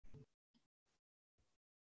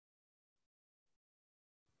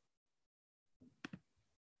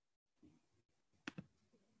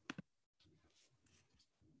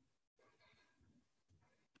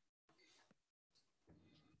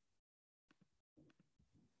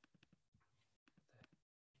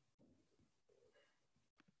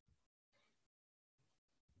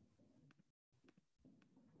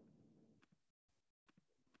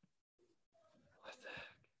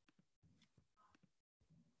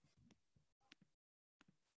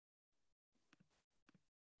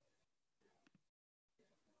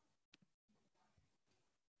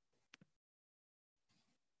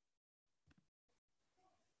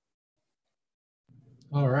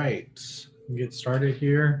All right, we'll get started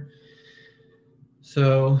here.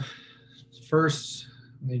 So first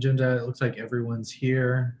on the agenda, it looks like everyone's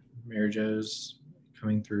here. Mary Jo's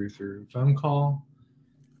coming through phone call.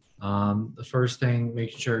 The first thing,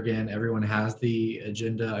 making sure again everyone has the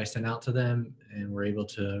agenda I sent out to them and we're able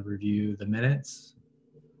to review the minutes.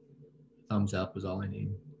 Thumbs up is all I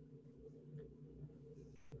need.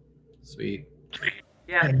 Sweet.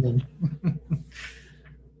 Yeah. And then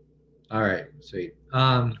all right, sweet.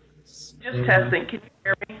 Just testing. Can you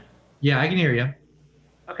hear me? Yeah, I can hear you.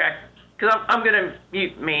 Okay. Because I'm going to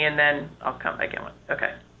mute me and then I'll come back in.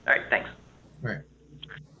 Okay. All right. Thanks. All right.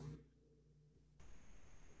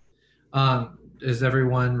 Has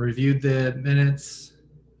everyone reviewed the minutes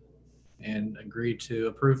and agreed to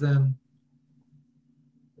approve them?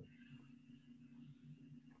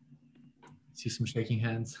 See some shaking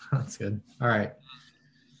heads. That's good. All right.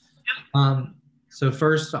 So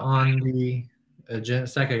first on the agenda,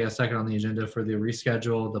 second on the agenda for the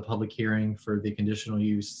reschedule, the public hearing for the conditional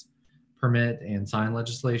use permit and sign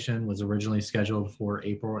legislation was originally scheduled for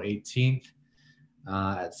April 18th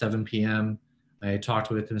at 7 p.m. I talked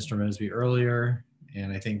with Mr. Mosby earlier,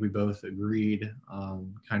 and I think we both agreed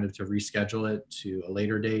kind of to reschedule it to a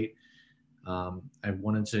later date. I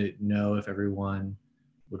wanted to know if everyone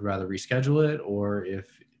would rather reschedule it or if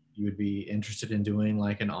you would be interested in doing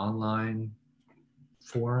like an online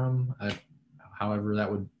forum, however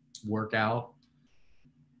that would work out.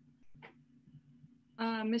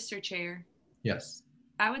 Mr. Chair. Yes.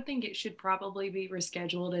 I would think it should probably be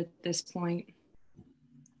rescheduled at this point.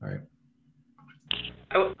 All right.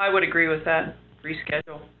 I would agree with that.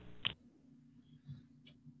 Reschedule.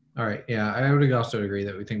 All right. Yeah, I would also agree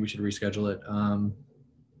that we think we should reschedule it.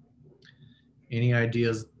 Any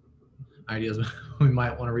ideas we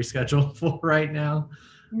might want to reschedule for right now?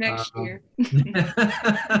 Next year.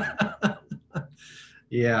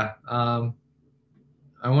 Yeah.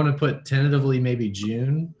 I want to put tentatively maybe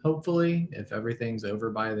June, hopefully, if everything's over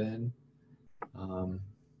by then.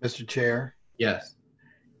 Mr. Chair? Yes.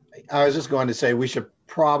 I was just going to say we should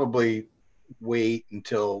probably wait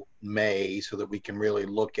until May so that we can really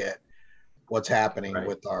look at what's happening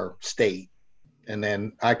with our state. And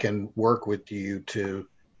then I can work with you to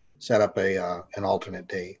set up an alternate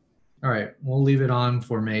date. All right. We'll leave it on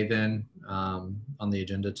for May then, on the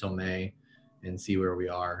agenda till May, and see where we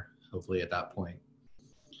are, hopefully at that point.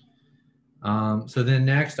 So then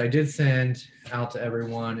next, I did send out to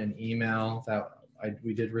everyone an email that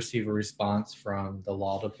we did receive a response from the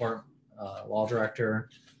law department, law director,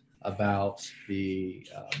 about the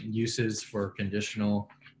uses for conditional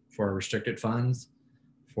for restricted funds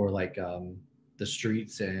for like the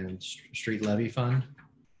streets and street levy fund.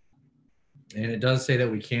 And it does say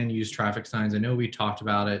that we can use traffic signs. I know we talked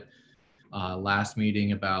about it last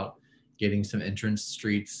meeting about getting some entrance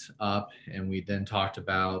streets up, and we then talked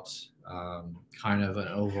about kind of an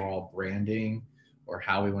overall branding or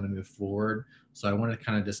how we want to move forward. So I want to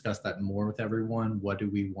kind of discuss that more with everyone. What do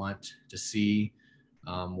we want to see?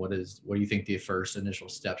 What do you think the first initial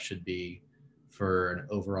step should be for an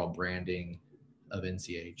overall branding of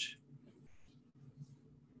NCH?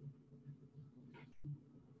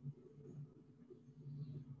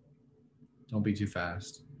 Don't be too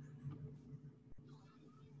fast.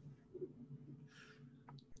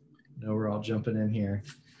 No, we're all jumping in here.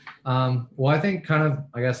 Well, I think kind of,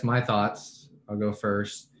 I guess my thoughts, I'll go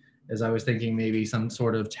first, is I was thinking maybe some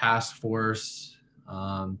sort of task force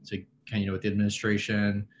to kind of, with the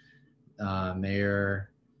administration,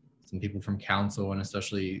 mayor, some people from council, and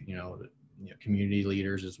especially, community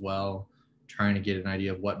leaders as well, trying to get an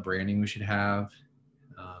idea of what branding we should have.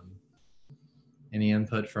 Any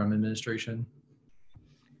input from administration?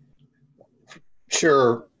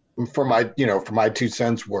 Sure, for my 2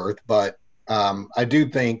 cents worth, but I do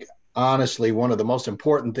think, honestly, one of the most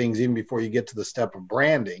important things, even before you get to the step of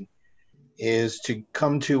branding, is to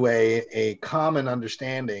come to a common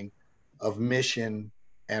understanding of mission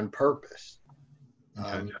and purpose.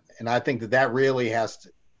 Okay. And I think that really has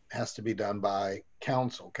to be done by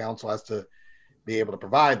council. Council has to be able to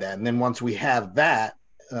provide that. And then once we have that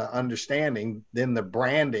understanding, then the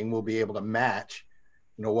branding will be able to match,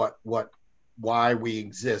 why we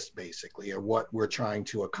exist, basically, or what we're trying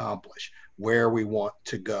to accomplish, where we want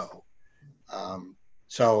to go.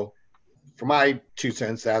 So for my 2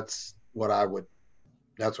 cents, that's what I would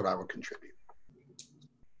contribute.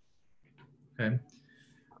 Okay.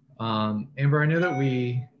 Amber, I know that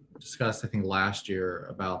we discussed, I think last year,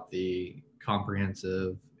 about the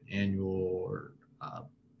comprehensive annual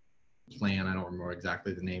plan. I don't remember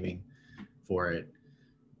exactly the naming for it.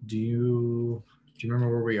 Do you remember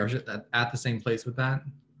where we are at the same place with that?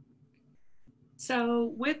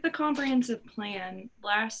 So with the comprehensive plan,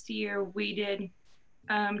 last year we did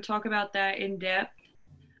talk about that in depth.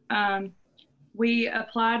 We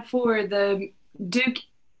applied for the Duke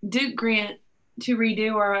grant to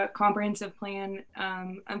redo our comprehensive plan.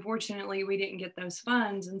 Unfortunately, we didn't get those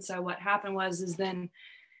funds, and so what happened is then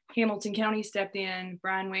Hamilton County stepped in,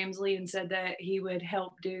 Brian Wamsley, and said that he would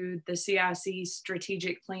help do the CIC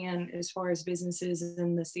strategic plan as far as businesses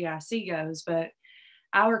and the CIC goes. But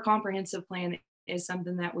our comprehensive plan is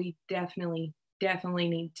something that we definitely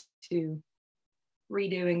need to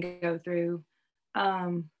redo and go through.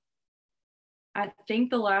 I think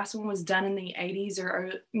the last one was done in the 80s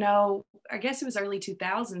or no, I guess it was early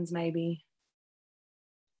 2000s maybe.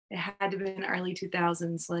 It had to have been early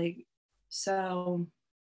 2000s, like, so.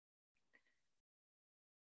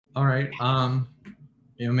 All right.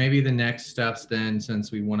 Maybe the next steps then,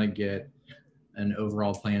 since we want to get an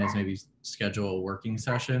overall plan, is maybe schedule a working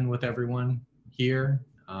session with everyone here,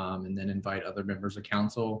 and then invite other members of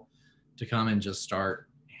council to come and just start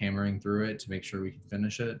hammering through it to make sure we can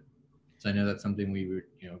finish it. So I know that's something we would,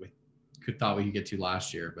 we thought we could get to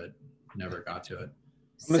last year, but never got to it.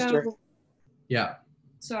 Mr. Yeah.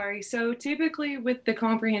 Sorry. So typically with the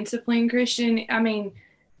comprehensive plan, Christian, I mean,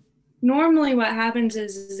 normally what happens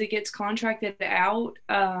is it gets contracted out,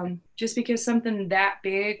 just because something that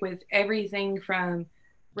big with everything from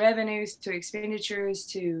revenues to expenditures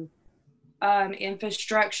to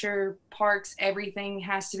infrastructure, parks, everything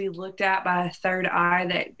has to be looked at by a third eye.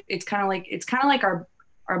 That it's kind of like our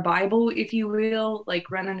Bible, if you will, like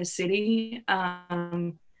running a city.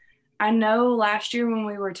 I know last year when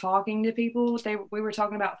we were talking to people, we were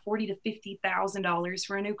talking about $40,000 to $50,000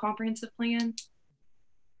 for a new comprehensive plan.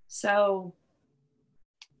 So,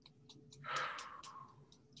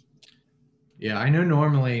 yeah, I know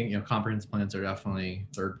normally, comprehensive plans are definitely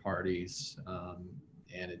third parties,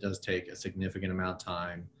 and it does take a significant amount of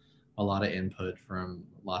time, a lot of input from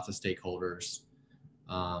lots of stakeholders.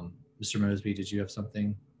 Mr. Mosby, did you have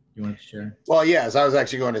something you wanted to share? Well, yes, I was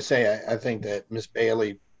actually going to say, I think that Ms.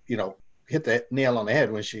 Bailey, hit the nail on the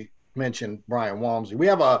head when she mentioned Brian Walmsley. We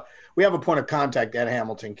have a point of contact at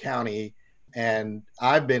Hamilton County, and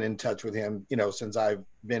I've been in touch with him, since I've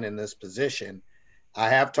been in this position. I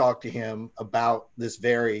have talked to him about this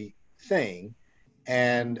very thing,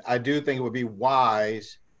 and I do think it would be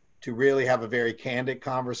wise to really have a very candid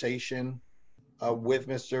conversation with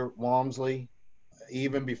Mr. Walmsley,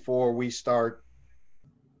 even before we start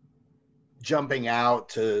jumping out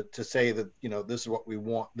to say that, this is what we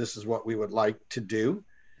want, this is what we would like to do.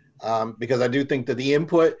 Because I do think that the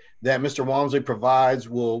input that Mr. Walmsley provides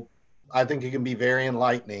I think it can be very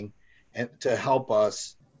enlightening and to help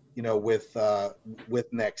us, with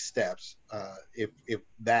next steps, if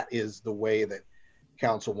that is the way that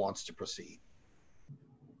council wants to proceed.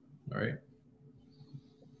 All right.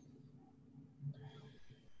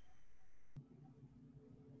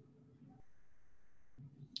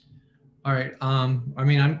 All right. I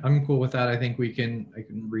mean, I'm cool with that. I think I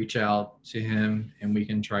can reach out to him and we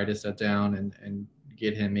can try to sit down and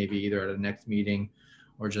get him maybe either at a next meeting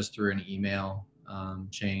or just through an email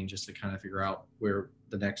chain, just to kind of figure out where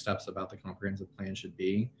the next steps about the comprehensive plan should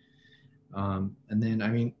be. And then, I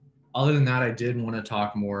mean, other than that, I did want to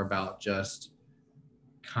talk more about just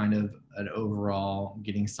kind of an overall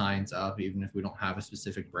getting signs up, even if we don't have a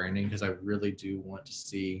specific branding, because I really do want to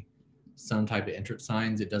see some type of entrance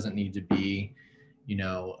signs. It doesn't need to be,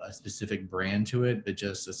 a specific brand to it, but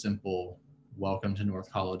just a simple welcome to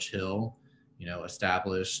North College Hill,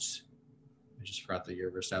 established, I just forgot the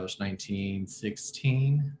year, but established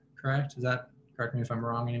 1916, correct? Correct me if I'm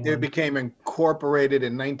wrong, anyone? It became incorporated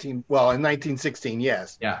in 1916,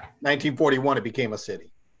 yes. Yeah. 1941, it became a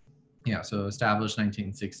city. Yeah, so established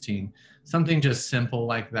 1916. Something just simple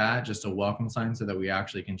like that, just a welcome sign so that we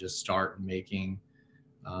actually can just start making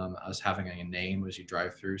us having a name as you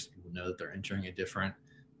drive through, so people know that they're entering a different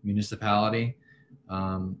municipality.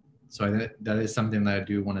 So that is something that I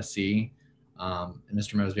do want to see. And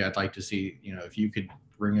Mr. Mosby, I'd like to see, if you could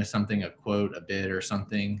bring us something, a quote, a bid or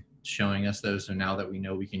something showing us those. So now that we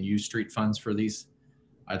know we can use street funds for these,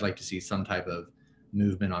 I'd like to see some type of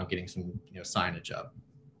movement on getting some, signage up.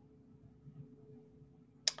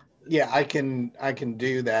 Yeah, I can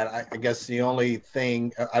do that. I guess the only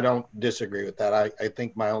thing, I don't disagree with that. I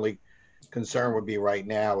think my only concern would be right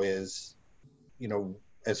now is,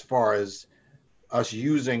 as far as us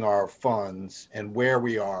using our funds and where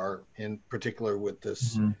we are in particular with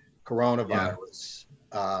this coronavirus,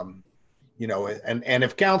 and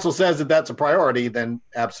if council says that that's a priority, then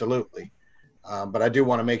absolutely. But I do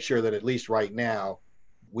want to make sure that at least right now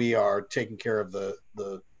we are taking care of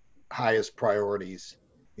the highest priorities,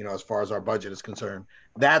 as far as our budget is concerned.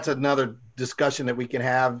 That's another discussion that we can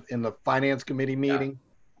have in the finance committee meeting,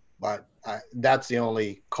 but that's the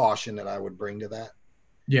only caution that I would bring to that.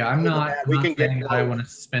 Yeah, I'm not saying that I close. want to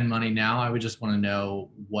spend money now. I would just want to know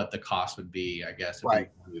what the cost would be, I guess, if Right.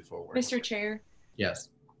 we move forward. Mr. Chair, Yes.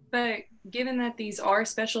 but given that these are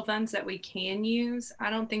special funds that we can use, I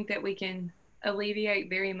don't think that we can alleviate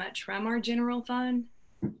very much from our general fund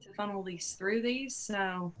to funnel these through these.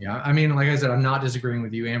 So Yeah, I mean, like I said, I'm not disagreeing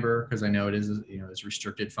with you, Amber, because I know it is, it's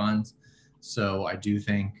restricted funds. So I do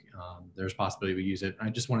think there's a possibility we use it. I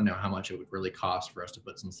just want to know how much it would really cost for us to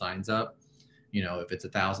put some signs up. If it's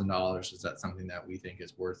 $1,000, is that something that we think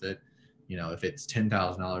is worth it? If it's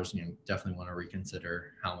 $10,000, definitely want to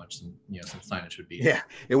reconsider how much some signage would be. Yeah,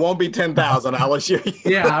 it won't be 10,000. I'll assure you.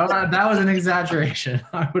 Yeah, that was an exaggeration.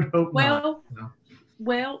 I would hope well, not.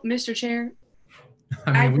 Well, Mr. Chair,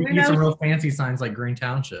 I mean, we can get some real fancy signs like Green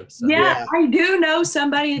Township. So. Yeah, I do know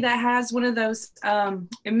somebody that has one of those. And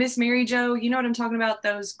Miss Mary Jo, you know what I'm talking about?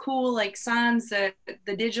 Those cool like signs, the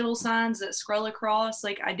digital signs that scroll across.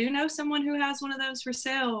 Like I do know someone who has one of those for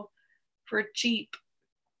sale for cheap.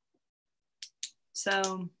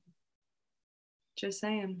 So, just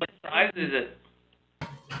saying. What size is it?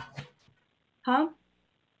 Huh?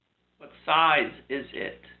 What size is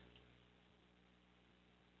it?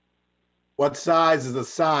 What size is the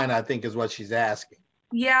sign, I think, is what she's asking.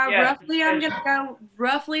 Yeah. roughly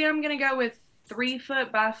I'm gonna go with 3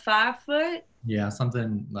 foot by 5 foot. Yeah,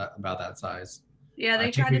 something about that size. Yeah,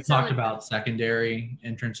 they tried to. We talked about secondary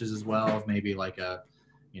entrances as well, of maybe like a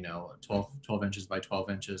 12 inches by 12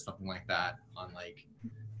 inches, something like that. On like,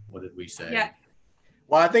 what did we say? Yeah.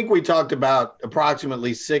 Well, I think we talked about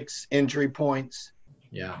approximately 6 entry points.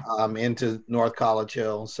 Yeah. Into North College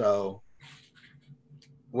Hill. So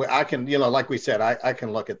I can, like we said, I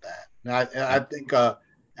can look at that. Now, I think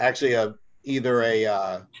actually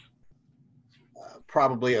either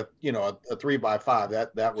probably a 3 by 5.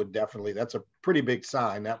 That would definitely, that's a pretty big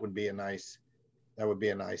sign. That would be a nice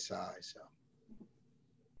size. So.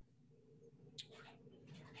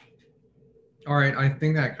 All right, I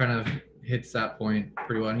think that kind of hits that point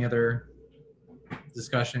pretty well. Any other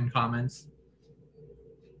discussion, comments?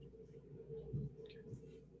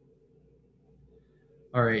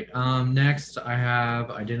 All right, next I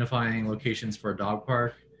have identifying locations for a dog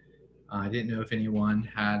park. I didn't know if anyone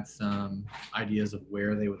had some ideas of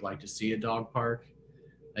where they would like to see a dog park.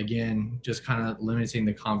 Again, just kind of limiting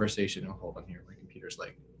the conversation. Oh, hold on here, my computer's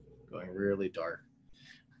like going really dark.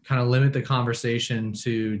 Kind of limit the conversation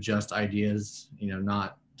to just ideas,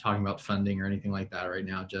 not talking about funding or anything like that right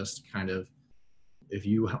now. Just kind of, if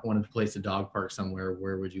you wanted to place a dog park somewhere,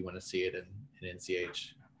 where would you want to see it in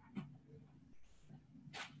NCH?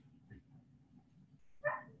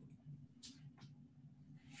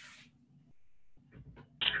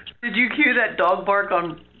 Did you cue that dog bark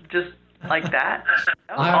on just like that?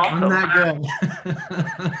 That was awesome. I'm that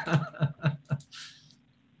good.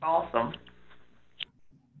 Awesome.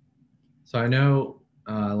 So I know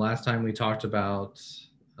last time we talked about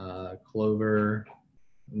Clover.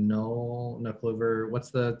 No, Clover.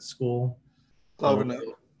 What's the school? Clover.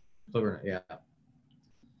 Clover. Yeah.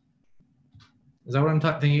 Is that what I'm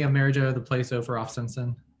thinking of, Mary Jo? The place over off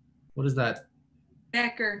Simpson. What is that?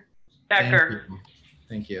 Becker.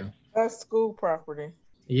 Thank you. That's school property.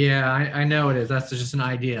 Yeah, I know it is. That's just an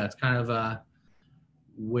idea. It's kind of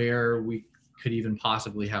where we could even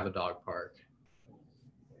possibly have a dog park.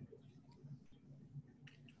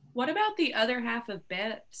 What about the other half of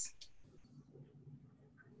Betts?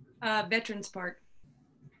 Veterans Park.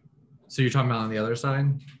 So you're talking about on the other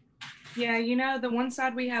side? Yeah, the one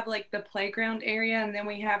side we have like the playground area and then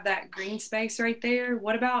we have that green space right there.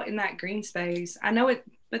 What about in that green space? I know it,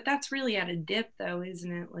 but that's really at a dip though,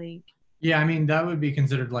 isn't it? Like. Yeah, I mean, that would be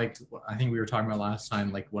considered like, I think we were talking about last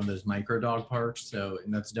time, like one of those micro dog parks. So,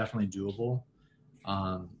 and that's definitely doable.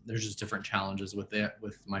 There's just different challenges with it,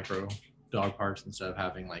 with micro dog parks instead of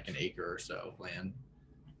having like an acre or so of land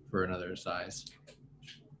for another size.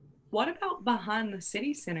 What about behind the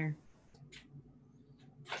city center?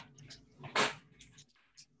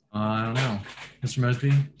 I don't know. Mr.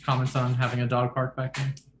 Mosby, comments on having a dog park back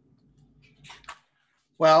there?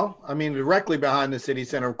 Well, I mean, directly behind the city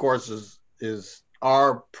center, of course, is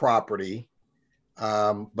our property.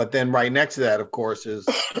 But then right next to that, of course, is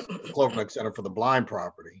Clovernook Center for the Blind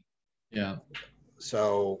property. Yeah.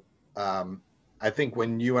 So I think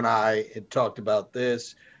when you and I had talked about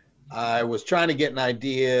this, I was trying to get an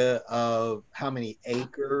idea of how many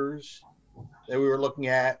acres that we were looking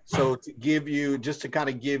at. So to give you, just to kind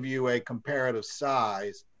of give you a comparative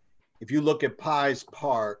size, if you look at Pies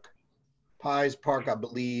Park, I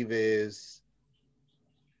believe is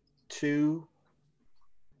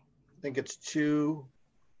I think it's 2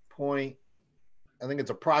 point, I think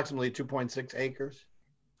it's approximately 2.6 acres.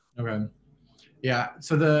 Okay. Yeah.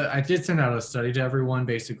 So I did send out a study to everyone,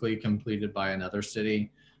 basically completed by another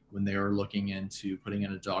city when they were looking into putting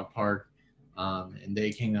in a dog park. And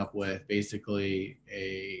they came up with basically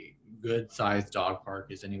a good sized dog park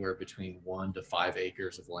is anywhere between 1 to 5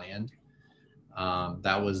 acres of land.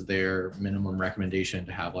 That was their minimum recommendation,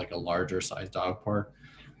 to have like a larger sized dog park.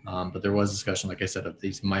 But there was discussion, like I said, of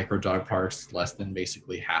these micro dog parks less than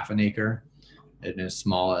basically half an acre and as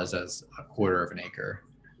small as a quarter of an acre.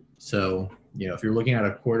 So, if you're looking at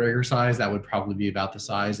a quarter acre size, that would probably be about the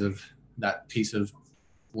size of that piece of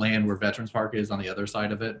land where Veterans Park is on the other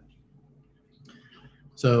side of it.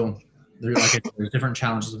 So there's different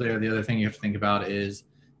challenges there. The other thing you have to think about is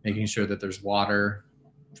making sure that there's water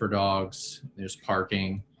for dogs, there's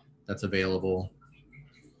parking that's available,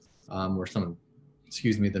 or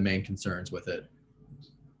the main concerns with it.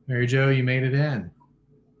 Mary Jo, you made it in.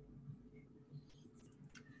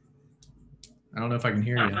 I don't know if I can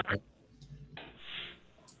hear you.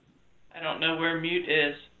 I don't know where mute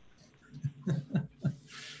is.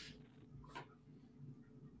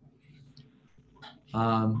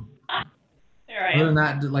 There I Other am. than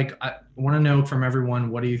that, I want to know from everyone,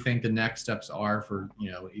 what do you think the next steps are for,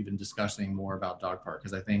 even discussing more about dog park?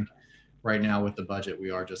 Because I think right now with the budget,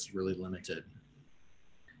 we are just really limited.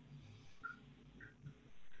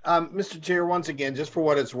 Mr. Chair, once again, just for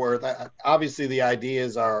what it's worth, obviously the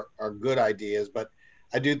ideas are good ideas, but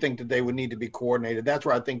I do think that they would need to be coordinated. That's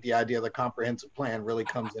where I think the idea of the comprehensive plan really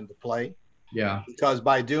comes into play. Yeah. Because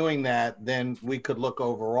by doing that, then we could look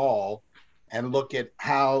overall and look at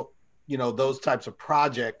how, those types of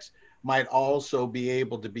projects might also be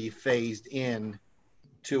able to be phased in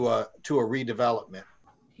to a redevelopment,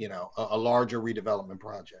 a larger redevelopment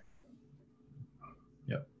project.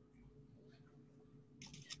 Yep.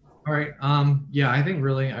 All right. Yeah, I think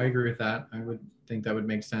really I agree with that. I would think that would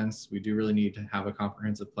make sense. We do really need to have a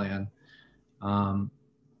comprehensive plan. I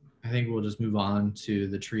think we'll just move on to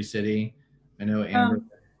the Tree City. I know Amber.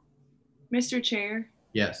 Mr. Chair.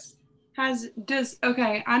 Yes.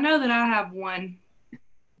 Okay, I know that I have one.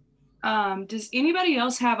 Does anybody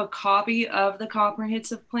else have a copy of the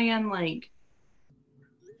comprehensive plan?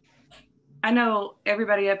 I know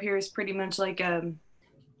everybody up here is pretty much like a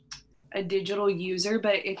digital user,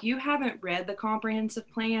 but if you haven't read the comprehensive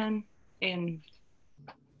plan and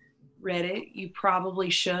read it, you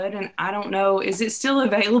probably should. And I don't know, is it still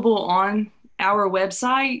available on our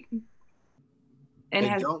website? And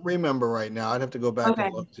I don't remember right now. I'd have to go back Okay.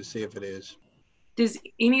 and look to see if it is. Does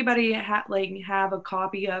anybody have a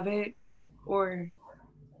copy of it, or?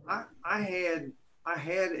 I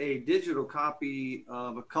had a digital copy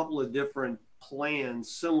of a couple of different plans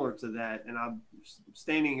similar to that, and I'm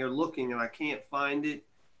standing here looking and I can't find it.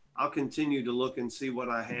 I'll continue to look and see what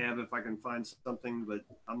I have if I can find something, but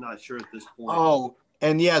I'm not sure at this point. Oh,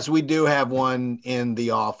 and yes, we do have one in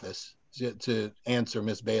the office to answer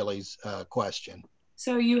Ms. Bailey's question.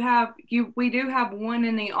 So we do have one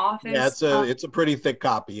in the office. Yeah, it's a pretty thick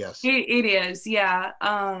copy. Yes, it is. Yeah.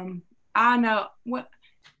 I know what.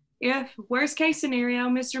 If worst case scenario,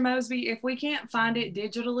 Mr. Mosby, if we can't find it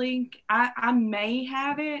digitally, I may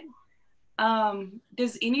have it.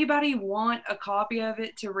 Does anybody want a copy of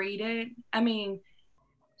it to read it? I mean,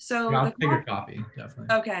 so I'll take a copy,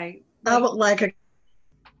 definitely. Okay. I would like a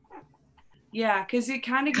because it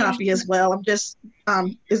kind of copy as well. I'm just,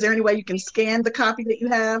 is there any way you can scan the copy that you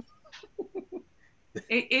have?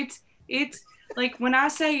 It's like when I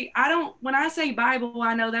say Bible,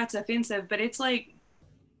 I know that's offensive, but it's like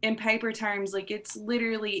in paper terms, like it's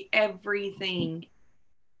literally everything.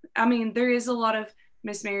 I mean, there is a lot of,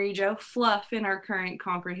 Miss Mary Jo, fluff in our current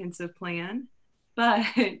comprehensive plan, but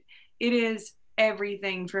it is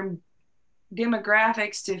everything from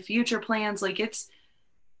demographics to future plans. Like it's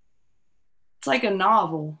like a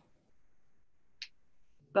novel.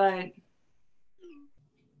 But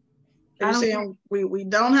Are you saying we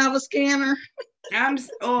don't have a scanner?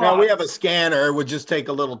 No, we have a scanner. It would just take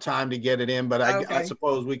a little time to get it in, but Okay. I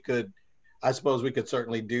suppose we could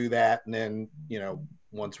certainly do that. And then,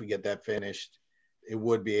 once we get that finished, it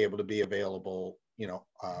would be able to be available,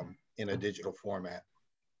 in a digital format.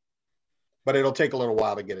 But it'll take a little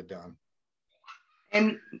while to get it done.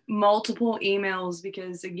 And multiple emails,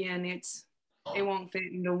 because again, it won't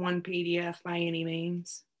fit into one PDF by any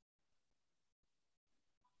means.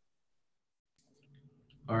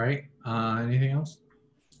 All right. Anything else?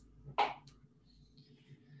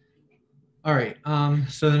 All right.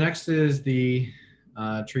 So the next is the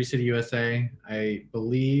Tree City USA. I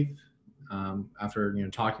believe after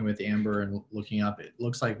talking with Amber and looking up, it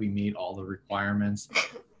looks like we meet all the requirements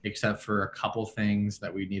except for a couple things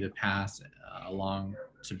that we need to pass along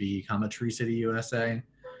to become a Tree City USA.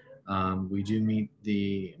 We do meet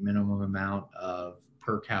the minimum amount of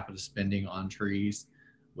per capita spending on trees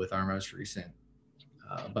with our most recent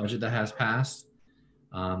budget that has passed.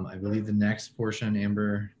 I believe the next portion,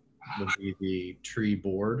 Amber, would be the tree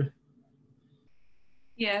board.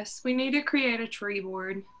 Yes, we need to create a tree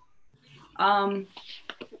board.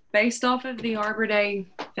 Based off of the Arbor Day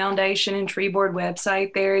Foundation and Tree Board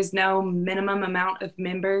website, there is no minimum amount of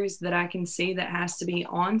members that I can see that has to be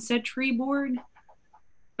on said tree board,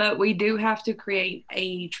 but we do have to create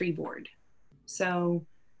a tree board. So,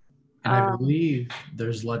 and I believe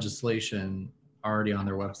there's legislation already on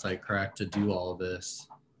their website, correct, to do all of this.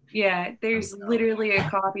 Yeah, there's literally a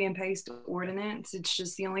copy and paste ordinance. It's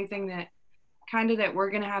just the only thing that that we're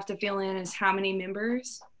going to have to fill in is how many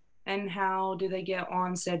members and how do they get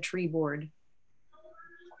on said tree board.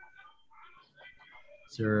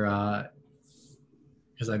 Is there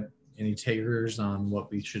any takers on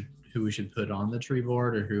who we should put on the tree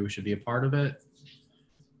board or who should be a part of it?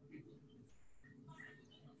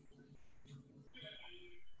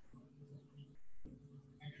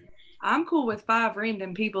 I'm cool with 5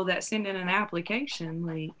 random people that send in an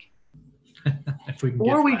application, If we can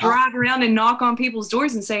or we drive around and knock on people's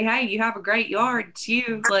doors and say, "Hey, you have a great yard. It's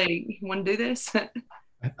you. You want to do this?" I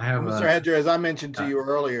have Mr. Hedger, as I mentioned to you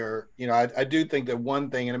earlier, I do think that one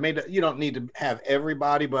thing, and you don't need to have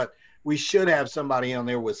everybody, but we should have somebody on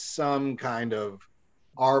there with some kind of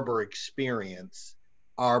arbor experience,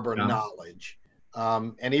 arbor knowledge.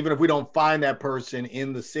 And even if we don't find that person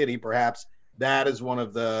in the city, perhaps that is one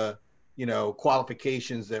of the,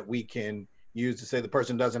 qualifications that we can use to say the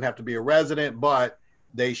person doesn't have to be a resident, but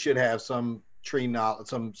they should have some tree knowledge,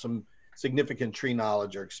 some significant tree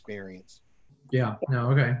knowledge or experience. Yeah,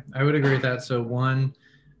 no, okay. I would agree with that. So one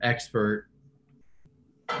expert.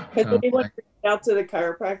 Has anyone reached out to the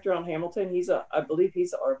chiropractor on Hamilton? I believe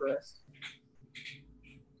he's an arborist.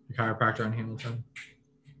 The chiropractor on Hamilton?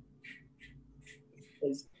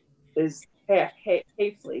 Is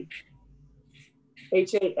Hafley.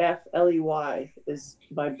 Hafley is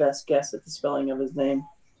my best guess at the spelling of his name.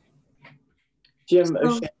 Jim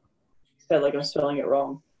O'Shea said I'm spelling it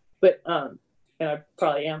wrong, but and I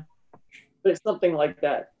probably am, but it's something like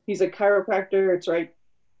that. He's a chiropractor. It's right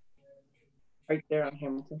there on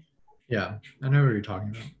Hamilton. Yeah, I know what you're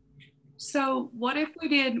talking about. So what if we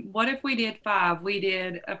did 5? We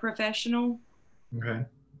did a professional, okay,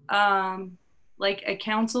 a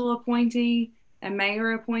council appointee, a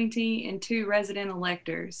mayor appointee, and 2 resident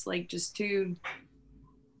electors, just 2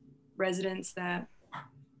 residents that.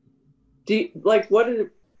 Do you,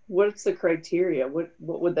 what's the criteria? What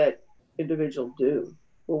would that individual do?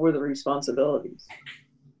 What were the responsibilities?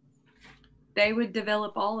 They would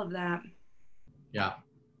develop all of that. Yeah.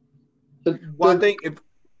 Well, I think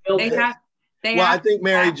I think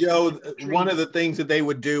Mary Jo, one of the things that they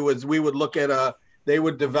would do is we would look at they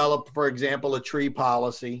would develop, for example, a tree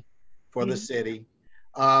policy for the city.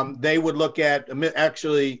 They would look at,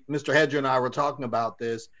 actually, Mr. Hedger and I were talking about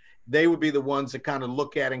this. They would be the ones that kind of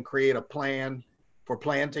look at and create a plan for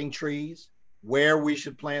planting trees, where we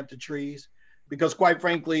should plant the trees. Because quite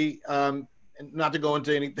frankly, and not to go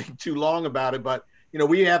into anything too long about it, but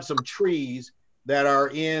we have some trees that are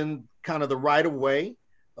in kind of the right of way,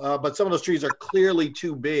 but some of those trees are clearly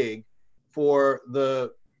too big for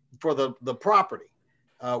the property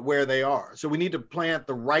where they are. So we need to plant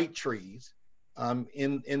the right trees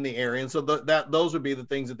in the area, and so those would be the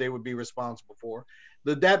things that they would be responsible for.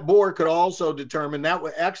 That board could also determine that.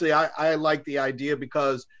 Actually, I like the idea,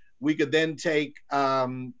 because we could then take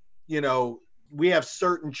we have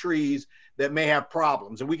certain trees that may have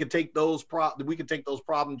problems, and we could take those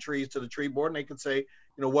problem trees to the tree board, and they could say,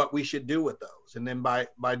 what we should do with those. And then by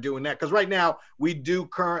doing that, because right now we do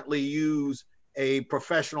currently use a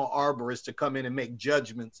professional arborist to come in and make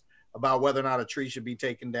judgments about whether or not a tree should be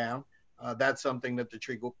taken down. That's something that the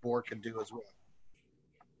tree board can do as well.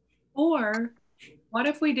 Or what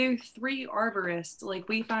if we do 3 arborists?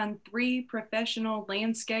 We find 3 professional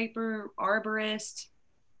landscaper, arborists.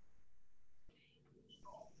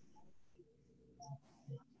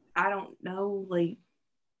 I don't know, You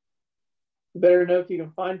better know if you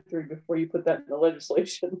can find 3 before you put that in the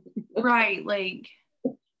legislation. Right,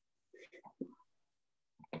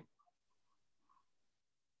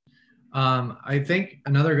 I think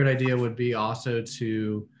another good idea would be also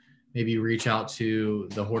to maybe reach out to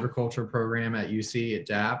the horticulture program at UC at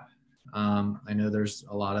DAP. I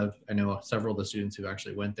know several of the students who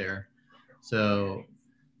actually went there. So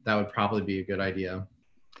that would probably be a good idea.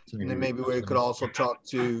 So And then maybe we could also talk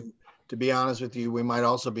to be honest with you, we might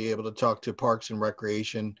also be able to talk to Parks and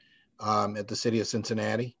Recreation at the city of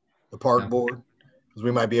Cincinnati, the park board, because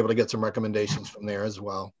we might be able to get some recommendations from there as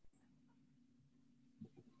well.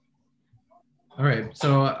 All right,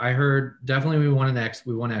 so I heard definitely we want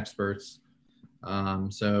experts.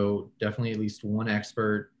 So definitely at least one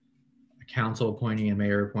expert, a council appointing and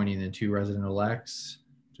mayor appointing, and 2 resident elects.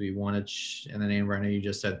 Do we want to, and then Amber, I know you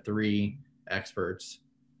just said 3 experts.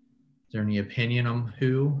 Is there any opinion on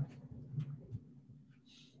who?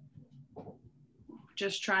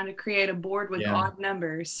 Just trying to create a board with odd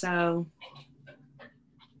numbers. So,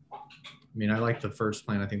 I mean, I like the first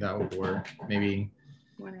plan. I think that would work. Maybe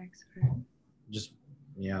 1 expert. Just,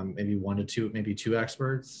 maybe 1 to 2, maybe 2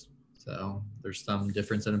 experts. So there's some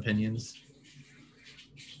difference in opinions.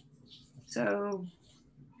 So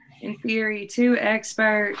in theory, 2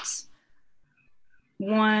 experts,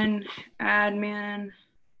 1 admin,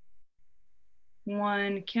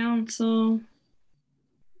 1 council,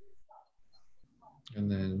 And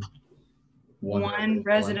then 1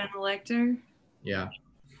 resident elector. Yeah.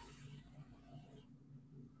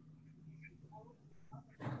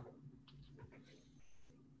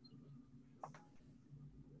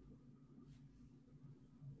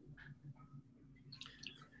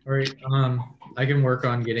 All right, I can work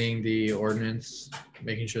on getting the ordinance,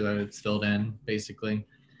 making sure that it's filled in, basically,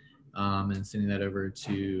 and sending that over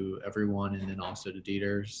to everyone, and then also to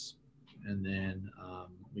Dieters. And then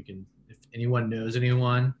we can, if anyone knows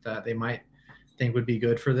anyone that they might think would be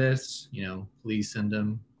good for this, please send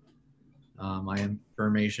them my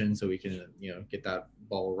information so we can, get that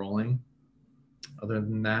ball rolling. Other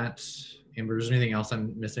than that, Amber, is there anything else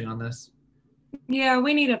I'm missing on this? Yeah,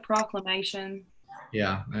 we need a proclamation.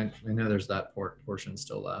 Yeah, I know there's that portion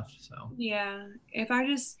still left. So yeah,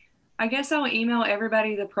 I guess I'll email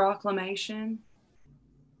everybody the proclamation,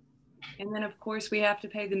 and then of course we have to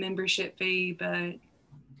pay the membership fee. But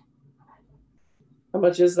how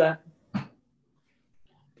much is that? I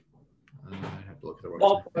have to look at the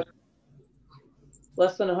website.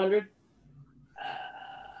 Less than 100?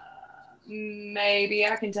 Maybe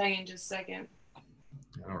I can tell you in just a second.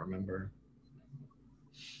 I don't remember.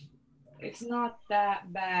 It's not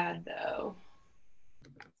that bad though.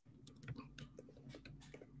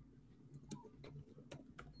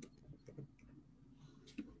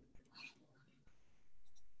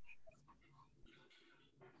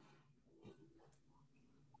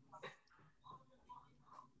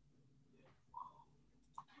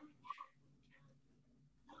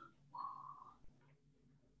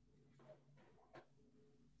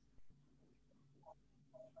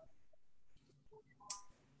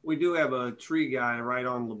 We do have a tree guy right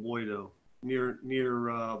on Laboido, near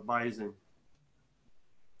Bison.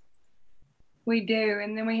 We do,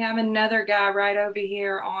 and then we have another guy right over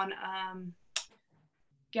here on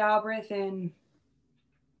Galbraith and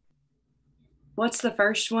what's the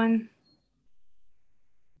first one?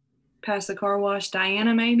 Past the car wash,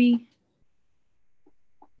 Diana, maybe.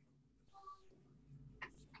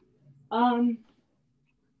 I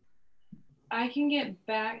can get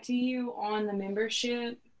back to you on the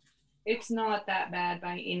membership. It's not that bad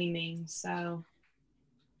by any means, so.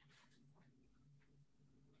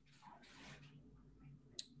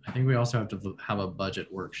 I think we also have to have a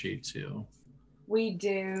budget worksheet too. We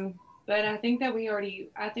do, but I think that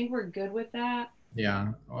I think we're good with that.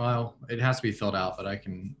 Yeah, well, it has to be filled out, but I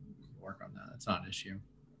can work on that. It's not an issue.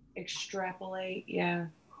 Extrapolate, yeah.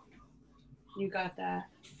 You got that.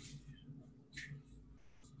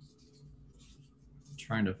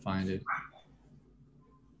 Trying to find it.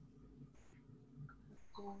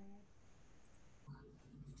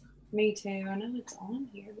 Me too. I know it's on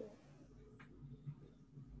here, but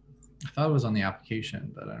I thought it was on the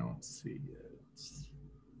application, but I don't see it.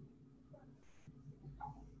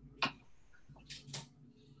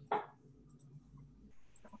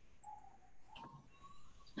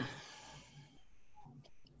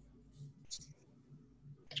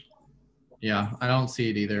 Yeah, I don't see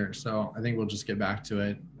it either. So I think we'll just get back to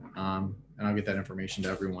it, and I'll get that information to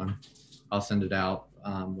everyone. I'll send it out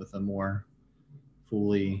with a more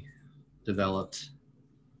fully developed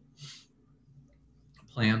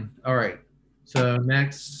plan. All right. So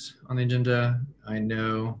next on the agenda, I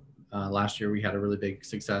know last year we had a really big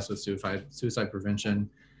success with Suicide Prevention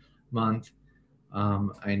Month.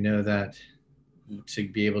 I know that to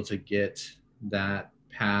be able to get that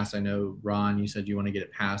passed, I know, Ron, you said you want to get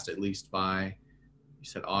it passed at least by, you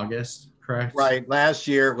said August, correct? Right. Last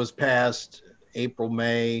year it was passed April,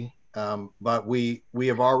 May, but we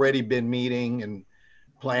have already been meeting and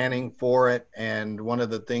planning for it. And one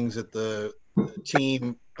of the things that the the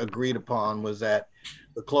team agreed upon was that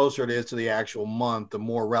the closer it is to the actual month, the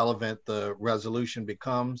more relevant the resolution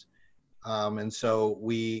becomes. And so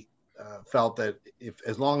we felt that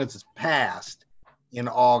as long as it's passed in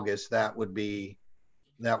August, that would be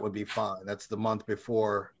fine. That's the month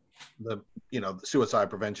before the Suicide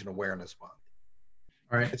Prevention Awareness Month.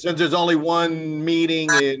 All right. And since there's only one meeting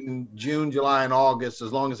in June, July, and August,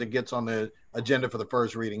 as long as it gets on the agenda for the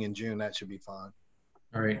first reading in June, that should be fine.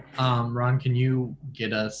 All right. Ron, can you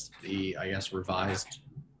get us the, I guess, revised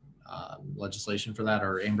legislation for that?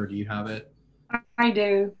 Or Amber, do you have it? I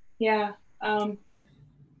do. Yeah. I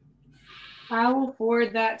will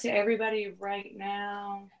forward that to everybody right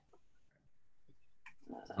now.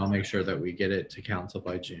 I'll make sure that we get it to council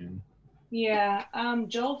by June. Yeah,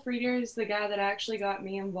 Joel Frieder is the guy that actually got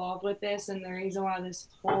me involved with this, and the reason why this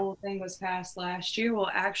whole thing was passed last year will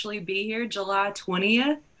actually be here July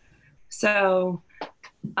 20th. So,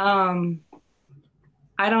 I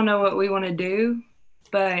don't know what we want to do,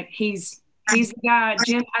 but he's the guy,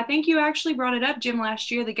 Jim. I think you actually brought it up, Jim,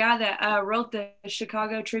 last year. The guy that wrote the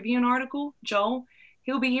Chicago Tribune article, Joel.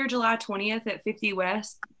 He'll be here July 20th at 50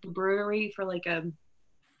 West Brewery for like a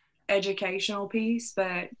educational piece,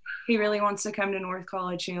 but he really wants to come to North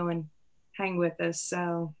College Hill and hang with us.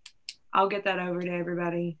 So I'll get that over to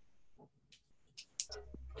everybody.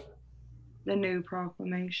 The new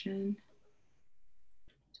proclamation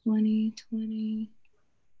 2020.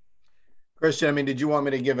 Christian, I mean, did you want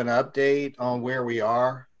me to give an update on where we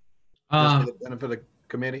are just for the benefit of the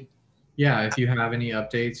committee? Yeah, if you have any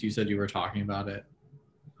updates, you said you were talking about it.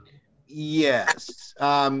 Yes.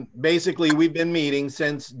 Basically, we've been meeting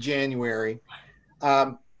since January.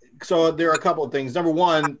 So there are a couple of things. Number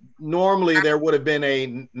one, normally there would have been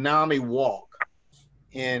a NAMI walk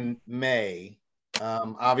in May.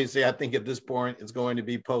 Obviously, I think at this point it's going to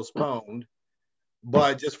be postponed.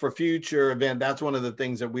 But just for future event, that's one of the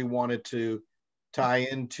things that we wanted to tie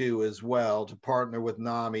into as well, to partner with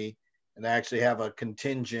NAMI and actually have a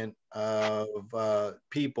contingent of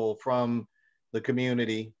people from the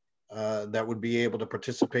community that would be able to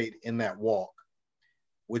participate in that walk,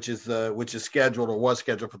 which is scheduled or was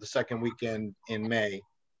scheduled for the second weekend in May.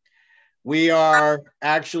 We are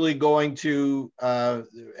actually going to,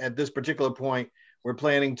 at this particular point, we're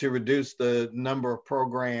planning to reduce the number of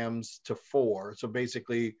programs to 4. So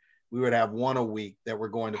basically, we would have 1 a week that we're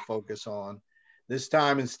going to focus on. This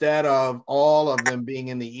time, instead of all of them being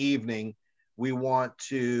in the evening, we want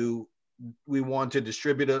to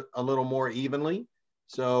distribute it a little more evenly.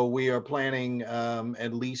 So we are planning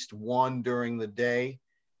at least 1 during the day.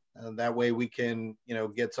 That way we can,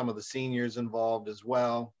 get some of the seniors involved as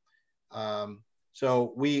well.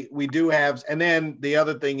 So we do have, and then the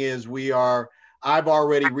other thing is I've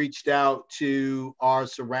already reached out to our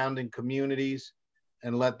surrounding communities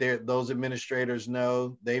and let those administrators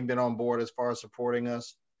know they've been on board as far as supporting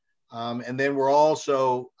us. And then we're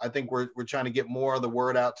also, I think we're trying to get more of the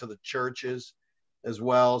word out to the churches as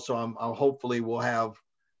well. So I'm hopefully we'll have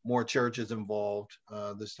more churches involved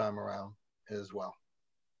this time around as well.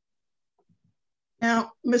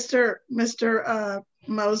 Now, Mr.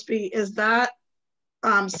 Mosby, is that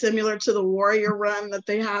similar to the Warrior Run that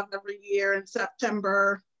they have every year in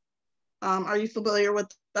September? Are you familiar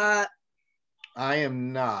with that? I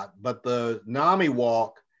am not, but the NAMI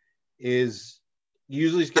walk is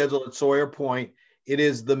usually scheduled at Sawyer Point. It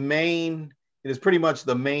is pretty much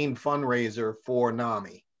the main fundraiser for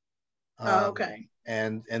NAMI. Okay.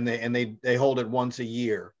 And they hold it once a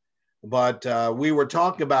year. But we were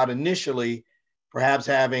talking about initially perhaps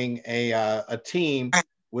having a team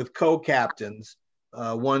with co-captains,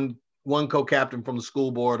 one co-captain from the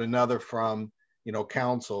school board, another from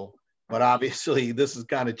council. But obviously this has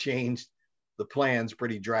kind of changed the plans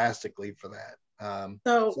pretty drastically for that.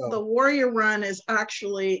 So the Warrior Run is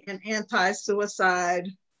actually an anti-suicide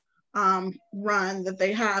run that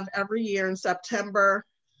they have every year in September.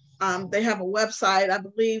 They have a website. I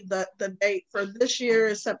believe that the date for this year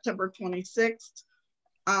is September 26th.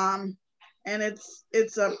 And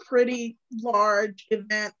it's a pretty large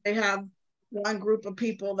event. They have one group of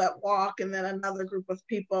people that walk and then another group of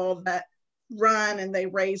people that run and they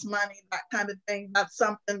raise money, that kind of thing. That's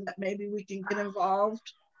something that maybe we can get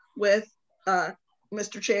involved with,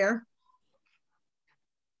 Mr. Chair.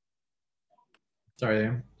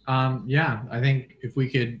 Sorry. Yeah, I think if we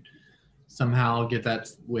could somehow get that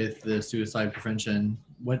with the suicide prevention.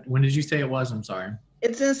 When did you say it was? I'm sorry.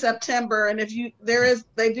 It's in September, and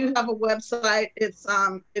they do have a website. It's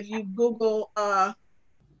if you Google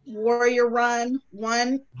Warrior Run,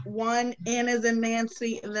 one N as in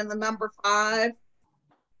Nancy, and then the number 5,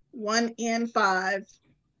 1N5.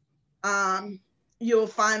 you'll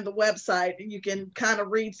find the website and you can kind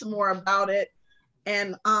of read some more about it.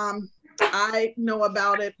 And I know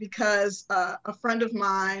about it because a friend of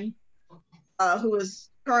mine who is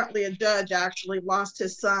currently a judge actually lost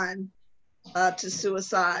his son to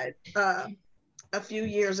suicide a few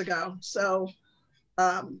years ago. So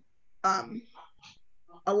a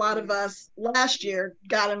lot of us last year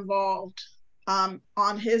got involved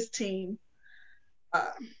on his team.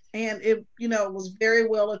 And it, was very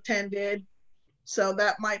well attended. So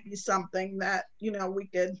that might be something that, we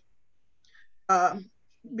could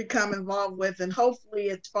become involved with. And hopefully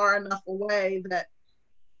it's far enough away that,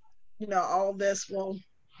 all this will,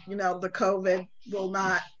 the COVID will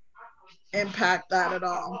not impact that at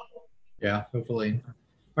all. Yeah, hopefully.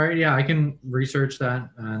 All right, yeah, I can research that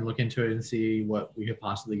and look into it and see what we could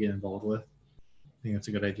possibly get involved with. I think that's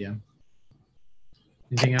a good idea.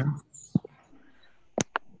 Anything else?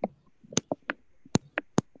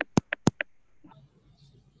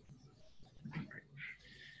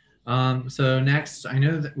 So next, I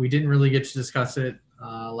know that we didn't really get to discuss it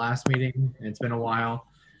last meeting. It's been a while.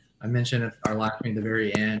 I mentioned at our last meeting at the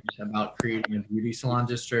very end about creating a beauty salon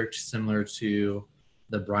district similar to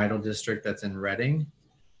the bridal district that's in Reading.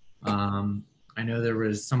 I know there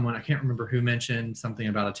was someone, I can't remember who mentioned something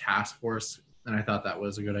about a task force, and I thought that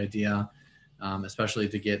was a good idea, especially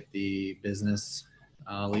to get the business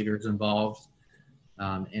leaders involved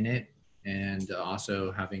in it, and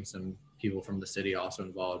also having some people from the city also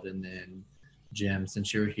involved. And then Jim,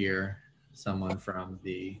 since you're here, someone from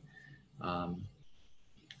the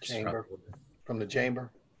chamber, from the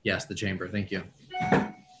chamber. Yes, the chamber. Thank you.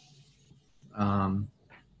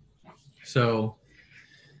 So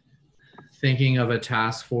thinking of a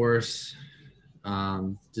task force,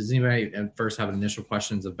 does anybody at first have initial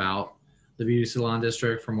questions about the beauty salon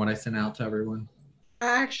district from what I sent out to everyone?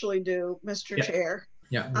 I actually do, Mr. Chair.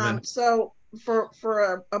 Yeah. So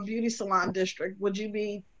for a beauty salon district, would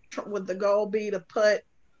the goal be to put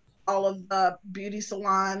all of the beauty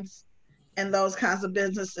salons and those kinds of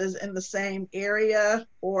businesses in the same area,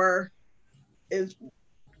 or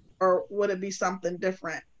would it be something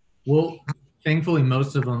different? Well, thankfully,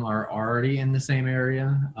 most of them are already in the same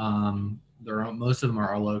area. Most of them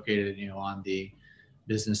are located, on the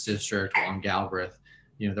business district on Galbraith.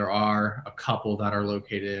 There are a couple that are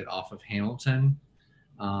located off of Hamilton,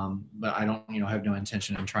 but I don't, have no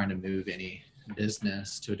intention in trying to move any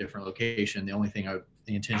business to a different location. The only thing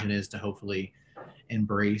the intention is to hopefully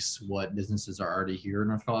embrace what businesses are already here in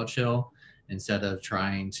North College Hill, instead of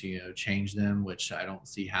trying to change them, which I don't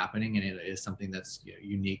see happening. And it is something that's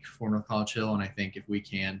unique for North College Hill. And I think if we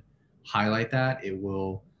can highlight that, it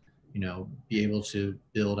will be able to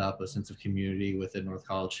build up a sense of community within North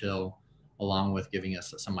College Hill, along with giving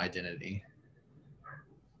us some identity.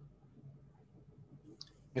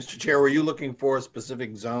 Mr. Chair, were you looking for a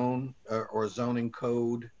specific zone or zoning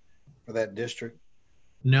code for that district?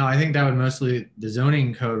 No, I think that would the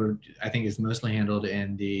zoning code, I think, is mostly handled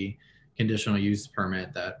in the conditional use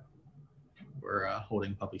permit that we're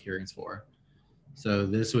holding public hearings for. So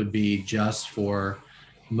this would be just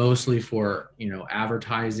mostly for,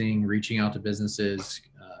 advertising, reaching out to businesses,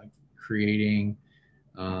 creating,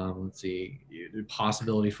 the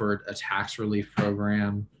possibility for a tax relief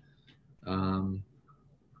program,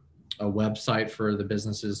 a website for the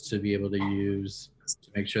businesses to be able to use to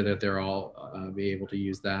make sure that they're all be able to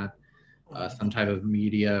use that, some type of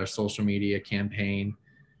media or social media campaign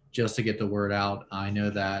just to get the word out. I know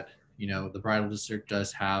that, the bridal district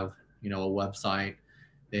does have, a website.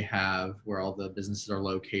 They have where all the businesses are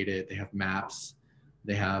located. They have maps.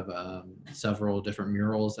 They have several different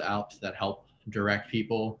murals out that help direct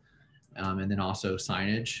people, and then also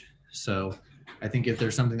signage. So I think if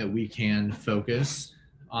there's something that we can focus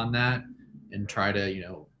on that and try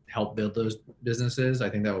to, help build those businesses, I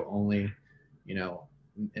think that will only,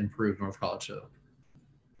 improve North College Hill.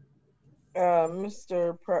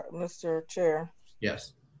 Mr. Chair.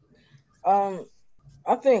 Yes.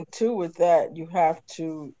 I think too with that, you have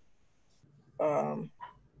to,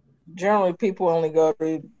 generally people only go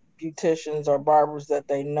to beauticians or barbers that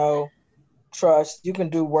they know, trust. You can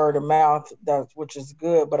do word of mouth, which is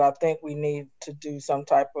good, but I think we need to do some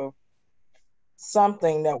type of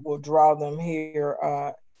something that will draw them here.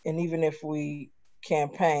 And even if we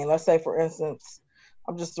campaign, let's say for instance,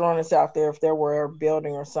 I'm just throwing this out there, if there were a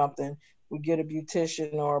building or something, we get a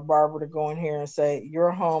beautician or a barber to go in here and say, you're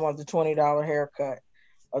home of the $20 haircut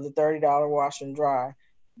or the $30 wash and dry.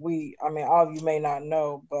 All of you may not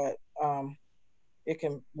know, but it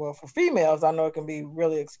can, well, for females, I know it can be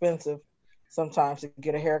really expensive sometimes to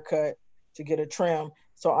get a haircut, to get a trim.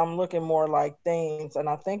 So I'm looking more like things, and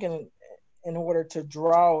I think in order to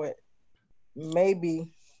draw it, maybe,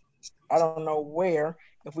 I don't know where,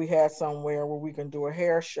 if we had somewhere where we can do a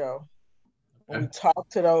hair show. And we talk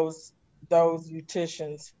to those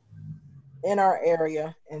beauticians in our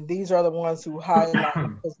area, and these are the ones who highlight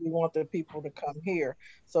because we want the people to come here.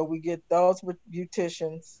 So we get those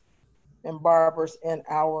beauticians and barbers in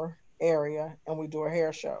our area, and we do a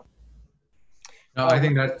hair show. No, I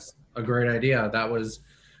think that's a great idea. That was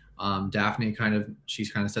Daphne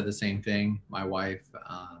she's kind of said the same thing. My wife,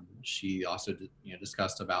 she also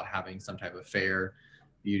discussed about having some type of fair,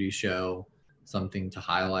 beauty show, something to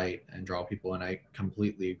highlight and draw people, and I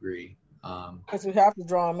completely agree. Because we have to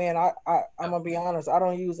draw them in. I'm gonna be honest, I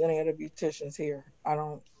don't use any of the beauticians here.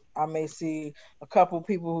 I may see a couple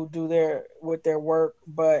people who do their work,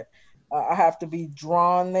 but I have to be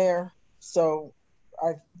drawn there. So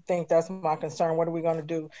I think that's my concern. What are we gonna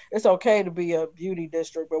do? It's okay to be a beauty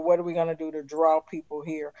district, but what are we gonna do to draw people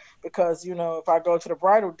here? Because if I go to the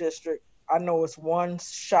bridal district, I know it's one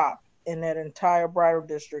shop in that entire bridal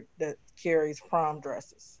district that carries prom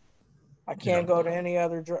dresses. I can't go to any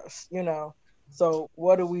other dress, So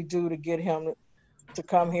what do we do to get him to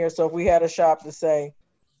come here? So if we had a shop to say,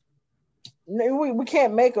 we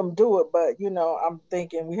can't make them do it, but I'm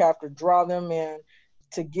thinking we have to draw them in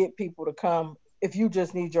to get people to come. If you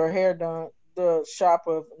just need your hair done, the shop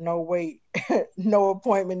of no wait, no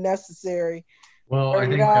appointment necessary. Well, I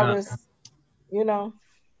think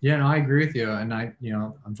Yeah, no, I agree with you. And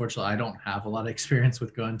unfortunately I don't have a lot of experience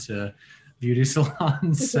with going to beauty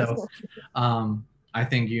salons. So I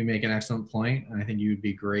think you make an excellent point, and I think you'd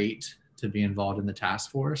be great to be involved in the task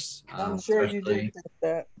force. I'm sure you do think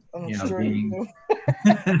that. I'm sure you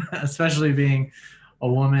do. Especially being a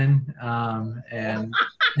woman, and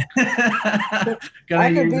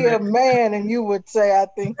I could be a man and you would say, I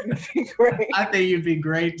think you'd be great. I think you'd be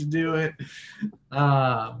great to do it.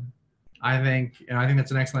 I think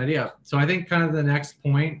that's an excellent idea. So I think kind of the next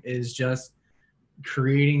point is just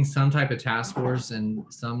creating some type of task force and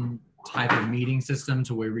some type of meeting system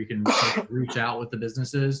to where we can reach out with the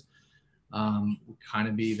businesses. Kind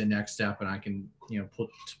of be the next step, and I can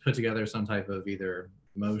put together some type of either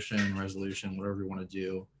motion, resolution, whatever you want to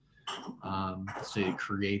do, to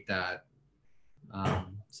create that,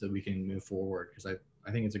 so we can move forward, because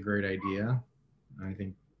I think it's a great idea. I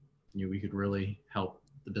think we could really help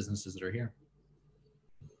the businesses that are here.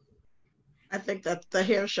 I think that the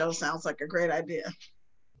hair show sounds like a great idea.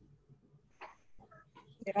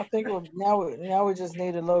 Yeah, I think now we just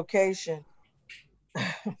need a location.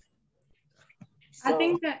 I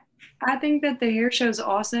think that the hair show is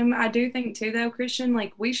awesome. I do think too, though, Christian,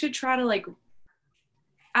 we should try to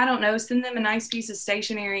I don't know, send them a nice piece of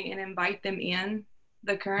stationery and invite them in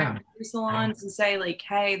the current salons and say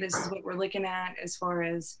hey, this is what we're looking at as far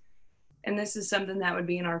as, and this is something that would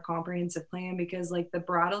be in our comprehensive plan, because the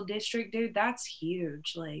bridal district, dude, that's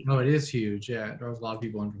huge. No, it is huge. Yeah, it draws a lot of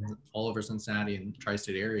people in from all over Cincinnati and the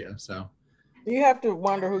tri-state area. So you have to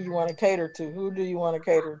wonder who you want to cater to. Who do you want to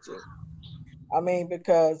cater to? I mean,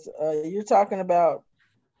 because you're talking about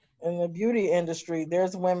in the beauty industry,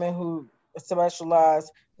 there's women who specialize.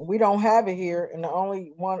 We don't have it here, and the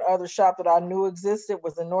only one other shop that I knew existed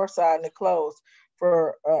was the North Side, and it closed,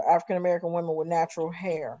 for African American women with natural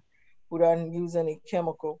hair who doesn't use any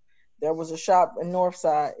chemical. There was a shop in North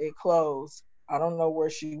Side, it closed. I don't know where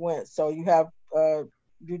she went. So you have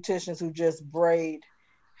beauticians who just braid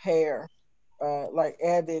hair,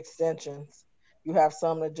 add the extensions. You have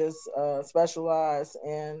some that just specialize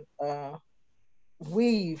in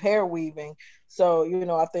hair weaving. So,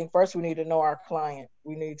 I think first we need to know our client.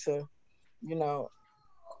 We need to, I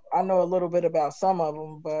know a little bit about some of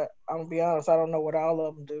them, but I'm gonna be honest, I don't know what all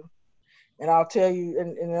of them do. And I'll tell you,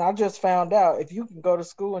 and I just found out, if you can go to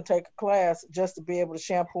school and take a class just to be able to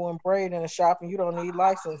shampoo and braid in a shop, and you don't need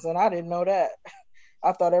license, and I didn't know that.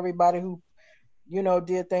 I thought everybody who,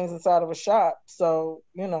 did things inside of a shop. So,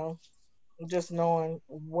 just knowing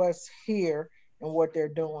what's here and what they're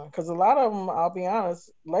doing. Because a lot of them, I'll be honest,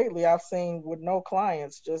 lately I've seen with no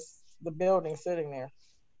clients, just the building sitting there.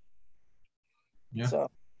 Yeah. So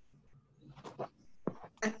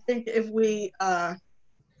I think if we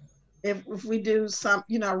do some,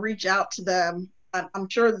 reach out to them, I'm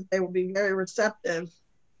sure that they will be very receptive.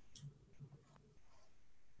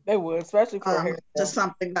 They would, especially for to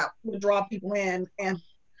something that would draw people in, and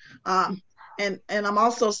I'm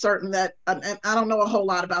also certain that, and I don't know a whole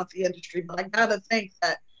lot about the industry, but I gotta think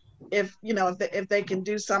that if they can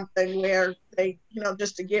do something where they,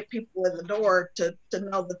 just to get people in the door to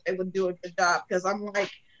know that they would do a good job, because I'm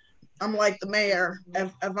like the mayor.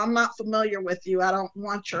 If I'm not familiar with you, I don't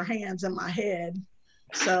want your hands in my head.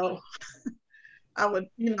 So I would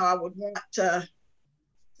want to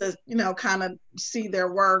to, you know, kind of see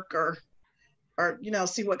their work or, you know,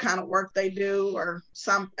 see what kind of work they do or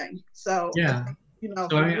something. So, Yeah. you know,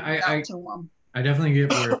 So I mean, I definitely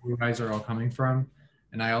get where you guys are all coming from.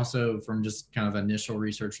 And I also, from just kind of initial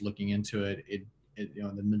research looking into it, you know,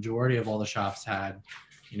 the majority of all the shops had,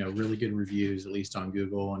 you know, really good reviews, at least on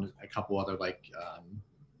Google, and a couple other like,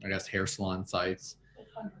 I guess, hair salon sites,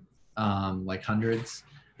 like hundreds,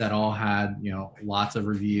 that all had, you know, lots of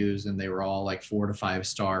reviews, and they were all like 4 to 5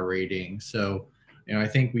 star ratings. So, you know, I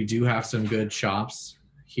think we do have some good shops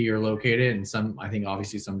here located, and some, I think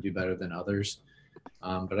obviously some do better than others.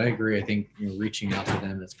 But I agree. I think, you know, reaching out to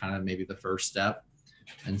them is kind of maybe the first step,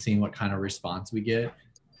 and seeing what kind of response we get.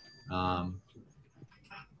 I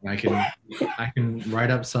can write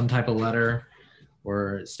up some type of letter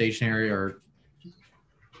or stationery, or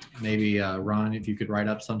maybe Ron, if you could write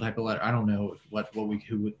up some type of letter. I don't know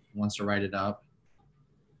who wants to write it up,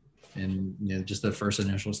 and, you know, just the first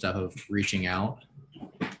initial step of reaching out.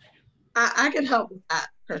 I can help with that,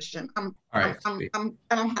 Christian. All right. I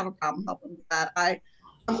don't have a problem helping with that.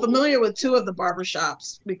 I'm familiar with 2 of the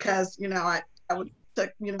barbershops because, you know, I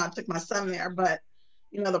took my son there, but,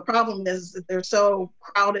 you know, the problem is that they're so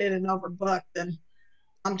crowded and overbooked, and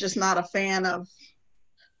I'm just not a fan of,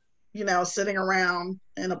 you know, sitting around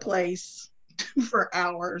in a place for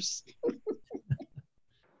hours.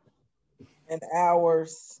 And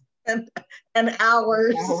hours. And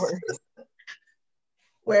hours.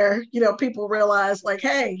 Where, you know, people realize, like,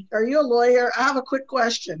 hey, are you a lawyer? I have a quick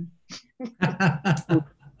question.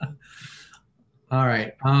 All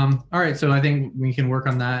right. All right. So I think we can work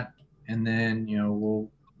on that, and then, you know,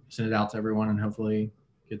 we'll send it out to everyone and hopefully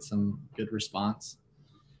get some good response.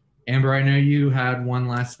 Amber, I know you had one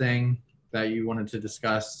last thing that you wanted to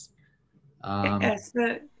discuss.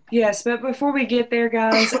 Yes, but before we get there,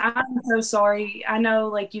 guys, I'm so sorry. I know,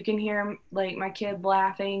 like, you can hear, like, my kid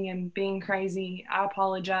laughing and being crazy. I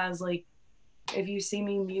apologize. Like, if you see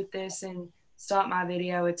me mute this and stop my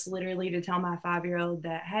video, it's literally to tell my 5-year-old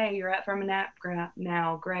that, hey, you're up from a nap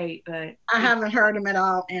now. Great. But I haven't heard him at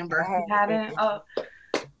all, Amber. You haven't? Oh,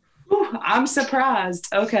 whew, I'm surprised.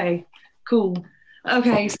 Okay, cool.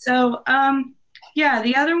 Okay, so, yeah,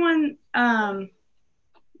 the other one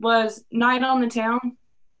was Night on the Town.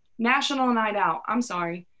 National Night Out. I'm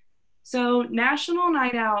sorry. So National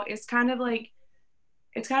Night Out is kind of like,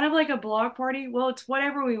 it's kind of like a block party. Well, it's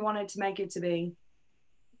whatever we wanted to make it to be,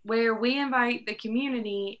 where we invite the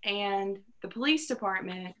community and the police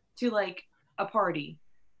department to, like, a party,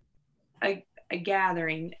 a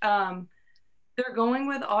gathering. They're going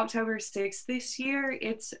with October 6th this year.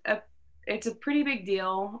 It's a pretty big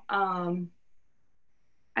deal.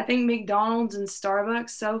 I think McDonald's and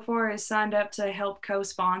Starbucks so far has signed up to help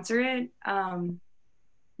co-sponsor it.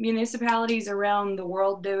 Municipalities around the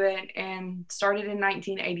world do it, and started in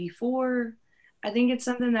 1984. I think it's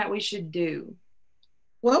something that we should do.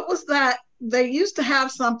 What was that? They used to have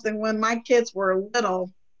something when my kids were little,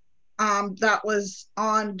 that was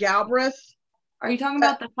on Galbraith. Are you talking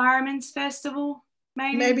about the Fireman's Festival?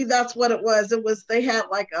 Maybe that's what it was. They had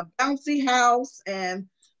like a bouncy house, and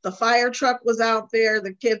the fire truck was out there.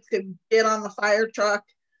 The kids could get on the fire truck.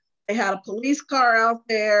 They had a police car out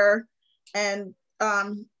there, and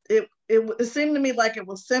it seemed to me like it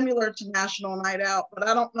was similar to National Night Out, but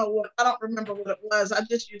I don't remember what it was. I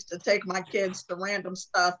just used to take my kids to random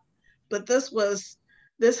stuff, but this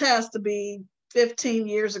has to be 15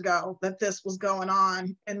 years ago that this was going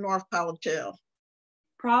on in North College Hill.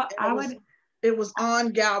 It was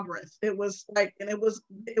on Galbraith. It was like, and it was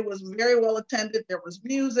very well attended. There was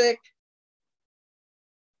music.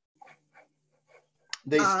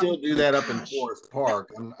 They still do that up in Forest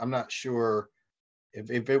Park. I'm not sure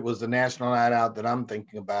if it was the National Night Out that I'm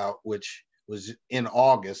thinking about, which was in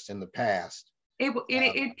August in the past.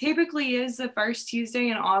 It typically is the first Tuesday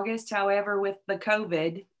in August. However, with the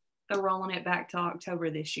COVID, they're rolling it back to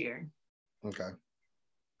October this year. Okay.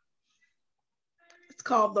 It's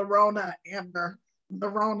called the Rona, Amber. The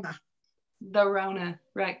Rona. The Rona,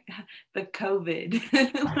 right? The COVID.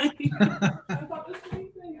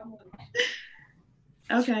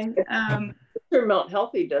 Okay. Mount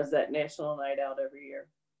Healthy does that National Night Out every year.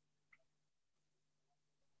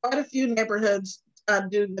 Quite a few neighborhoods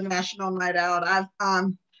do the National Night Out.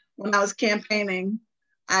 When I was campaigning,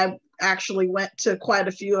 I actually went to quite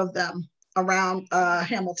a few of them around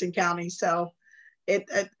Hamilton County. So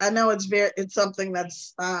I know it's something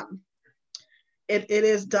that's it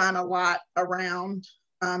is done a lot around.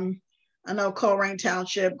 I know Colerain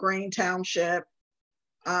Township, Green Township,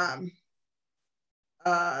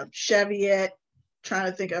 Cheviot, trying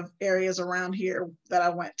to think of areas around here that I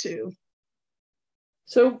went to.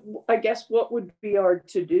 So I guess what would be our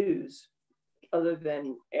to-dos other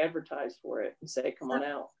than advertise for it and say, come on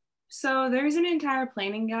out? So there's an entire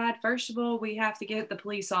planning guide. First of all, we have to get the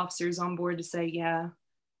police officers on board to say yeah,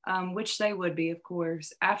 which they would be, of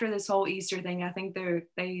course. After this whole Easter thing, I think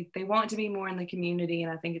they want to be more in the community,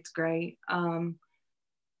 and I think it's great.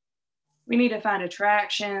 We need to find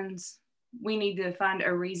attractions. We need to find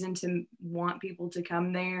a reason to want people to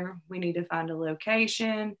come there. We need to find a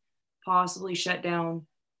location, possibly shut down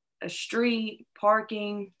a street,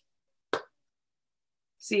 parking,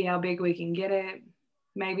 see how big we can get it.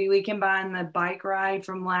 Maybe we combine the bike ride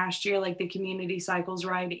from last year, like the community cycles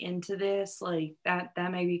ride, into this. Like that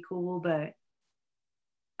may be cool, but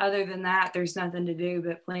other than that, there's nothing to do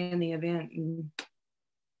but plan the event and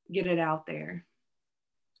get it out there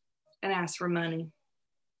and ask for money.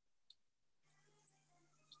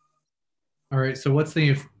 All right, so what's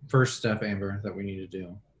the first step, Amber, that we need to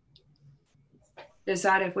do?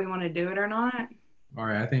 Decide if we want to do it or not. All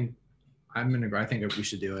right, I think we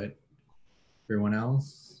should do it. Everyone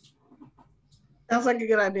else? Sounds like a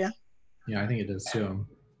good idea. Yeah, I think it does too.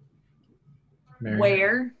 Mary?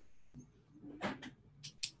 Where?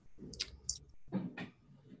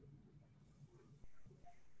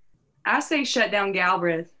 I say shut down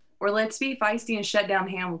Galbraith, or let's be feisty and shut down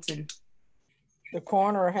Hamilton. The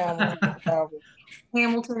corner of Hamilton.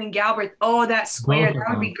 Hamilton and Galbraith. Oh, that square, that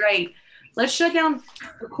would be great. Let's shut down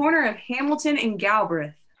the corner of Hamilton and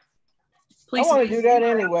Galbraith. Please. I want to do that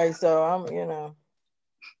anyway, so I'm, you know,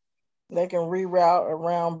 they can reroute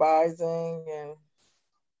around Bising, and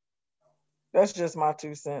that's just my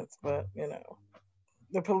 2 cents. But you know,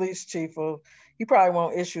 the police chief he probably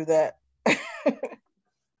won't issue that.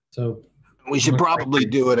 So we should probably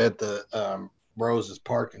do it at the Rose's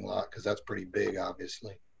parking lot, because that's pretty big,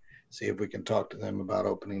 obviously. See if we can talk to them about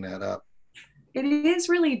opening that up. It is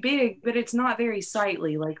really big, but it's not very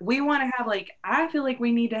sightly. Like we want to have I feel like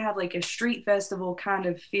we need to have like a street festival kind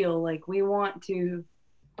of feel. Like we want to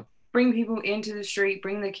bring people into the street,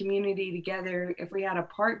 bring the community together. If we had a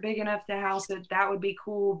park big enough to house it, that would be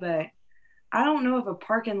cool. But I don't know if a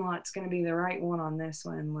parking lot's going to be the right one on this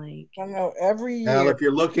one. Like I know every year. Now, if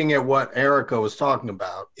you're looking at what Erica was talking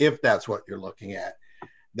about, if that's what you're looking at,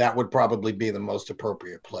 that would probably be the most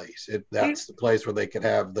appropriate place. That's the place where they could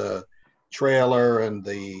have the trailer and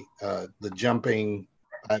the jumping,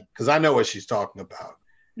 because I know what she's talking about,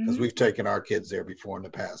 because we've taken our kids there before in the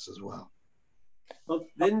past as well. Well,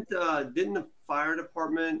 didn't the fire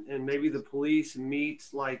department and maybe the police meet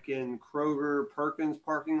like in Kroger Perkins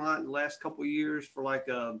parking lot in the last couple of years for like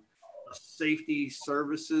a safety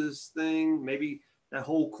services thing? Maybe that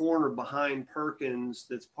whole corner behind Perkins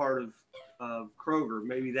that's part of Kroger,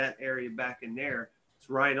 maybe that area back in there, it's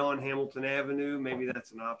right on Hamilton Avenue. Maybe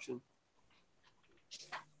that's an option.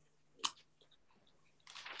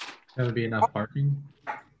 That would be enough parking.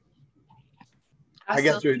 I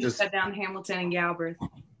guess we just shut down Hamilton and Galbraith.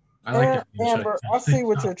 I like Amber, I see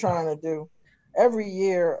what you're trying to do. Every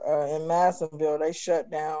year in Madisonville, they shut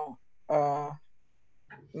down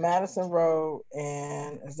Madison Road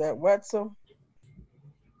and is that Wetzel?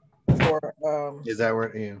 Is that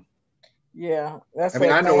where you? Yeah, that's. I mean,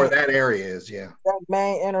 I know where that area is. Yeah. That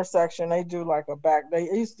main intersection, they do like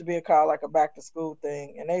it used to be like a back to school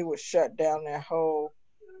thing, and they would shut down that whole,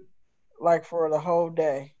 like for the whole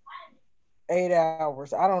day, 8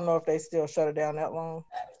 hours. I don't know if they still shut it down that long.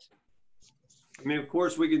 I mean, of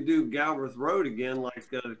course, we can do Galbraith Road again, like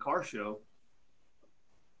the car show.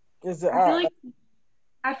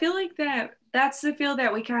 I feel like that's the feel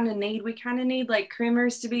that we kind of need. We kind of need like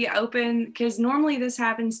Crimmers to be open, because normally this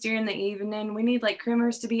happens during the evening. We need like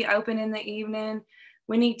Crimmers to be open in the evening.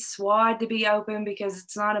 We need SWAD to be open because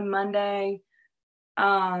it's not a Monday.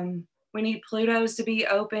 We need Pluto's to be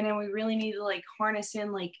open, and we really need to like harness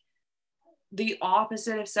in like the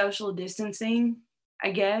opposite of social distancing,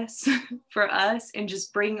 I guess, for us, and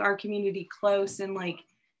just bring our community close in like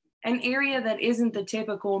an area that isn't the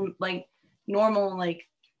typical like normal like.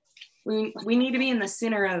 We need to be in the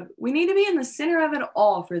center of it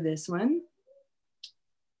all for this one.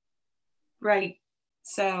 Right.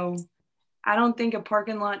 So I don't think a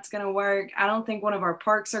parking lot's gonna work. I don't think one of our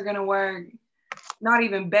parks are gonna work. Not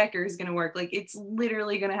even Becker's gonna work. Like it's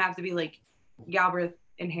literally gonna have to be like Galbraith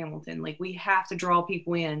and Hamilton. Like we have to draw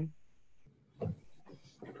people in.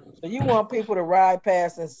 So you want people to ride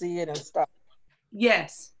past and see it and stop?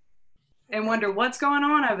 Yes. And wonder what's going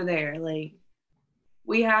on over there. Like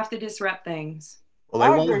we have to disrupt things. Well, they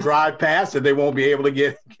won't drive past it. They won't be able to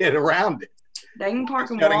get around it. They can park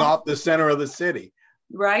and cutting walk. Off the center of the city.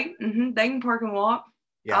 Right. Mm-hmm. They can park and walk.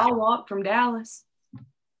 Yeah. I'll walk from Dallas.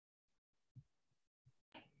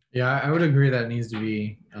 Yeah, I would agree that it needs to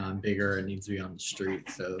be bigger. It needs to be on the street,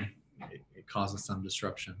 so it causes some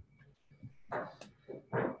disruption.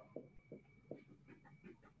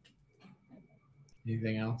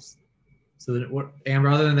 Anything else? So that what, and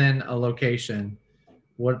rather than a location,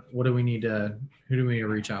 what do we need to, who do we need to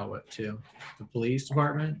reach out with to? The police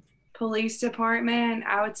department? Police department,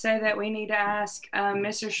 I would say that we need to ask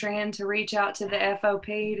Mr. Strand to reach out to the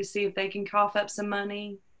FOP to see if they can cough up some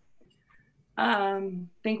money.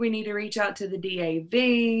 Think we need to reach out to the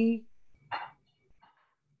DAV.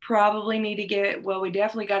 Probably need to get, well, we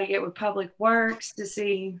definitely got to get with Public Works to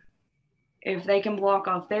see if they can block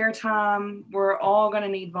off their time. We're all going to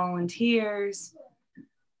need volunteers.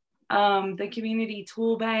 The community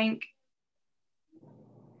tool bank.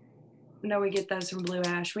 No, we get those from Blue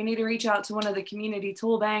Ash. We need to reach out to one of the community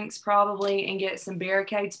tool banks probably and get some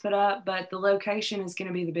barricades put up, but the location is going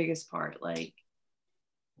to be the biggest part. Like,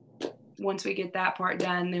 once we get that part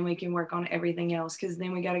done, then we can work on everything else, because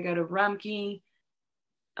then we got to go to Rumpke.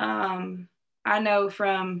 I know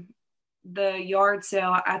from the yard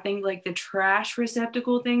sale, I think like the trash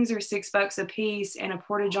receptacle things are $6 a piece, and a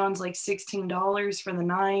porta john's like $16 for the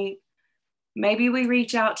night. Maybe we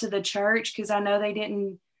reach out to the church, because I know they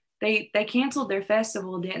didn't. They canceled their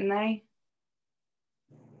festival, didn't they?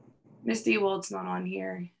 Miss Dewald's not on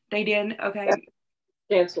here. They did? Okay.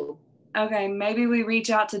 Canceled. Okay, maybe we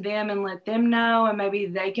reach out to them and let them know, and maybe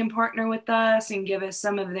they can partner with us and give us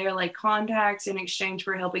some of their like contacts in exchange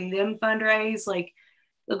for helping them fundraise. Like,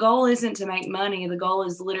 the goal isn't to make money. The goal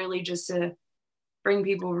is literally just to bring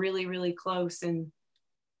people really, really close and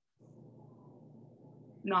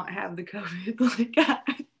not have the COVID. Like,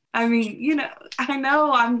 I mean, you know, I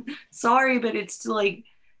know, I'm sorry, but it's to like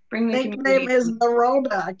bring the Nickname community. is the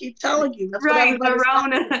Rona. I keep telling you. That's Right, what the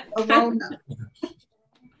everybody's Rona. The Rona.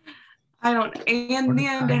 I don't, and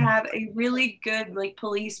then to have a really good like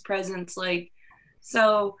police presence. Like,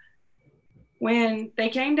 so when they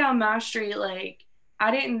came down my street, like,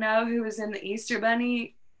 I didn't know who was in the Easter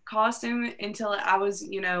Bunny costume until I was,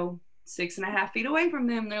 you know, 6.5 feet away from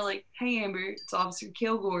them. They're like, "Hey, Amber, it's Officer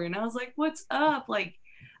Kilgore." And I was like, "What's up?" Like,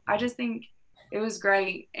 I just think it was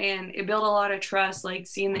great, and it built a lot of trust, like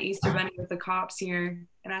seeing the Easter Bunny with the cops here.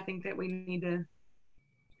 And I think that we need to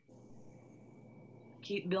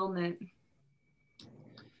keep building it.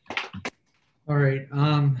 All right.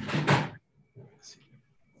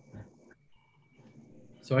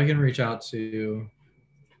 So I can reach out to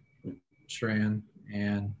Shran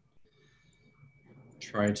and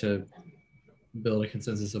try to build a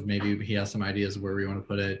consensus of maybe he has some ideas of where we want to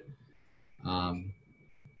put it.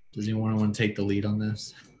 Does anyone want to take the lead on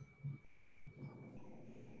this?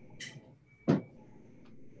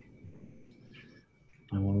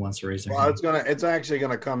 No one wants to raise their hand. It's actually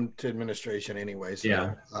gonna come to administration anyway. So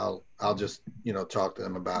yeah. I'll just, you know, talk to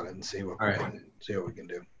them about it and see what we can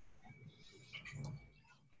do.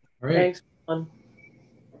 All right. Thanks, Ron.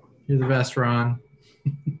 You're the best, Ron.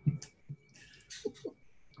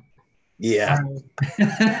 Yeah.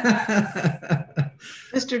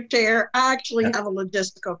 Mr. Chair, I actually have a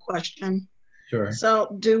logistical question. Sure.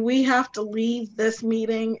 So do we have to leave this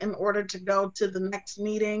meeting in order to go to the next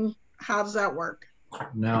meeting? How does that work?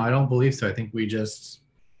 No, I don't believe so. I think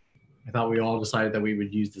I thought we all decided that we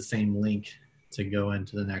would use the same link to go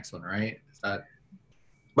into the next one, right? Is that?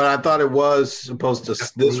 But I thought it was supposed to,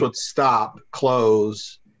 this would stop,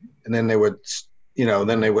 close, and then they would, you know,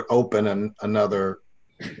 then they would open another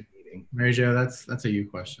meeting. Mary Jo, that's a you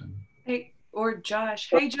question. Hey, or Josh.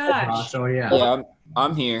 Hey, Josh. Oh, yeah. Yeah,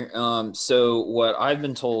 I'm here. So what I've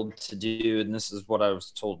been told to do, and this is what I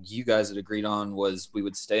was told you guys had agreed on, was we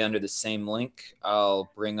would stay under the same link. I'll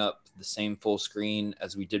bring up the same full screen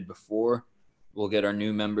as we did before. We'll get our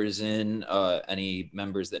new members in. Any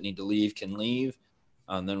members that need to leave can leave.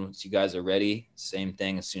 Then once you guys are ready, same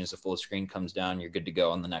thing. As soon as the full screen comes down, you're good to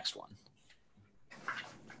go on the next one.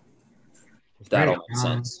 If that all makes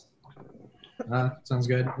sense. Sounds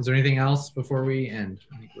good. Is there anything else before we end?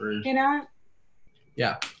 I think Can I?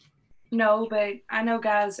 Yeah. No, but I know,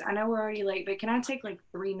 guys, I know we're already late, but can I take like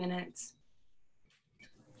 3 minutes?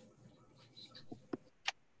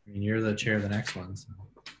 I mean, you're the chair of the next one. So.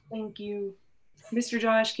 Thank you. Mr.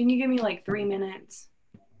 Josh, can you give me like 3 minutes?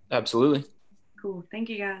 Absolutely. Cool. Thank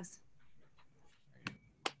you, guys.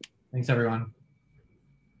 Thanks, everyone.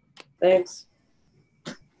 Thanks.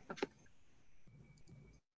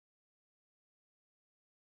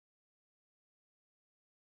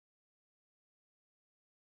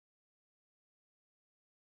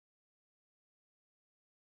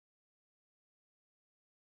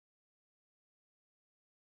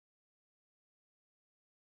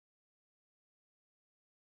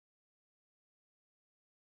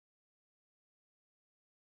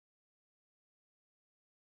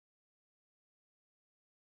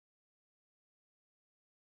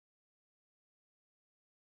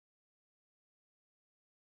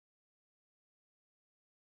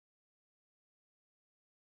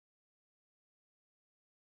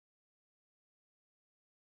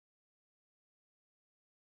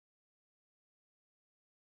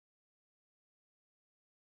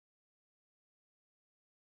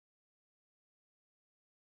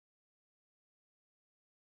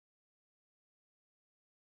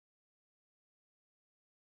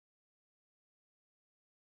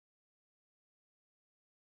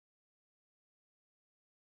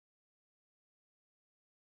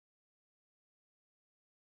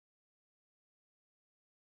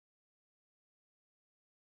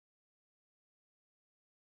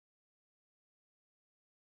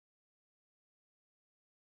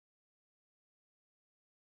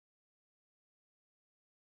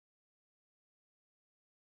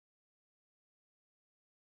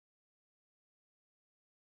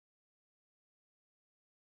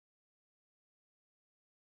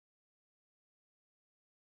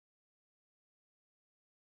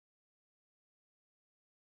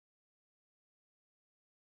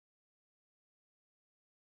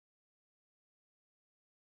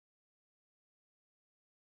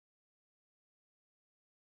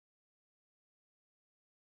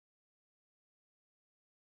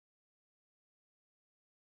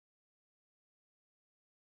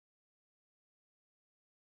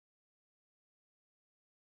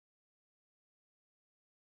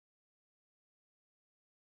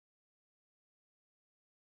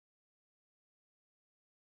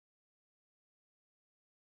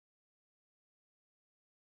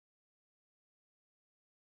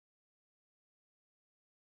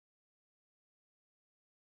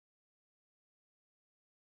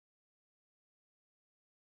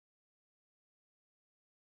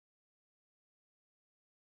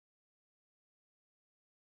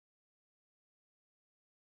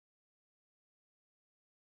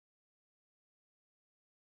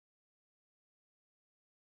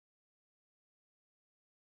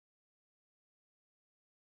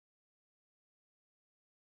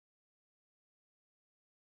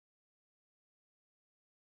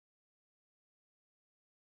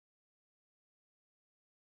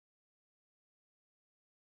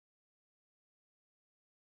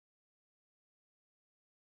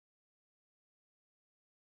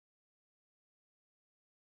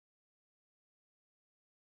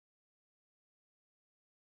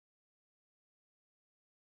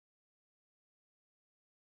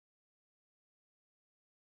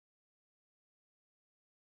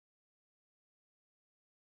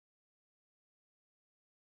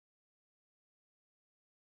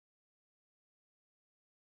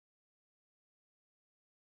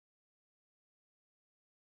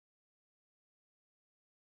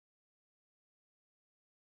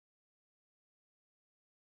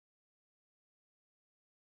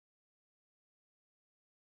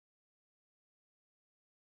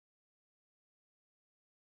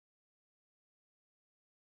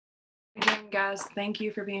 guys. Thank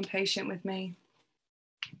you for being patient with me.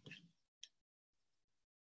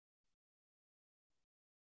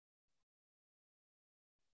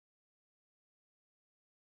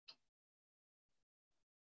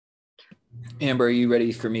 Amber, are you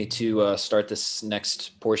ready for me to start this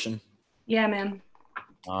next portion? Yeah, ma'am.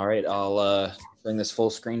 All right, I'll bring this full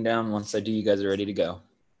screen down. Once I do, you guys are ready to go.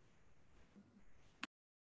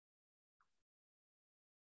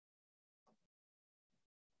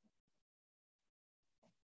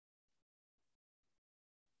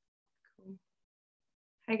 Cool.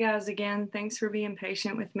 Hey guys, again, thanks for being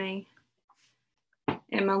patient with me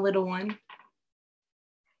and my little one.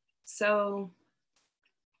 So,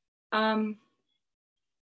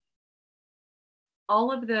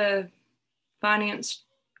 all of the finance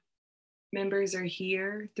members are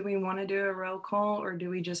here. Do we want to do a roll call or do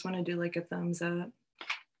we just want to do like a thumbs up?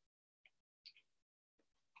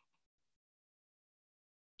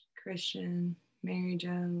 Christian, Mary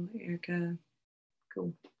Jo, Erica.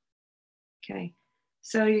 Cool. Okay.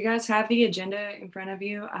 So you guys have the agenda in front of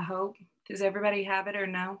you, I hope. Does everybody have it or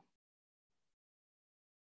no?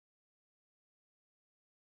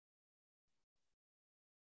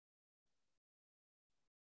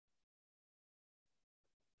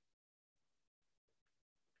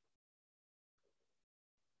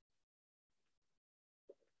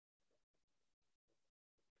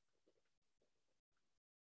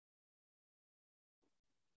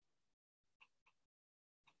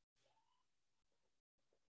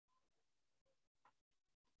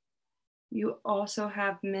 You also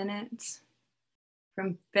have minutes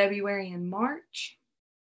from February and March.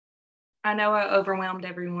 I know I overwhelmed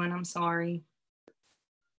everyone. I'm sorry.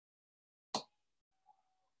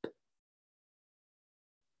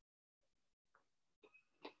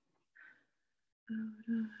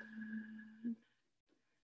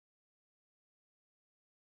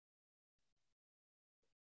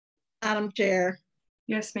 Madam Chair.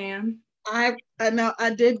 Yes, ma'am. I know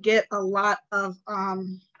I did get a lot of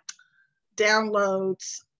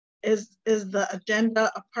downloads. Is the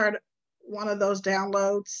agenda a part of one of those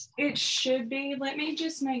downloads? It should be. Let me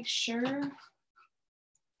just make sure.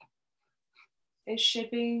 It should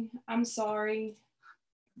be. I'm sorry.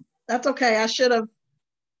 That's okay. I should have.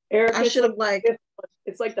 Eric, I should have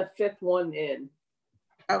it's like the fifth one in.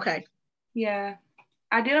 Okay. Yeah.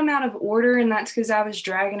 I did them out of order, and that's because I was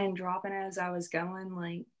dragging and dropping as I was going.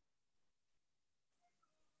 Like,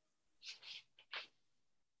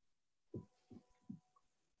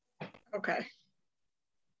 okay.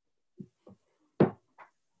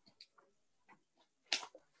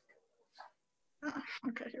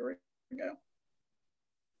 Okay, here we go.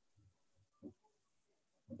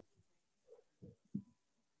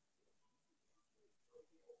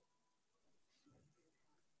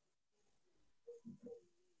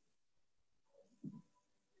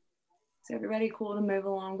 is everybody cool to move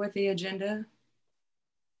along with the agenda?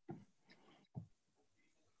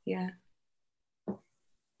 Yeah.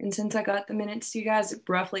 And since I got the minutes to you guys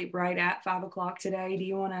roughly right at 5 o'clock today, do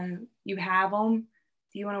you want to, you have them?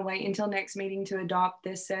 Do you want to wait until next meeting to adopt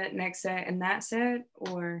this set, next set, and that set,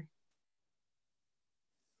 or?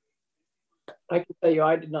 I can tell you,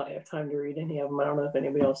 I did not have time to read any of them. I don't know if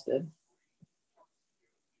anybody else did.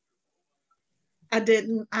 I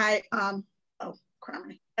didn't. Oh,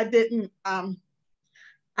 crummy. I didn't.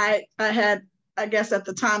 I had, I guess at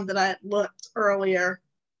the time that I looked earlier,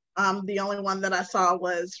 the only one that I saw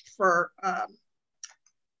was for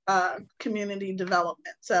community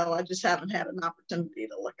development. So I just haven't had an opportunity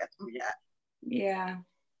to look at them yet. Yeah.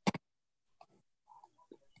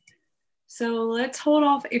 So let's hold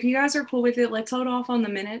off. If you guys are cool with it, let's hold off on the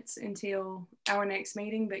minutes until our next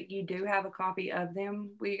meeting, but you do have a copy of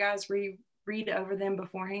them. Will you guys read over them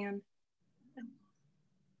beforehand?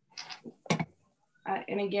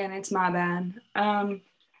 And again, it's my bad.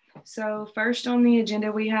 So first on the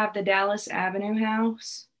agenda, we have the Dallas Avenue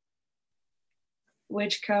House,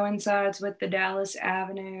 which coincides with the Dallas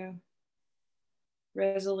Avenue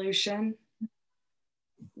resolution.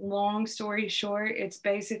 Long story short, it's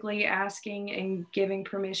basically asking and giving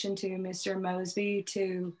permission to Mr. Mosby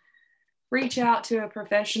to reach out to a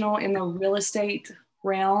professional in the real estate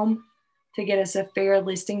realm to get us a fair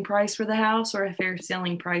listing price for the house or a fair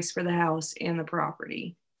selling price for the house and the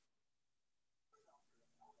property.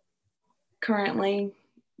 Currently,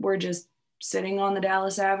 we're just sitting on the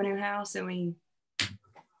Dallas Avenue house and we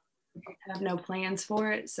have no plans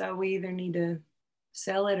for it. So we either need to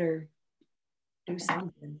sell it or do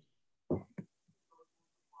something.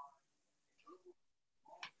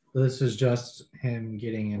 This is just him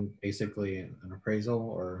getting in basically an appraisal,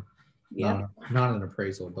 or not an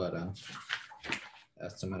appraisal, but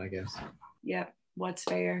estimate, I guess. Yep. What's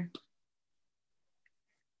fair?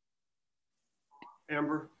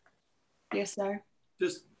 Amber? Yes, sir.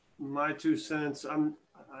 Just my 2 cents. And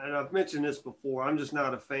I've mentioned this before, I'm just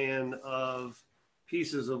not a fan of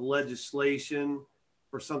pieces of legislation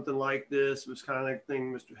for something like this. It was kind of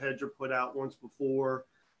thing Mr. Hedger put out once before.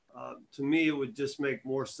 To me, it would just make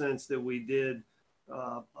more sense that we did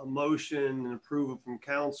a motion and approval from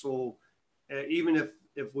council, even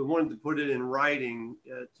if we wanted to put it in writing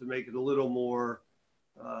to make it a little more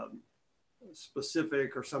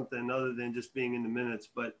specific or something other than just being in the minutes.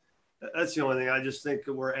 But that's the only thing. I just think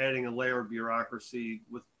that we're adding a layer of bureaucracy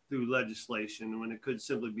through legislation when it could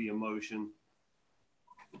simply be a motion.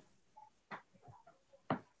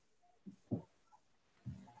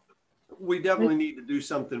 We definitely need to do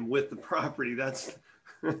something with the property. That's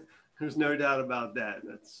there's no doubt about that.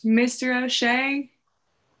 That's Mr. O'Shea,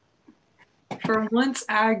 for once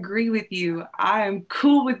I agree with you. I am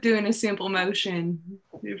cool with doing a simple motion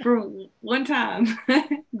for one time.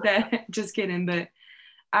 Just kidding, but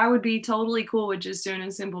I would be totally cool with just doing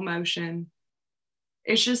a simple motion.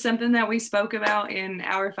 It's just something that we spoke about in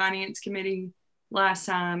our finance committee last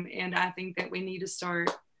time, and I think that we need to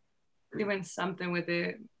start doing something with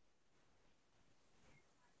it.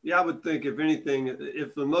 Yeah, I would think if anything,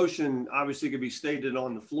 if the motion obviously could be stated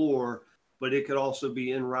on the floor, but it could also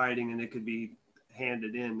be in writing and it could be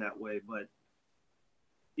handed in that way. But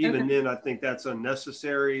even then, I think that's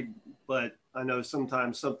unnecessary. But I know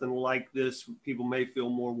sometimes something like this, people may feel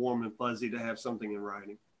more warm and fuzzy to have something in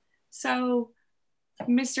writing. So,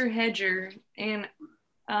 Mr. Hedger and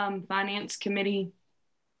finance committee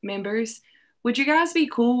members, would you guys be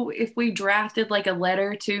cool if we drafted like a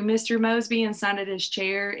letter to Mr. Mosby and signed it as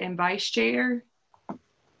chair and vice chair,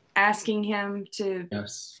 asking him to?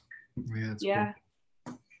 Yes. Yeah.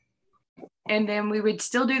 Cool. And then we would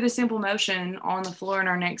still do the simple motion on the floor in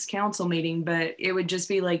our next council meeting, but it would just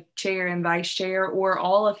be like chair and vice chair or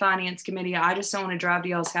all of finance committee. I just don't want to drive to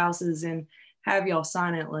y'all's houses and have y'all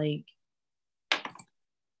sign it like.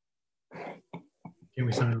 Can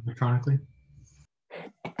we sign it electronically?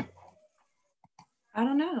 I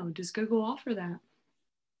don't know. Does Google offer that?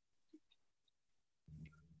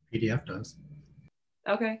 PDF does.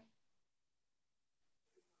 Okay.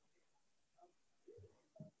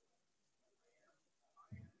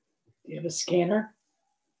 Do you have a scanner?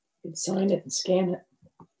 You can sign it and scan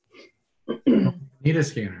it. Need a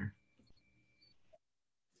scanner.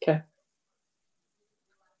 Okay.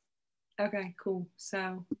 Okay, cool.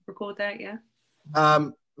 So we're cool with that, yeah?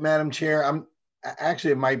 Madam Chair,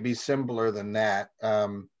 actually, it might be simpler than that.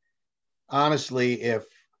 Honestly, if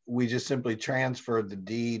we just simply transferred the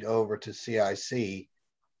deed over to CIC,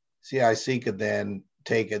 CIC could then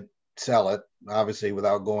take it, sell it, obviously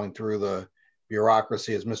without going through the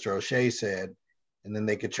bureaucracy, as Mr. O'Shea said, and then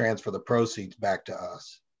they could transfer the proceeds back to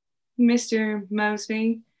us. Mr.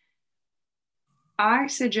 Mosby, I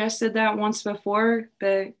suggested that once before,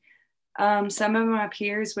 but some of my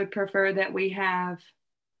peers would prefer that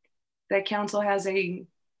that council has a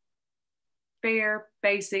fair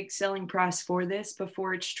basic selling price for this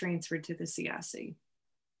before it's transferred to the CIC.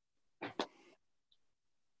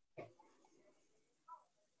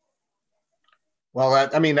 Well,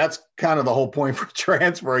 that's kind of the whole point for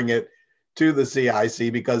transferring it to the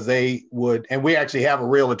CIC, because they would, and we actually have a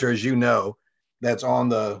realtor, as you know, that's on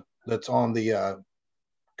the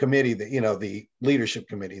committee, that, the leadership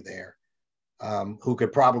committee there, who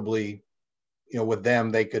could probably, with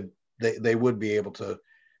them, they would be able to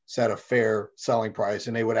set a fair selling price,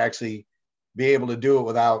 and they would actually be able to do it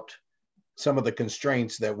without some of the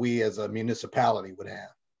constraints that we as a municipality would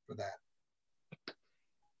have for that.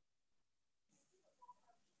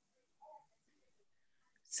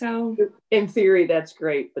 So in theory, that's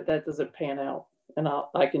great, but that doesn't pan out. And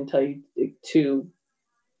I can tell you 2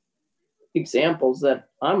 examples that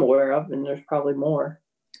I'm aware of, and there's probably more.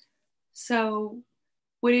 So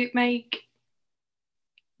would it make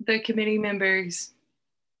the committee members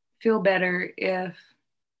feel better if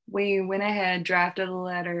we went ahead, drafted a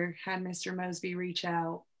letter, had Mr. Mosby reach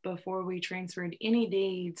out before we transferred any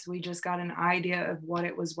deeds? We just got an idea of what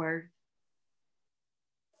it was worth.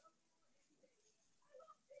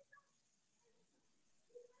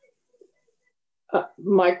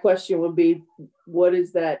 My question would be, what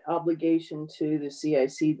is that obligation to the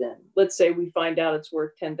CIC then? Let's say we find out it's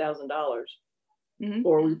worth $10,000,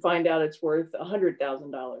 or we find out it's worth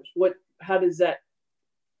 $100,000. How does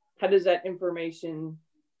that information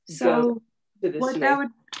go to the what CIC? that would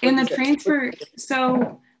in the transfer?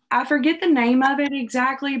 So I forget the name of it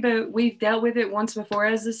exactly, but we've dealt with it once before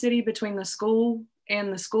as the city, between the school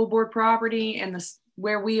and the school board property and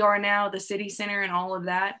where we are now, the city center and all of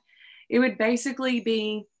that. It would basically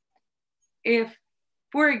be if,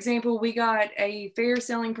 for example, we got a fair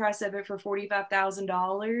selling price of it for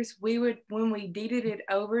 $45,000, we would, when we deeded it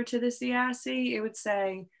over to the CIC, it would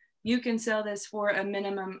say, you can sell this for a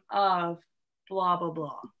minimum of blah, blah,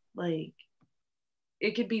 blah. Like,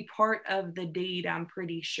 it could be part of the deed, I'm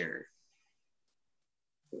pretty sure.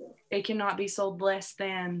 It cannot be sold less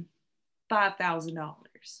than $5,000.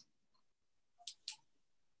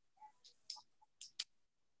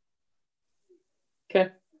 Okay.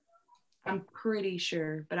 I'm pretty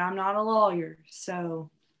sure, but I'm not a lawyer, so.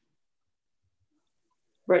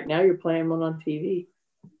 Right now you're playing one on TV.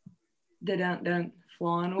 Dun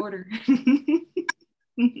flaw and order.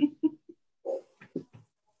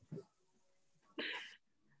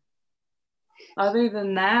 Other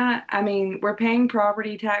than that, I mean, we're paying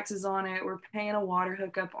property taxes on it. We're paying a water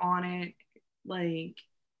hookup on it. Like,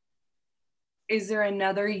 is there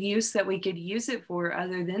another use that we could use it for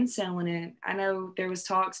other than selling it? I know there was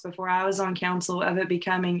talks before I was on council of it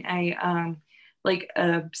becoming a like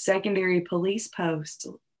a secondary police post.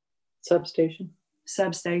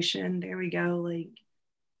 Substation. There we go. Like,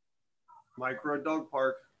 Micro dog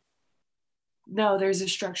park. no, there's a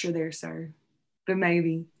structure there, sir. But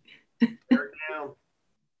maybe. Tear it down.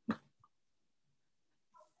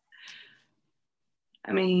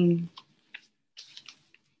 I mean,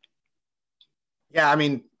 Yeah, I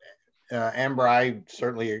mean, Amber, I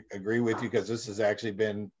certainly agree with you because this has actually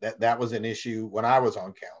been that was an issue when I was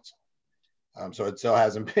on council. So it still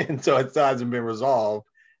hasn't been resolved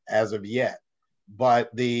as of yet.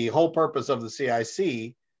 But the whole purpose of the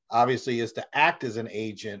CIC obviously is to act as an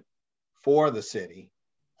agent for the city.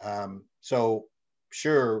 So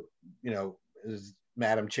sure, you know, as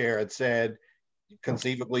Madam Chair had said,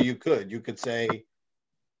 conceivably you could say,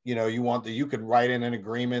 you know, you could write in an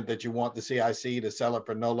agreement that you want the CIC to sell it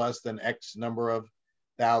for no less than X number of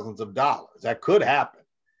thousands of dollars. That could happen.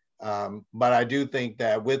 But I do think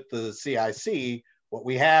that with the CIC, what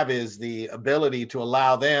we have is the ability to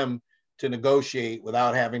allow them to negotiate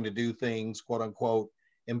without having to do things, quote unquote,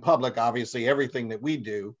 in public. Obviously, everything that we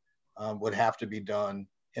do would have to be done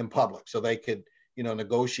in public. So they could, you know,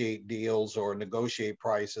 negotiate deals or negotiate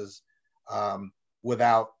prices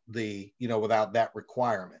without that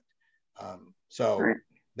requirement. So right.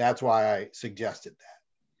 That's why I suggested that.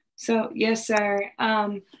 So yes, sir.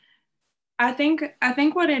 I think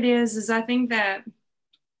what it is I think that,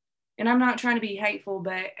 and I'm not trying to be hateful,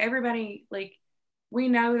 but everybody, like, we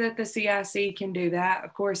know that the CIC can do that.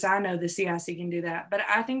 Of course, I know the CIC can do that, but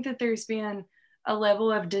I think that there's been a level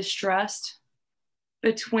of distrust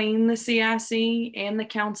between the CIC and the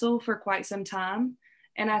council for quite some time.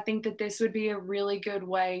 And I think that this would be a really good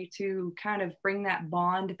way to kind of bring that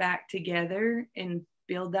bond back together and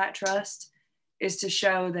build that trust, is to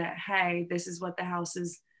show that, hey, this is what the house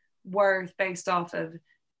is worth based off of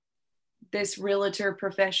this realtor,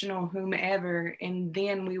 professional, whomever, and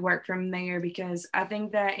then we work from there. Because I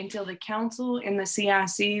think that until the council and the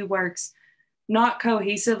CIC works not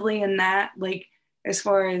cohesively in that, like, as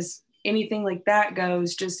far as anything like that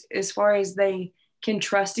goes, just as far as they can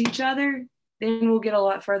trust each other, then we'll get a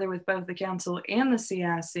lot further with both the council and the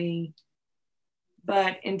CIC.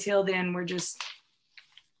 But until then, we're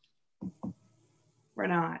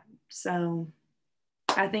not. So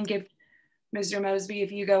I think if Mr. Mosby,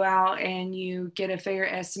 if you go out and you get a fair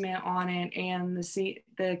estimate on it, and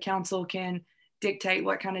the council can dictate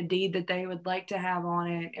what kind of deed that they would like to have on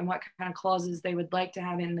it and what kind of clauses they would like to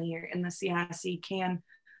have in there, and the CIC can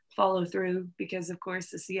follow through, because of course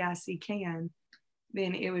the CIC can,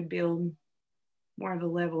 then it would build more of a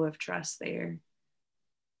level of trust there.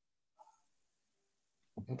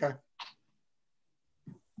 Okay.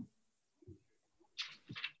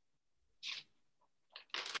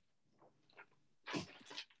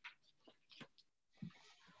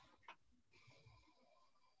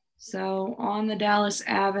 So on the Dallas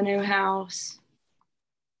Avenue house,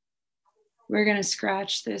 we're going to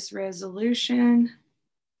scratch this resolution.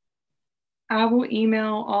 I will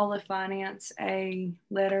email all the finance a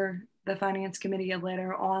letter, the finance committee a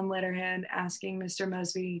letter on letterhead asking Mr.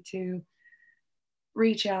 Mosby to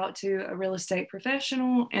reach out to a real estate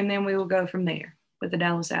professional, and then we will go from there with the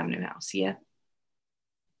Dallas Avenue house. Yeah.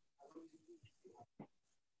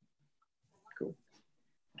 Cool.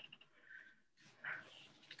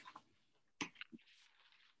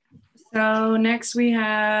 So next we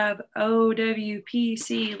have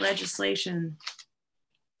OWPC legislation.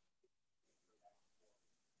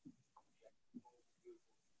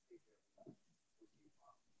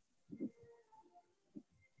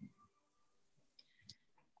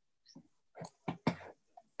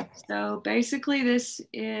 So basically this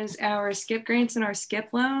is our skip grants and our skip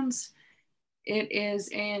loans. It is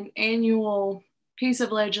an annual piece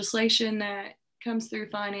of legislation that comes through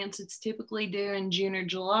finance. It's typically due in June or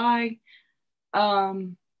July.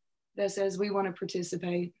 That says we want to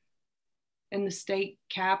participate in the state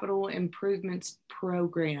capital improvements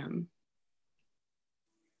program.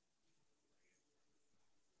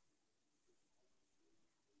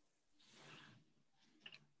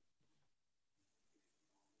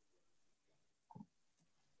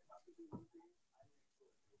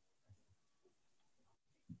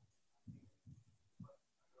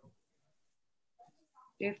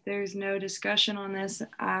 If there's no discussion on this,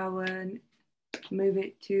 I would move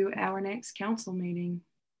it to our next council meeting.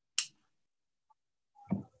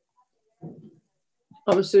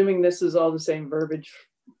 I'm assuming this is all the same verbiage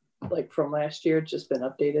like from last year, it's just been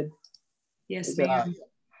updated. Yes, ma'am.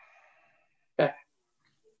 Okay.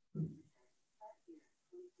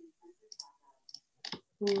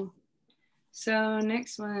 Cool. So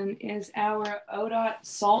next one is our ODOT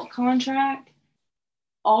salt contract.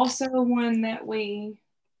 Also one that we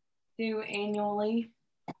do annually.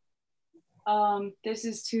 This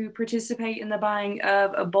is to participate in the buying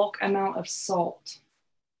of a bulk amount of salt.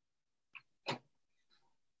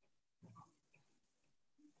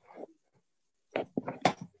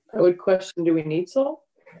 I would question, do we need salt?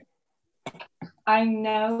 I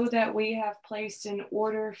know that we have placed an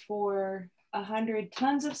order for 100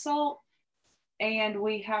 tons of salt, and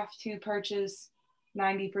we have to purchase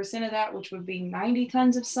 90% of that, which would be 90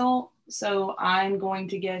 tons of salt. So I'm going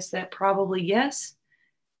to guess that probably yes,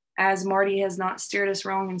 as Marty has not steered us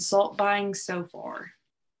wrong in salt buying so far.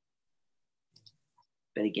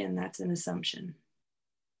 But again, that's an assumption.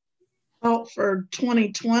 Oh, for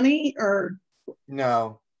 2020 or?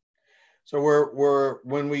 No. So we're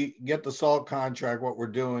when we get the salt contract, what we're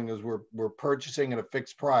doing is we're purchasing at a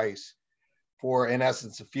fixed price for, in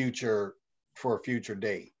essence, a future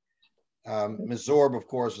date. Ms. Zorb, of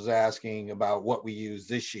course, was asking about what we use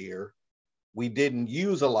this year. We didn't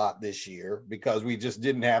use a lot this year because we just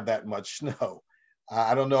didn't have that much snow.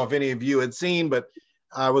 I don't know if any of you had seen, but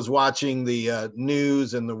I was watching the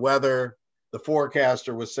news and the weather. The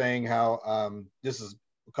forecaster was saying how this is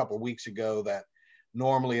a couple of weeks ago that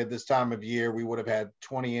normally at this time of year, we would have had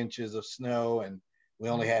 20 inches of snow and we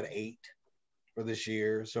only had 8 for this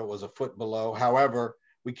year. So it was a foot below. However,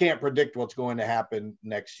 we can't predict what's going to happen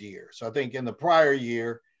next year. So I think in the prior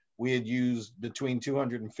year, we had used between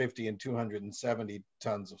 250 and 270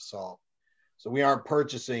 tons of salt. So we aren't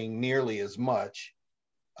purchasing nearly as much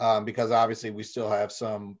because obviously we still have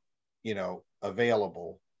some,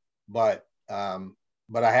 available. But I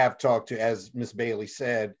have talked to, as Ms. Bailey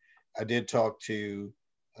said, I did talk to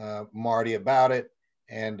Marty about it,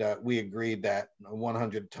 and we agreed that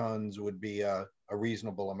 100 tons would be a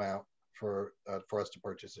reasonable amount for us to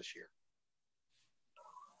purchase this year.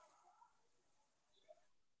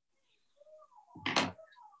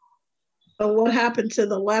 So what happened to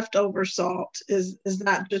the leftover salt? Is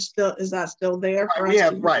that still there?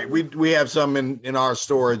 Right, we have some in our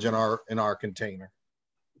storage in our container.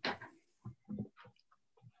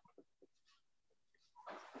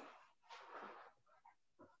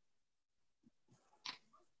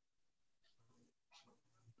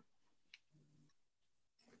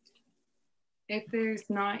 If there's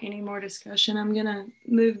not any more discussion, I'm gonna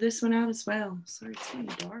move this one out as well. Sorry, it's getting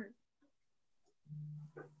dark.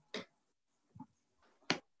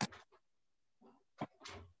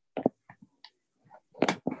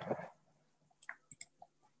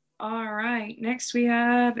 All right, next we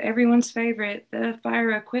have everyone's favorite, the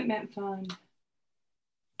fire equipment fund.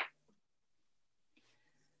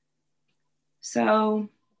 So,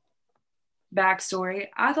 backstory,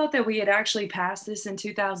 I thought that we had actually passed this in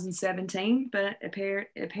 2017, but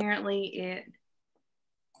apparently it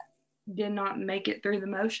did not make it through the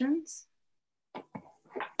motions.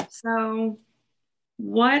 So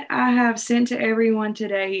what I have sent to everyone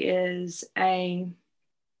today is a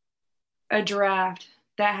draft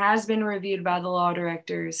that has been reviewed by the law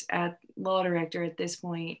director at this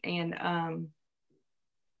point, and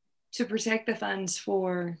to protect the funds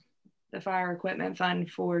for the fire equipment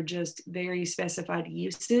fund for just very specified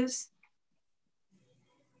uses.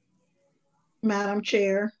 Madam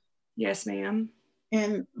Chair. Yes, ma'am.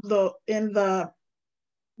 In the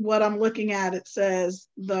what I'm looking at, it says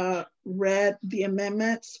the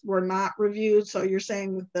amendments were not reviewed. So you're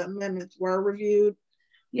saying that the amendments were reviewed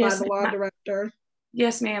by the law director?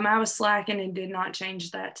 Yes, ma'am. I was slacking and did not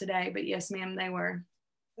change that today, but yes, ma'am, they were.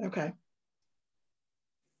 Okay.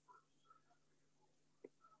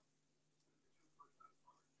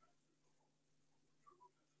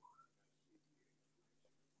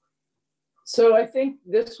 So I think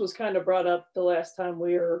this was kind of brought up the last time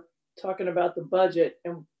we were talking about the budget,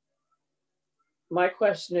 and my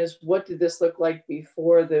question is, what did this look like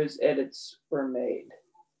before those edits were made?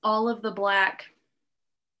 All of the black.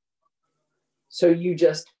 So you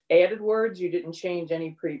just added words, you didn't change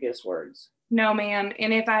any previous words? No, ma'am.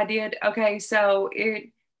 And if I did, okay, so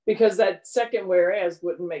it. Because that second whereas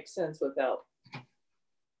wouldn't make sense without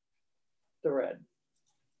the red.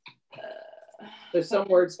 So some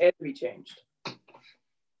words had to be changed.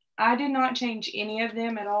 I did not change any of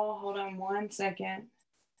them at all. Hold on one second.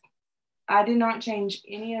 I did not change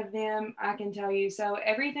any of them, I can tell you. So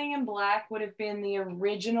everything in black would have been the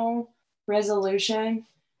original resolution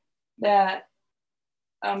that,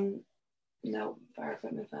 no, fire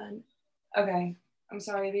equipment fund. Okay, I'm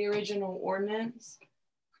sorry, the original ordinance.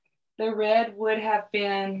 The red would have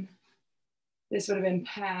been, this would have been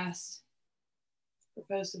passed,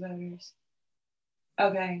 proposed to voters.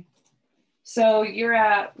 Okay, so you're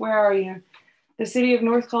at, where are you? The City of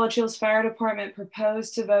North College Hills Fire Department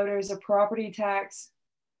proposed to voters a property tax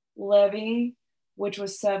levy, which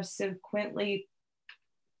was subsequently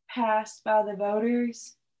passed by the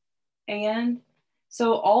voters. And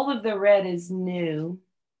so all of the red is new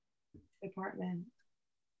department.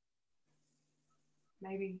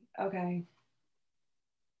 Maybe, okay.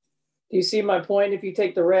 Do you see my point? If you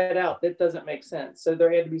take the red out, that doesn't make sense. So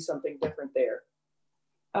there had to be something different there.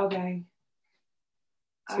 Okay.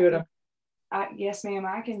 See what yes, ma'am,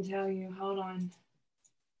 I can tell you. Hold on.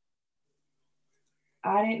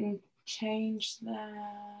 I didn't change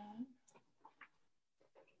that.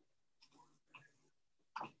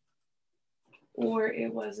 Or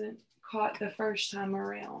it wasn't caught the first time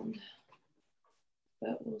around.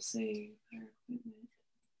 But we'll see.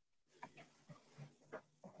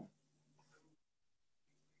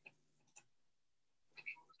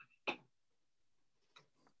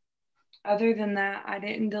 Other than that, I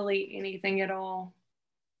didn't delete anything at all.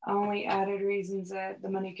 I only added reasons that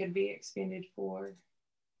the money could be expended for.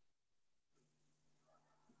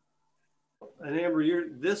 And Amber,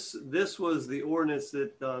 this was the ordinance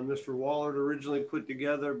that Mr. Wallard originally put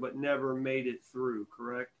together, but never made it through,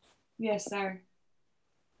 correct? Yes, sir.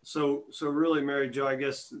 So really, Mary Jo, I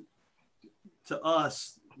guess to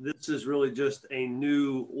us, this is really just a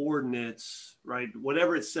new ordinance, right?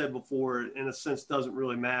 Whatever it said before, in a sense, doesn't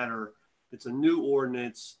really matter. It's a new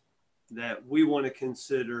ordinance that we want to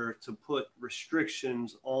consider to put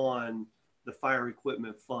restrictions on the fire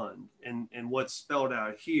equipment fund. And what's spelled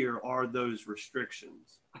out here are those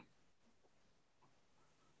restrictions.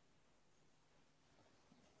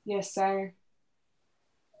 Yes, sir.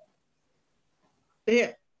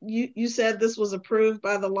 Yeah, you said this was approved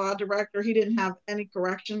by the law director. He didn't have any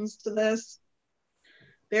corrections to this.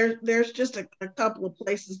 There's just a couple of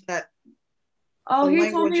places that. Oh, he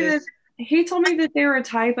told me that there were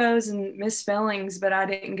typos and misspellings, but I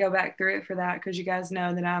didn't go back through it for that because you guys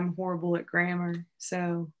know that I'm horrible at grammar.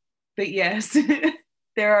 So, but yes,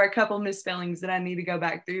 there are a couple misspellings that I need to go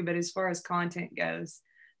back through. But as far as content goes,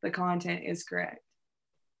 the content is correct.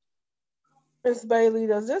 Ms. Bailey,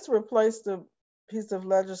 does this replace the piece of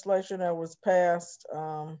legislation that was passed?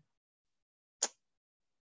 Gosh,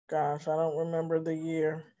 I don't remember the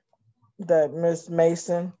year that Ms.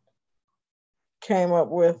 Mason came up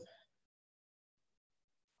with.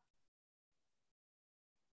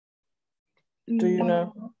 Do you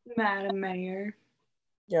know? Madam Mayor.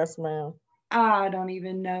 Yes, ma'am. I don't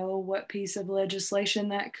even know what piece of legislation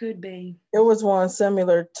that could be. It was one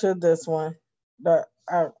similar to this one that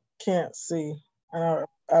I can't see. And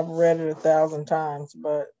I've read it 1,000 times,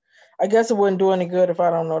 but I guess it wouldn't do any good if I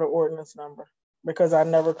don't know the ordinance number because I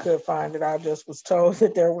never could find it. I just was told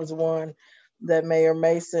that there was one that Mayor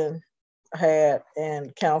Mason had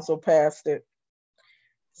and council passed it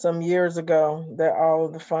some years ago, that all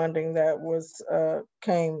of the funding that was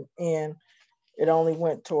came in, it only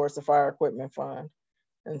went towards the fire equipment fund.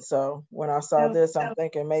 And so when I saw this, I'm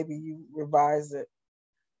thinking maybe you revise it.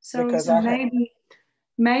 So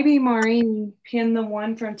maybe Maureen pinned the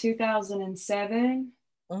one from 2007.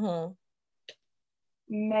 Mm-hmm.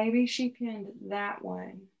 Maybe she pinned that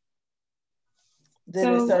one. Did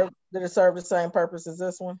it serve the same purpose as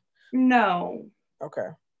this one? No. Okay.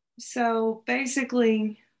 So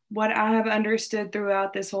basically, what I have understood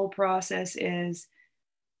throughout this whole process is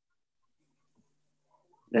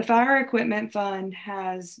the fire equipment fund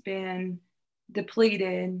has been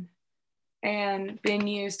depleted and been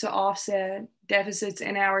used to offset deficits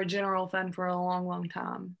in our general fund for a long, long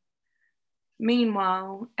time.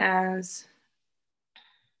 Meanwhile, as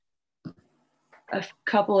a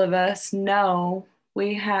couple of us know,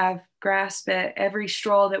 we have grasped at every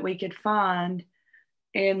straw that we could find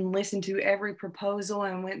and listened to every proposal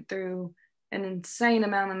and went through an insane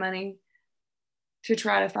amount of money to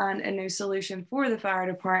try to find a new solution for the fire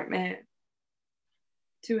department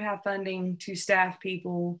to have funding to staff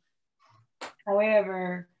people.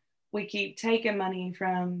 However, we keep taking money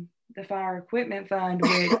from the fire equipment fund,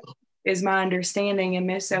 which is my understanding, and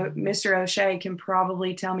Mr. O'Shea can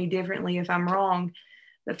probably tell me differently if I'm wrong.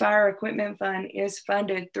 The fire equipment fund is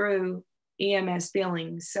funded through EMS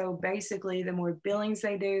billings. So basically, the more billings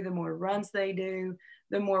they do, the more runs they do,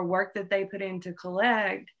 the more work that they put in to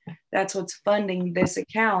collect, that's what's funding this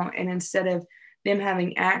account. And instead of them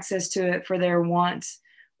having access to it for their wants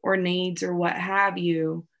or needs or what have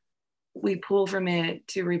you, we pull from it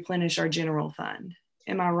to replenish our general fund.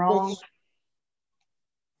 Am I wrong?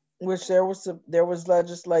 Which there was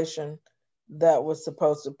legislation that was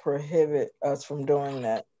supposed to prohibit us from doing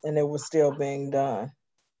that, and it was still being done.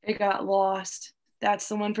 It got lost. That's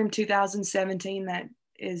the one from 2017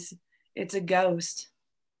 it's a ghost.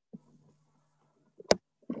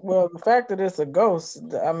 Well, the fact that it's a ghost,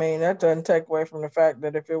 I mean, that doesn't take away from the fact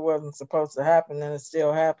that if it wasn't supposed to happen, then it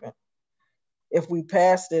still happened. If we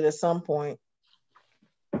passed it at some point.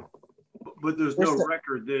 But there's no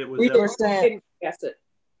record that it was ever. Saying, guess it.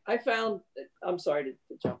 I found, I'm sorry to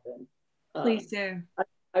jump in. Please do.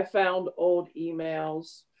 I found old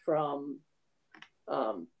emails from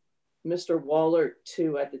Mr. Wallert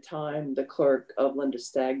to, at the time, the clerk of Linda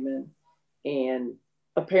Stagman. And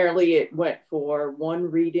apparently it went for one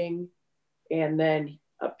reading. And then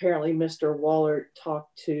apparently Mr. Wallert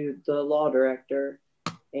talked to the law director.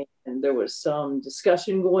 And there was some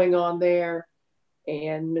discussion going on there.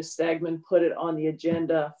 And Ms. Stagman put it on the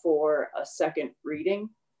agenda for a second reading.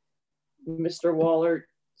 Mr. Wallert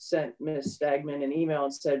sent Ms. Stagman an email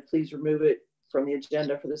and said, please remove it from the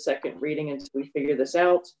agenda for the second reading until we figure this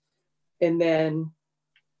out. And then,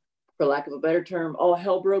 for lack of a better term, all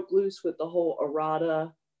hell broke loose with the whole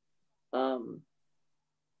errata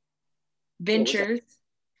ventures.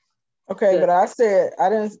 Okay, but I said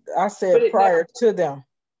prior to them.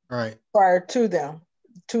 Right. Prior to them,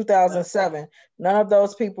 2007. None of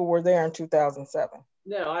those people were there in 2007.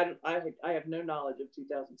 No, I have no knowledge of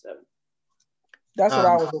 2007. That's what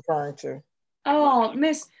I was referring to. Oh,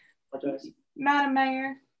 Madam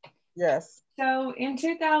Mayor. Yes. So in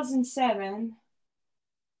 2007,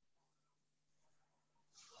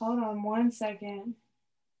 hold on one second.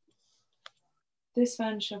 This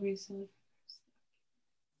fund shall be sold.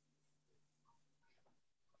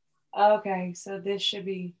 Okay, so this should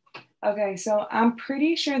be, okay, so I'm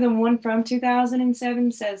pretty sure the one from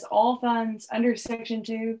 2007 says all funds under section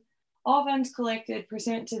 2, all funds collected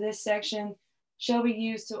pursuant to this section shall be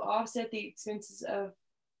used to offset the expenses of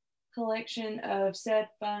collection of said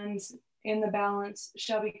funds, and the balance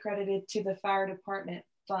shall be credited to the fire department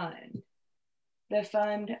fund. The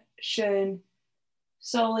fund should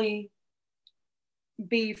solely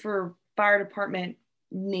be for fire department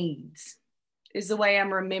needs, is the way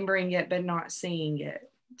I'm remembering it, but not seeing it.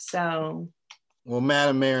 So. Well,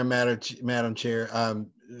 Madam Mayor and Madam Chair, a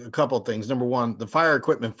couple of things. Number one, the fire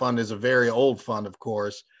equipment fund is a very old fund, of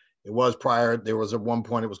course. It was prior, there was at one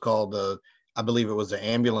point, it was called I believe it was the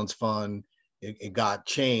ambulance fund. It got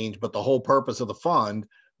changed, but the whole purpose of the fund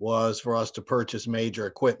was for us to purchase major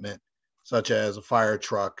equipment, such as a fire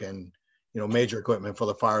truck and, major equipment for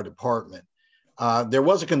the fire department. There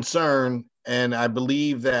was a concern, and I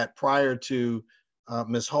believe that prior to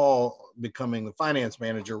Ms. Hall becoming the finance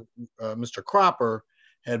manager, Mr. Cropper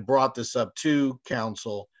had brought this up to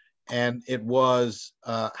council, and it was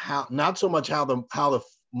not so much how the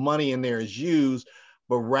money in there is used,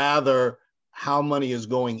 but rather how money is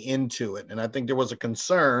going into it. And I think there was a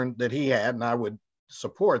concern that he had, and I would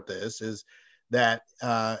support this, is that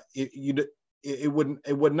it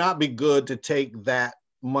would not be good to take that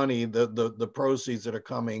money, the proceeds that are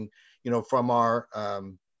coming, from our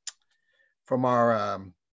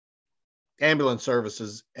ambulance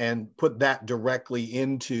services, and put that directly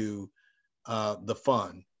into the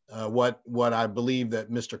fund. What I believe that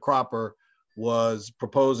Mr. Cropper was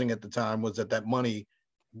proposing at the time was that money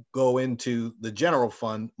go into the general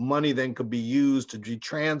fund. Money then could be used to be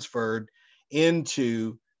transferred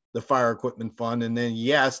into the fire equipment fund. And then,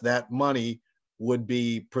 yes, that money would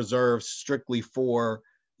be preserved strictly for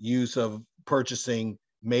use of purchasing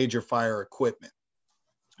major fire equipment,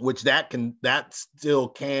 which that still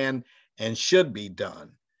can and should be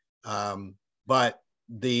done. But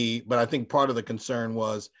I think part of the concern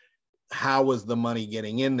was, how was the money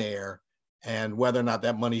getting in there, and whether or not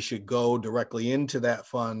that money should go directly into that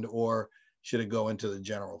fund or should it go into the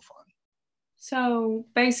general fund. So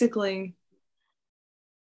basically,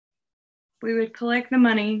 we would collect the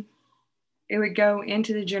money it would go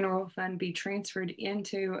into the general fund, be transferred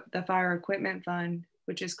into the fire equipment fund,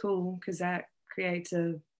 which is cool because that creates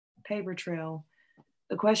a paper trail.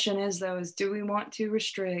 The question is though, is do we want to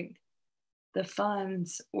restrict the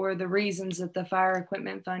funds or the reasons that the fire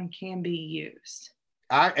equipment fund can be used?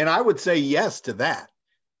 I would say yes to that.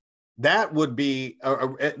 That would be,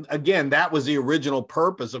 again, that was the original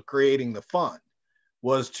purpose of creating the fund,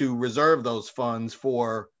 was to reserve those funds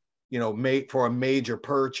for, for a major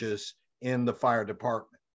purchase in the fire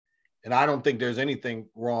department. And I don't think there's anything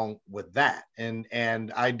wrong with that.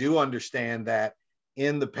 And I do understand that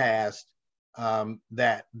in the past,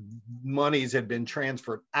 that monies had been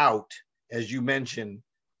transferred out, as you mentioned,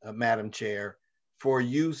 Madam Chair, for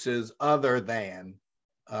uses other than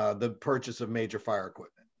the purchase of major fire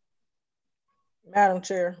equipment. Madam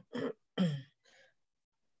Chair,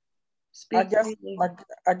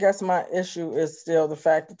 I guess my issue is still the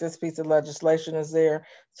fact that this piece of legislation is there.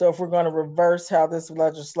 So if we're going to reverse how this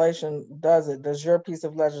legislation does it, does your piece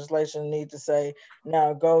of legislation need to say now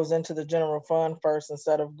it goes into the general fund first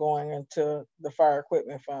instead of going into the fire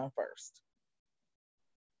equipment fund first?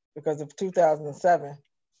 Because of 2007,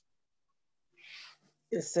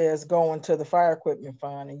 it says go into the fire equipment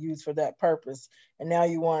fund and use for that purpose. And now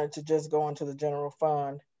you want it to just go into the general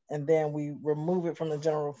fund, and then we remove it from the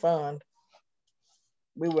general fund.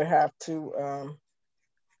 We would have to.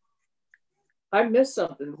 I missed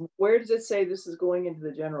something. Where does it say this is going into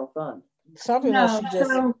the general fund? Something that she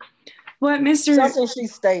just. So what Mr. Something she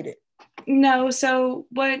stated. No, so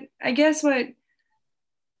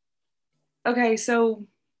okay, so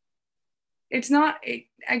it's not,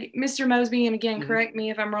 Mr. Mosby, and again, correct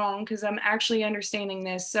me if I'm wrong, because I'm actually understanding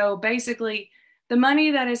this. So basically, the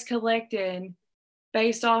money that is collected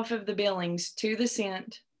based off of the billings to the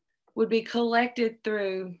cent would be collected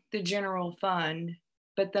through the general fund,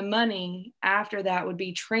 but the money after that would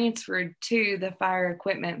be transferred to the fire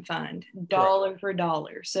equipment fund, dollar for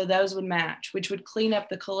dollar. So those would match, which would clean up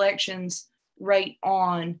the collections rate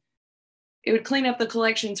on, it would clean up the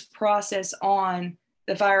collections process on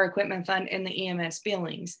the fire equipment fund and the EMS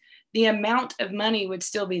billings. The amount of money would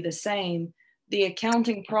still be the same. The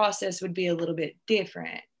accounting process would be a little bit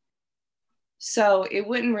different. So it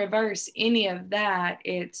wouldn't reverse any of that.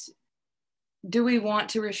 It's, do we want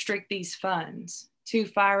to restrict these funds to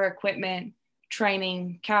fire equipment,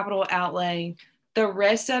 training, capital outlay? The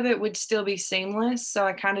rest of it would still be seamless. So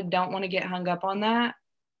I kind of don't want to get hung up on that,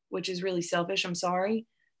 which is really selfish. I'm sorry.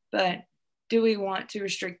 But do we want to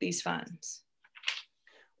restrict these funds?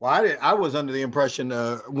 Well, I was under the impression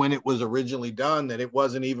when it was originally done that it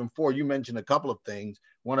wasn't even for, you mentioned a couple of things.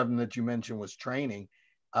 One of them that you mentioned was training.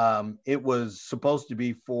 It was supposed to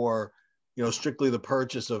be for, strictly the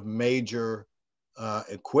purchase of major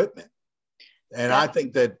equipment. And I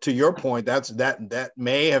think that, to your point, that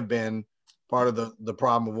may have been part of the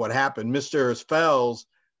problem of what happened. Mr. Fells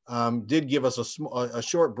did give us a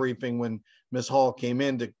short briefing when Ms. Hall came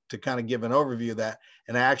in to kind of give an overview of that.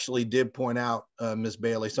 And I actually did point out, Ms.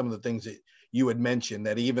 Bailey, some of the things that you had mentioned,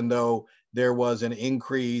 that even though there was an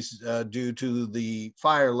increase due to the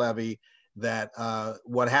fire levy, that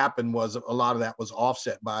what happened was a lot of that was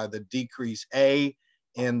offset by the decrease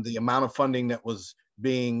in the amount of funding that was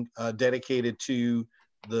being dedicated to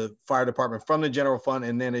the fire department from the general fund.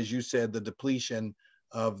 And then, as you said, the depletion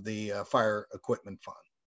of the fire equipment fund.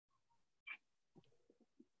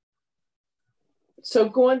 So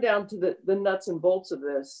going down to the nuts and bolts of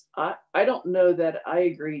this, I don't know that I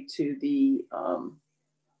agree to the,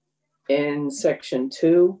 in section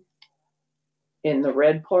 2, in the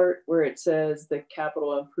red part where it says the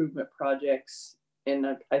capital improvement projects, and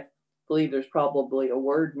I believe there's probably a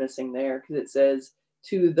word missing there because it says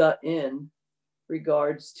to the in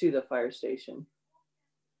regards to the fire station.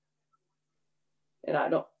 And I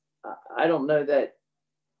don't know that,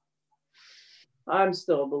 I'm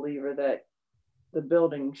still a believer that the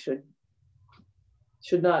building should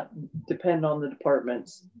not depend on the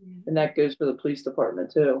departments. And that goes for the police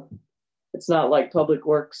department too. It's not like Public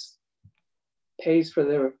Works pays for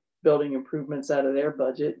their building improvements out of their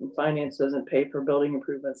budget, and finance doesn't pay for building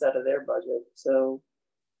improvements out of their budget. So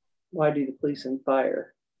why do the police and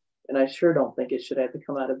fire? And I sure don't think it should have to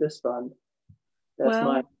come out of this fund.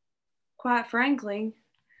 Quite frankly,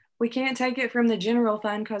 we can't take it from the general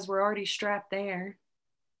fund because we're already strapped there.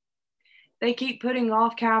 They keep putting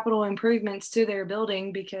off capital improvements to their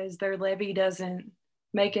building because their levy doesn't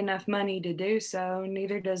make enough money to do so.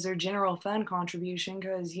 Neither does their general fund contribution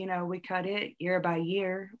because, we cut it year by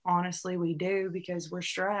year. Honestly, we do because we're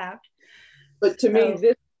strapped. But to me,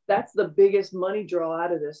 that's the biggest money draw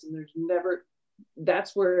out of this. And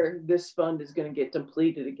that's where this fund is going to get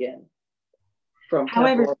depleted again. From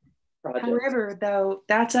However, projects. However, though,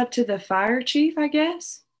 that's up to the fire chief, I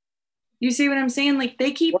guess. You see what I'm saying? Like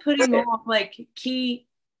they keep putting off like key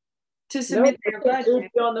to submit their It would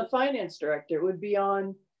budget. be on the finance director. It would be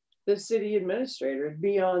on the city administrator. It'd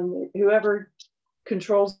be on whoever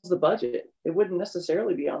controls the budget. It wouldn't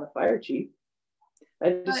necessarily be on the fire chief.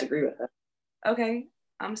 I disagree with that. Okay,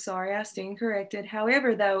 I'm sorry, I stand corrected.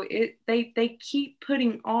 However, though, they keep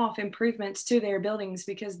putting off improvements to their buildings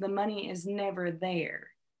because the money is never there.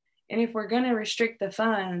 And if we're going to restrict the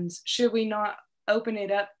funds, should we not open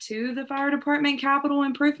it up to the fire department capital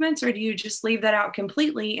improvements, or do you just leave that out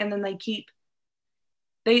completely and then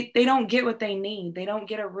they don't get what they need? They don't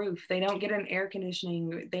get a roof, they don't get an air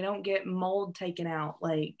conditioning, they don't get mold taken out.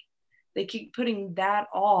 Like they keep putting that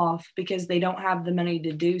off because they don't have the money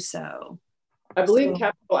to do so. I believe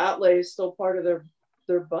capital outlay is still part of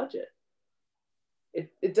their budget.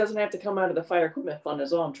 It doesn't have to come out of the fire equipment fund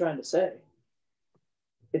is all I'm trying to say.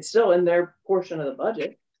 It's still in their portion of the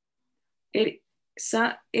budget. It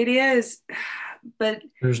is, but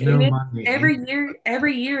there's no money every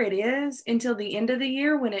year it is until the end of the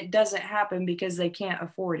year when it doesn't happen because they can't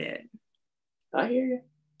afford it. I hear you.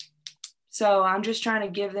 So I'm just trying to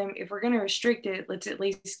give them, if we're going to restrict it, let's at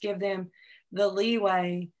least give them the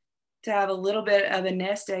leeway to have a little bit of a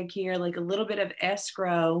nest egg here, like a little bit of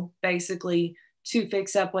escrow basically to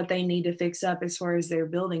fix up what they need to fix up as far as their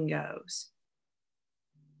building goes.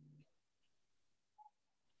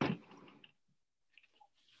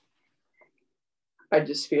 I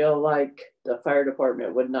just feel like the fire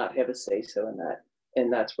department would not have a say so in that.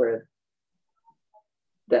 And that's where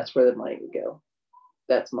the money would go.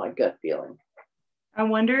 That's my gut feeling. I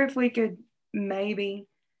wonder if we could maybe,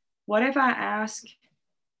 what if I ask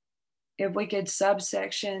if we could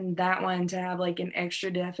subsection that one to have like an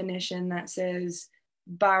extra definition that says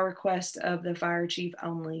by request of the fire chief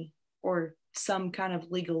only, or some kind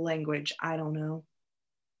of legal language, I don't know,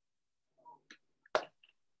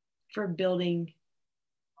 for building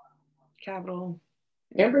capital.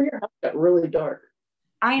 Amber, your house got really dark.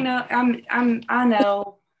 I know, I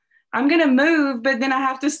know. I'm gonna move, but then I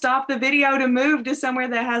have to stop the video to move to somewhere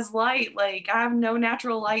that has light. Like I have no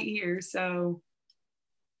natural light here, so.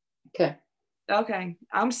 Okay,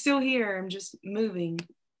 I'm still here. I'm just moving.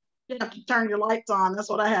 You have to turn your lights on. That's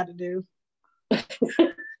what I had to do.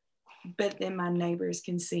 But then my neighbors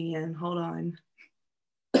can see in. Hold on.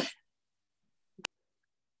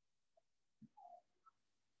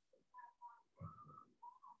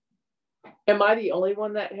 Am I the only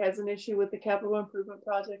one that has an issue with the capital improvement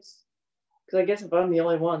projects? Because I guess if I'm the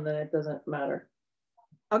only one, then it doesn't matter.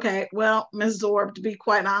 Okay, well, Ms. Zorb, to be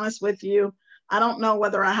quite honest with you, I don't know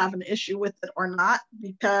whether I have an issue with it or not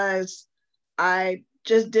because I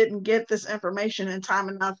just didn't get this information in time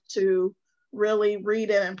enough to really read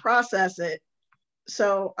it and process it.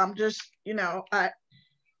 So I'm just, you know, I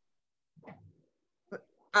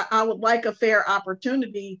would like a fair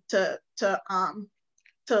opportunity to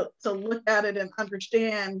look at it and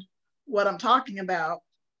understand what I'm talking about.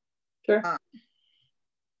 Sure.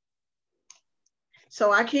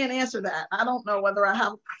 So I can't answer that. I don't know whether I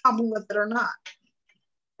have a problem with it or not.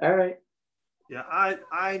 All right. Yeah,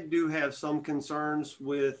 I do have some concerns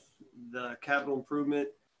with the capital improvement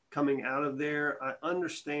coming out of there. I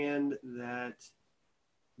understand that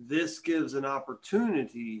this gives an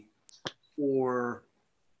opportunity for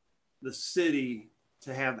the city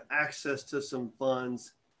to have access to some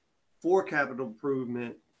funds for capital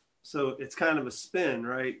improvement. So it's kind of a spin,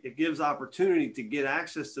 right? It gives opportunity to get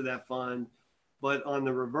access to that fund, but on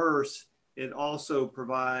the reverse, it also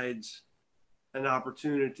provides an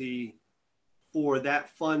opportunity for that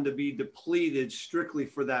fund to be depleted strictly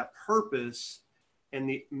for that purpose, and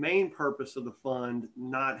the main purpose of the fund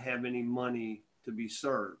not have any money to be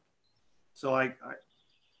served. So I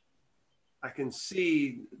can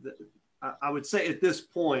see that. I would say at this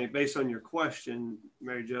point, based on your question,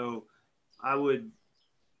 Mary Jo, I would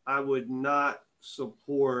not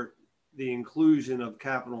support the inclusion of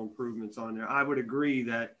capital improvements on there. I would agree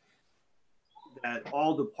that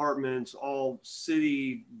all departments, all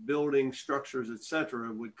city building structures, et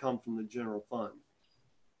cetera, would come from the general fund.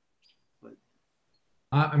 But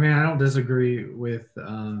I mean, I don't disagree with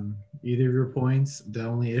either of your points. The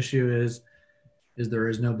only issue is there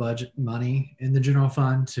is no budget money in the general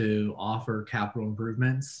fund to offer capital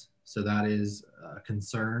improvements. So that is a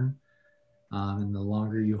concern. And the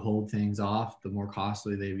longer you hold things off, the more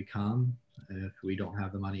costly they become if we don't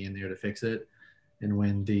have the money in there to fix it. And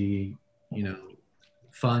when the,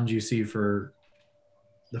 fund you see for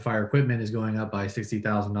the fire equipment is going up by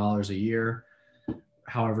 $60,000 a year,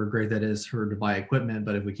 however great that is for to buy equipment,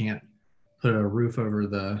 but if we can't put a roof over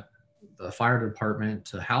the the fire department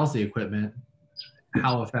to house the equipment,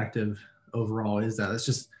 how effective overall is that? That's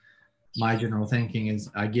just my general thinking. Is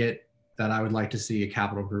I get that I would like to see a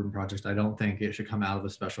capital improvement project. I don't think it should come out of a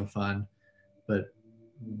special fund, but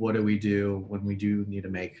what do we do when we do need to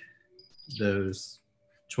make those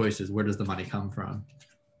choices? Where does the money come from?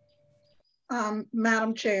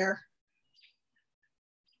 Madam Chair.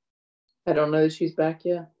 I don't know if she's back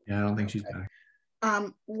yet. Yeah, I don't think she's back.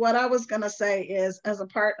 What I was gonna say is, as a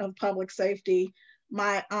part of public safety,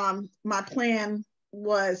 my plan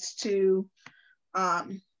was to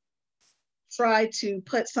try to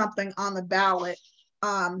put something on the ballot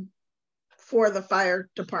for the fire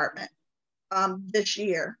department this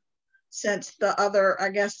year, since the other, I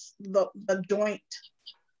guess that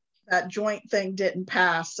joint thing didn't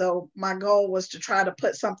pass. So my goal was to try to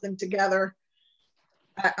put something together.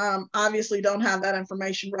 I obviously don't have that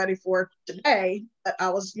information ready for today, but I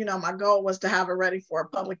was, my goal was to have it ready for a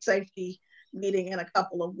public safety meeting in a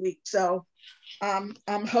couple of weeks. So I'm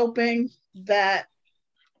hoping that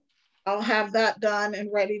I'll have that done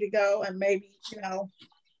and ready to go, and maybe,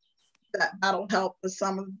 that'll help with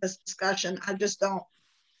some of this discussion. I just don't,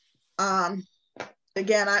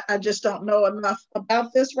 again, I just don't know enough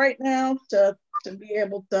about this right now to be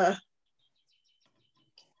able to.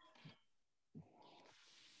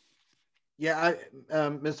 Yeah,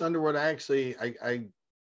 Ms. Underwood, I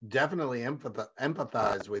definitely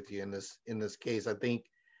empathize with you in this case. I think,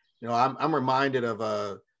 I'm reminded of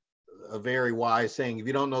a very wise saying: if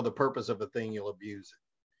you don't know the purpose of a thing, you'll abuse it.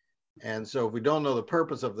 And so if we don't know the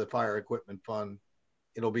purpose of the fire equipment fund,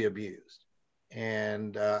 it'll be abused.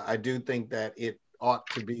 And I do think that it ought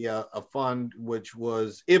to be a fund which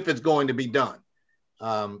was, if it's going to be done,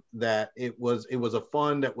 that it was a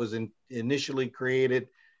fund that was initially created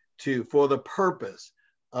for the purpose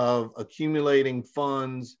of accumulating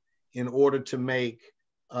funds in order to make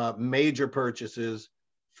major purchases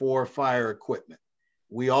for fire equipment.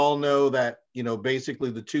 We all know that,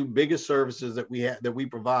 basically the two biggest services that we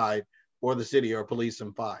provide for the city are police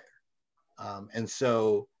and fire. And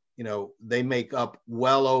so, they make up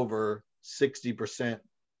well over 60%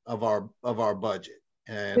 of our budget.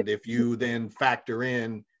 And if you then factor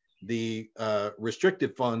in the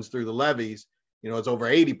restricted funds through the levies, it's over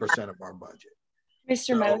 80% of our budget.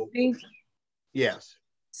 Mr. Mosby? Yes.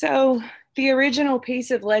 So the original piece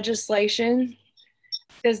of legislation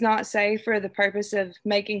does not say for the purpose of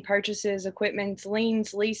making purchases, equipment,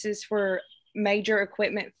 liens, leases for major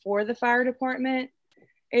equipment for the fire department.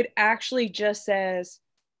 It actually just says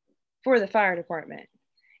for the fire department.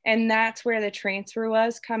 And that's where the transfer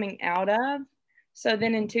was coming out of. So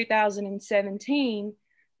then in 2017,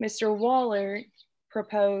 Mr. Waller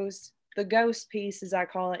proposed the ghost piece, as I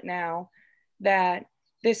call it now, that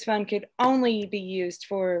this fund could only be used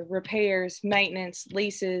for repairs, maintenance,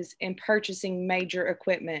 leases, and purchasing major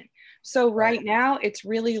equipment. So right now it's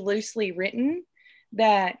really loosely written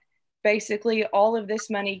that basically all of this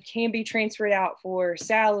money can be transferred out for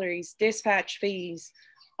salaries, dispatch fees,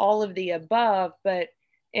 all of the above, but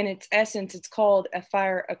in its essence, it's called a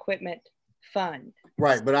fire equipment fund.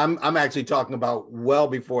 Right, but I'm actually talking about well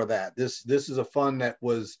before that. This is a fund that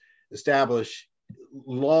was established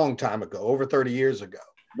long time ago, over 30 years ago.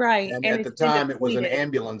 Right. And at the time, it was an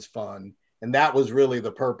ambulance fund, and that was really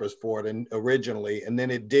the purpose for it originally. And then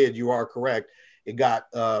you are correct, it got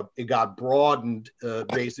broadened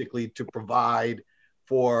basically to provide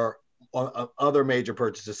for other major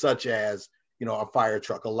purchases, such as, a fire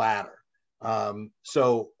truck, a ladder. And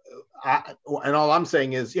all I'm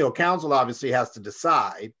saying is, council obviously has to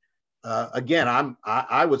decide. Again,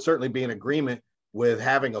 I would certainly be in agreement with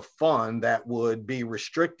having a fund that would be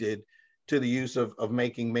restricted to the use of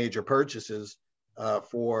making major purchases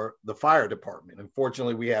for the fire department.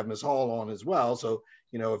 Unfortunately, we have Ms. Hall on as well. So,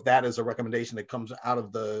 if that is a recommendation that comes out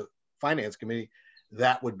of the finance committee,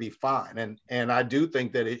 that would be fine. And I do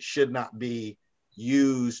think that it should not be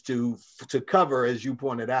used to cover, as you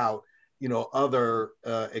pointed out, other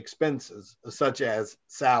expenses such as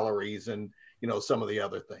salaries and, some of the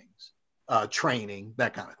other things, training,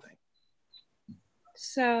 that kind of thing.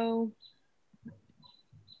 So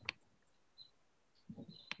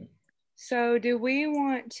do we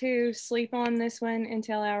want to sleep on this one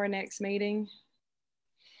until our next meeting?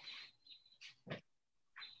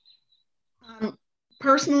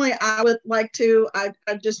 Personally, I would like to. I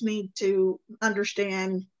just need to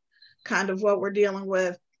understand kind of what we're dealing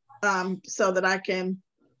with so that I can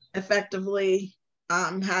effectively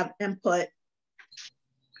have input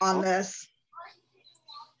on this.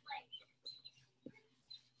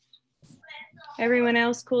 Everyone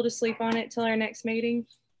else cool to sleep on it till our next meeting?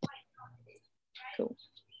 Cool.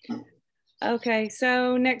 Okay,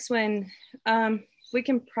 so next one, we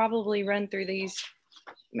can probably run through these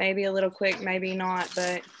maybe a little quick, maybe not,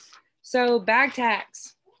 but so bag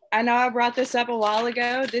tax. I know I brought this up a while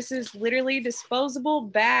ago. This is literally disposable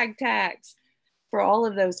bag tax for all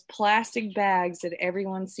of those plastic bags that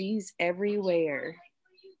everyone sees everywhere.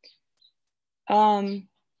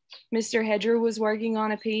 Mr. Hedger was working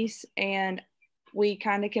on a piece and we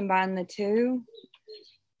kind of combined the two.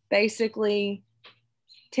 Basically,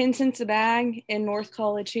 10 cents a bag in North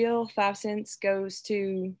College Hill, 5 cents goes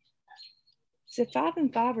to, is it 5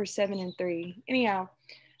 and 5 or 7 and 3? Anyhow,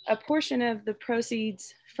 a portion of the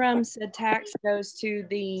proceeds from said tax goes to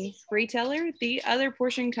the retailer. The other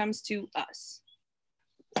portion comes to us.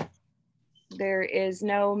 There is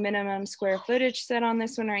no minimum square footage set on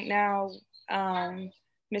this one right now.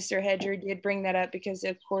 Mr. Hedger did bring that up because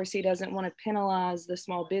of course he doesn't want to penalize the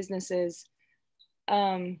small businesses.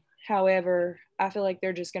 However, I feel like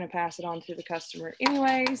they're just going to pass it on to the customer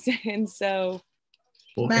anyways. And so.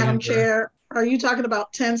 Well, Madam Chair, are you talking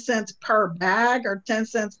about 10 cents per bag or 10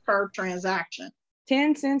 cents per transaction?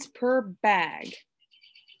 10 cents per bag.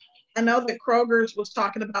 I know that Kroger's was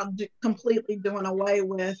talking about completely doing away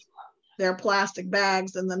with their plastic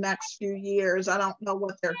bags in the next few years. I don't know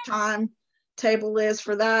what their timetable is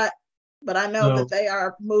for that, but I know that they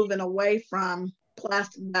are moving away from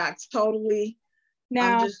plastic bags totally.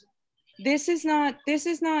 Now,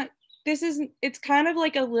 it's kind of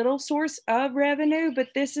like a little source of revenue, but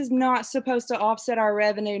this is not supposed to offset our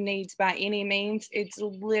revenue needs by any means. It's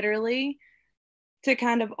literally to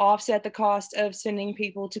kind of offset the cost of sending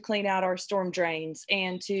people to clean out our storm drains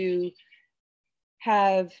and to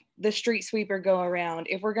have the street sweeper go around.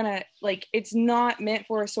 If we're gonna, like, it's not meant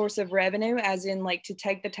for a source of revenue as in like to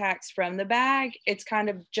take the tax from the bag. It's kind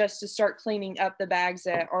of just to start cleaning up the bags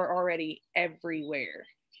that are already everywhere.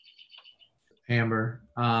 Amber,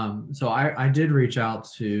 so I did reach out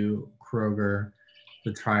to Kroger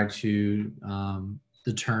to try to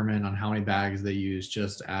determine on how many bags they use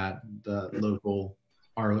just at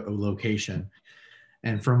our location.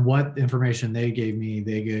 And from what information they gave me,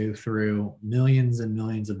 they go through millions and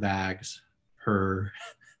millions of bags per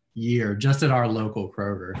year just at our local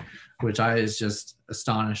Kroger, which is just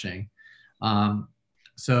astonishing.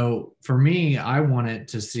 So for me, I wanted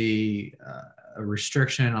to see a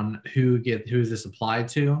restriction on who this applied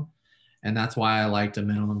to. And that's why I liked a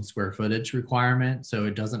minimum square footage requirement. So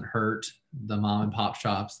it doesn't hurt the mom and pop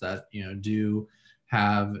shops that, do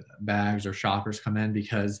have bags or shoppers come in,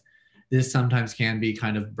 because this sometimes can be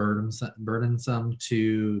kind of burdensome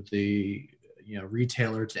to the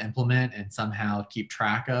retailer to implement and somehow keep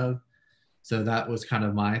track of. So that was kind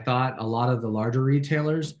of my thought. A lot of the larger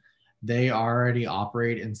retailers, they already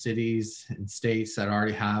operate in cities and states that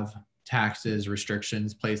already have taxes,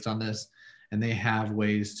 restrictions placed on this, and they have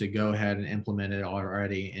ways to go ahead and implement it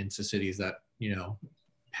already into cities that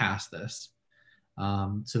pass this.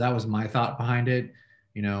 So that was my thought behind it.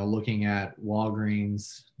 Looking at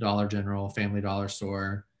Walgreens, Dollar General, Family Dollar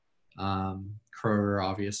Store, Kroger,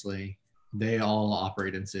 obviously, they all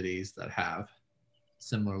operate in cities that have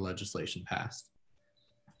similar legislation passed.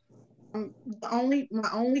 My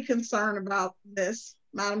only concern about this,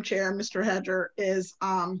 Madam Chair, Mr. Hedger, is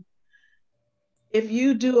if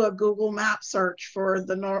you do a Google map search for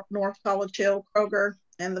the North College Hill Kroger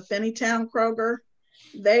and the Finneytown Kroger,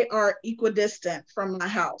 they are equidistant from my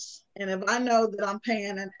house. And if I know that I'm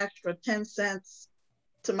paying an extra 10 cents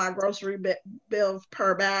to my grocery bill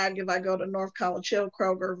per bag, if I go to North College Hill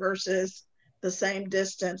Kroger versus the same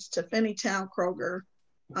distance to Finneytown Kroger,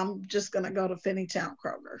 I'm just gonna go to Finneytown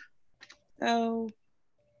Kroger. So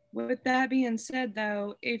with that being said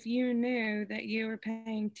though, if you knew that you were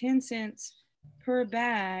paying 10 cents per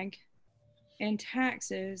bag in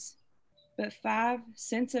taxes, but 5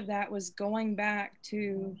 cents of that was going back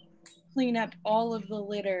to clean up all of the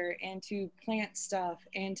litter and to plant stuff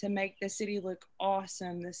and to make the city look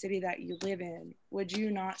awesome, the city that you live in, would you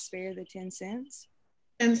not spare the 10 cents?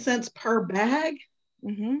 10 cents per bag?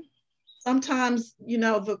 Mm-hmm. Sometimes,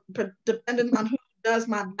 depending on who does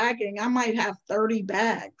my bagging, I might have 30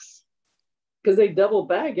 bags. Because they double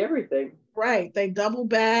bag everything. Right, they double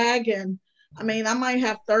bag, and I might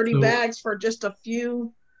have 30 bags for just a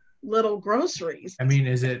few little groceries.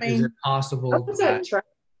 Is it possible that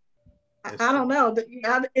I don't know.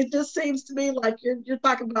 It just seems to me like you're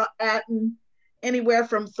talking about adding anywhere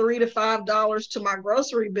from $3 to $5 to my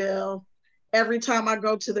grocery bill every time I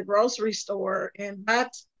go to the grocery store, and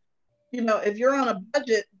that's, if you're on a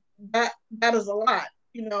budget, that is a lot.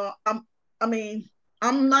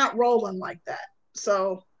 I'm not rolling like that,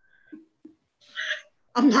 so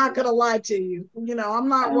I'm not gonna lie to you. I'm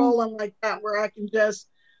not rolling like that where I can just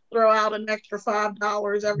throw out an extra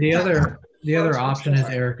 $5 every time. The other grocery option is,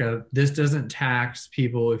 store. Erica, this doesn't tax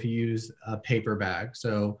people if you use a paper bag.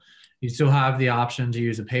 So you still have the option to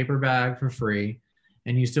use a paper bag for free,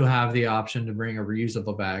 and you still have the option to bring a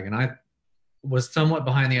reusable bag. And I was somewhat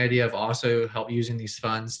behind the idea of also help using these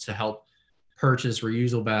funds to help purchase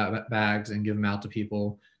reusable bags and give them out to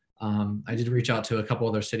people. I did reach out to a couple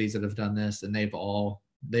other cities that have done this, and they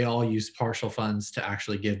all use partial funds to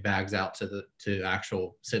actually give bags out to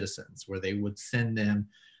actual citizens, where they would send them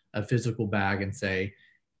a physical bag and say,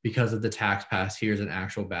 because of the tax pass, here's an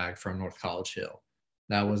actual bag from North College Hill.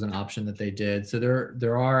 That was an option that they did. So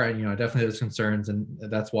there are, definitely those concerns, and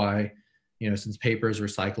that's why, since paper is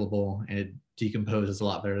recyclable and it decomposes a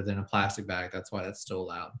lot better than a plastic bag, that's why that's still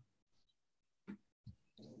allowed.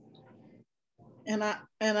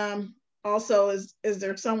 And also, is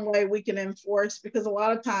there some way we can enforce, because a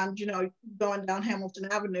lot of times, going down Hamilton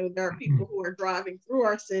Avenue, there are people who are driving through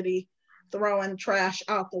our city throwing trash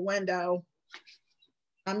out the window.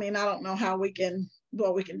 I mean, I don't know what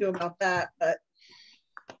we can do about that, but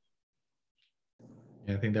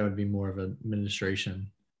yeah, I think that would be more of an administration.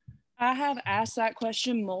 I have asked that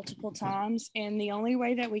question multiple times, and the only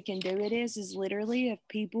way that we can do it is literally if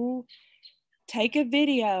people take a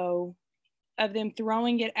video of them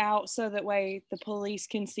throwing it out, so that way the police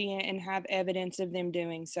can see it and have evidence of them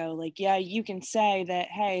doing so. Like, yeah, you can say that,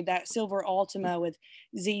 hey, that silver Altima with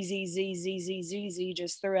ZZZZZZZ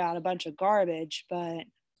just threw out a bunch of garbage, but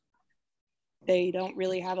they don't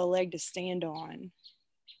really have a leg to stand on.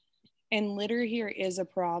 And litter here is a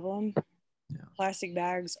problem. Yeah. Plastic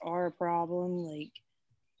bags are a problem. Like,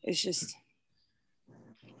 it's just,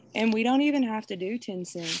 and we don't even have to do 10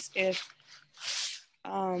 cents. If,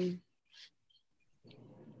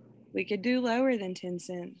 we could do lower than 10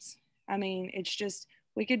 cents. I mean, it's just,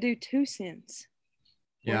 we could do 2 cents.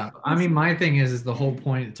 Yeah. I mean, my thing is the whole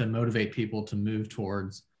point to motivate people to move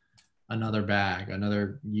towards another bag,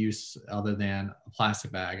 another use other than a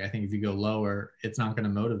plastic bag. I think if you go lower, it's not going to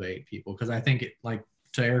motivate people, because I think like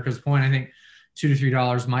to Erica's point, I think $2 to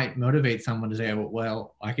 $3 might motivate someone to say,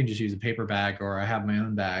 well, I can just use a paper bag, or I have my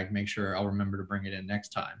own bag, make sure I'll remember to bring it in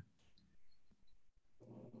next time.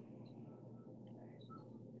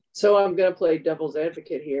 So I'm going to play devil's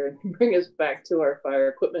advocate here and bring us back to our fire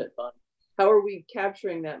equipment fund. How are we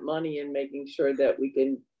capturing that money and making sure that we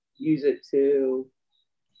can use it to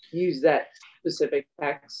use that specific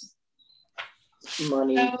tax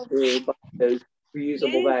money to buy those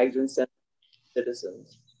reusable bags and send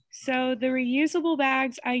citizens? So the reusable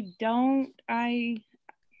bags, I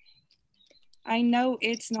know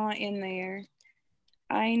it's not in there.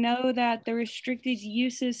 I know that the restricted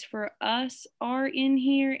uses for us are in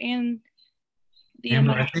here, and the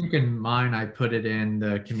Amber, I think in mine, I put it in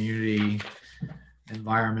the community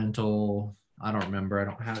environmental, I don't remember, I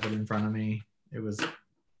don't have it in front of me. It was,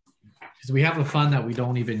 because we have a fund that we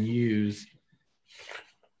don't even use.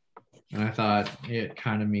 And I thought it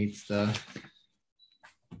kind of meets the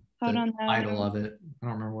title of it. I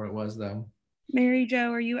don't remember what it was though. Mary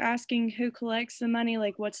Jo, are you asking who collects the money?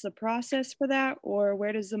 Like, what's the process for that, or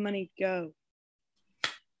where does the money go?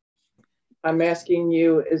 I'm asking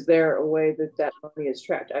you, is there a way that that money is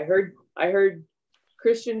tracked? I heard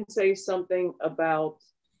Christian say something about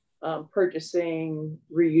purchasing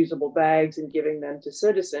reusable bags and giving them to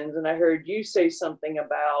citizens. And I heard you say something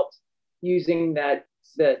about using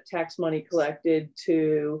the tax money collected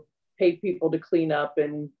to pay people to clean up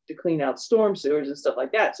and to clean out storm sewers and stuff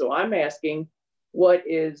like that. So I'm asking, what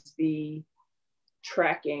is the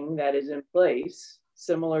tracking that is in place,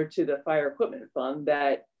 similar to the fire equipment fund,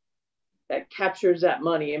 that captures that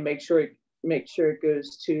money and make sure it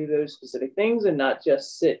goes to those specific things and not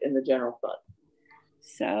just sit in the general fund?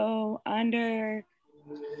 So under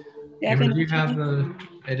Amber, do you have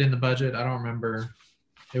it in the budget? I don't remember.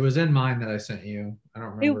 It was in mine that I sent you. I don't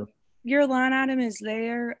remember. Your line item is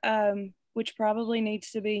there, which probably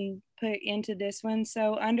needs to be put into this one.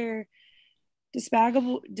 So under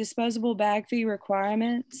disposable bag fee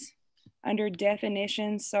requirements, under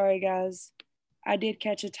definitions, sorry guys, I did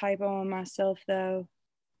catch a typo on myself though.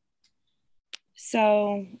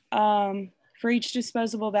 So for each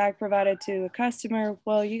disposable bag provided to a customer,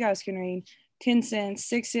 well, you guys can read, 10 cents,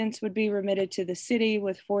 6 cents would be remitted to the city,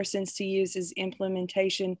 with 4 cents to use as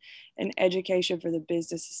implementation and education for the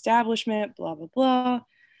business establishment, blah, blah, blah.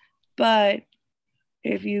 But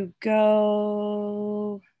if you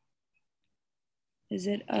go, is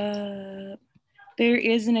it up? There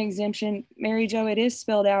is an exemption. Mary Jo, it is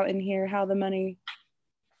spelled out in here how the money.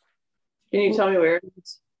 Can you tell me where it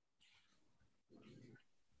is?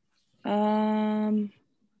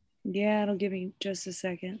 Yeah, it'll give me just a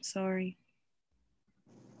second. Sorry.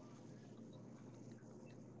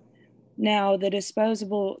 Now the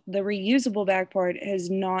reusable bag part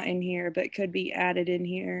is not in here, but could be added in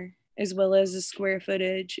here, as well as the square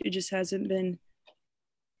footage. It just hasn't been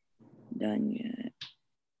done yet.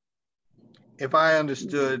 If I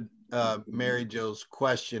understood Mary Jo's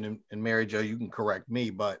question, and Mary Jo, you can correct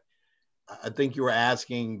me, but I think you were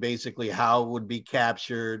asking basically how it would be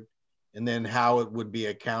captured and then how it would be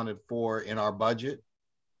accounted for in our budget.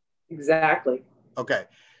 Exactly. Okay.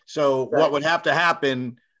 So Right. what would have to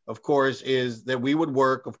happen, of course, is that we would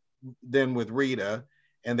work then with Rita,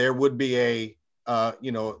 and there would be a,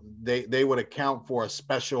 they would account for a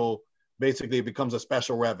special, basically it becomes a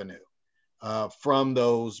special revenue from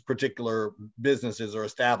those particular businesses or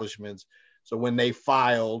establishments. So when they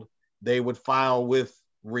filed, they would file with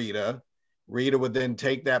Rita. Rita would then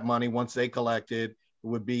take that money once they collected, it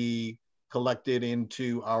would be collected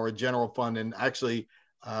into our general fund. And actually,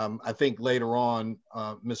 I think later on,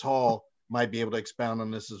 Ms. Hall might be able to expound on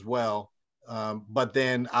this as well. But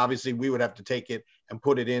then obviously we would have to take it and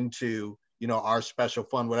put it into, our special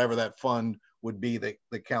fund, whatever that fund would be. That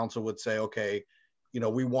the council would say, okay,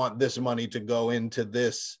 we want this money to go into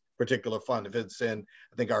this particular fund. If it's in,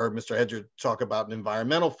 I think I heard Mr. Hedger talk about an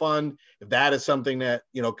environmental fund. If that is something that,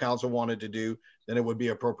 council wanted to do, then it would be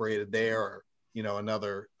appropriated there, or,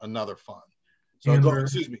 another fund. So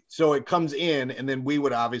excuse me. So it comes in, and then we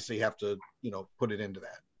would obviously have to, put it into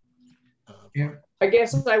that. Yeah. I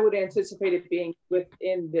guess I would anticipate it being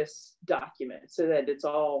within this document so that it's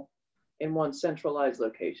all in one centralized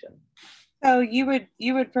location. So you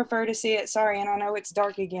would prefer to see it, sorry, and I know it's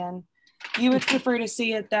dark again. You would prefer to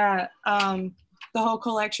see it that the whole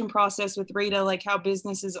collection process with Rita, like how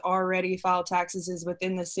businesses already file taxes is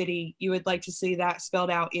within the city, you would like to see that spelled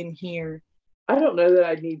out in here. I don't know that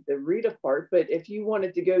I need the Rita part, but if you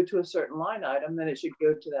wanted to go to a certain line item, then it should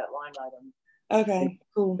go to that line item. Okay,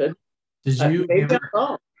 cool. Did you, maybe I'm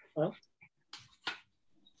wrong. Huh?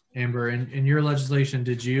 Amber, in your legislation,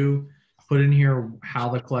 did you put in here how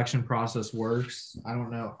the collection process works? I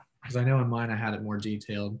don't know, because I know in mine I had it more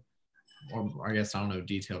detailed, or I guess I don't know,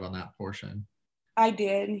 detailed on that portion. I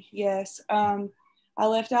did, yes. I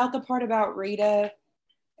left out the part about Rita,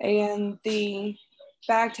 and the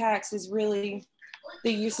bag tax is really,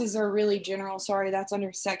 the uses are really general. Sorry, that's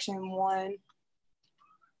under section 1.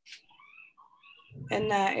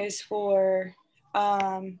 And that is for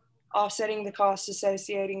offsetting the costs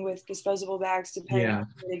associating with disposable bags to pay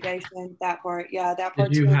litigation, that part. Yeah, that part.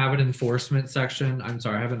 Did you have an enforcement section? I'm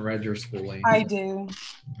sorry, I haven't read your schooling. I do.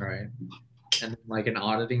 All right. And like an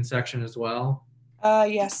auditing section as well?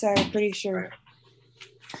 Yes, sir, pretty sure.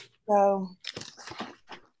 So.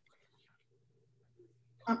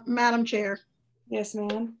 Madam Chair. Yes,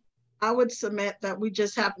 ma'am. I would submit that we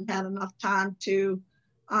just haven't had enough time to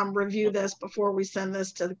review this before we send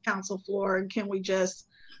this to the council floor. And can we just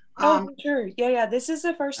sure. Yeah. This is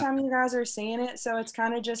the first time you guys are seeing it. So it's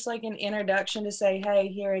kind of just like an introduction to say, hey,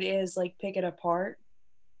 here it is, like pick it apart.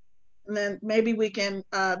 And then maybe we can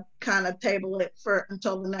kind of table it for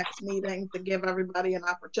until the next meeting to give everybody an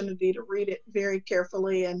opportunity to read it very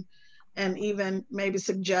carefully, and even maybe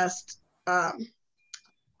suggest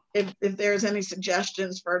if there's any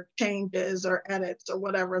suggestions for changes or edits or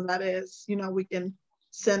whatever that is, we can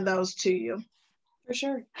send those to you. For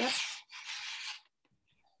sure. Yep.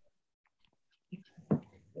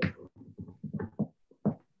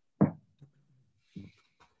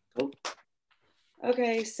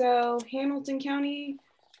 Okay, so Hamilton County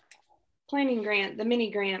Planning Grant, the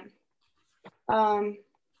mini grant. I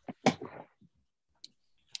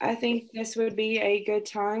think this would be a good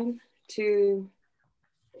time to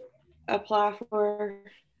apply for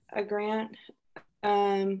a grant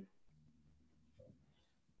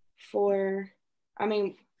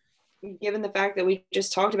given the fact that we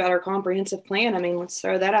just talked about our comprehensive plan, let's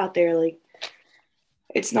throw that out there. Like,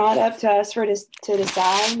 it's not up to us to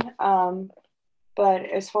decide. But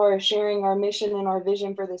as far as sharing our mission and our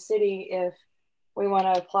vision for the city, if we want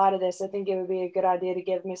to apply to this, I think it would be a good idea to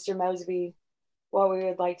give Mr. Mosby what we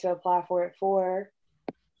would like to apply for it for.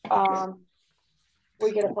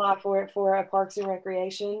 We could apply for it for a Parks and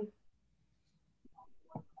Recreation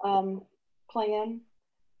plan,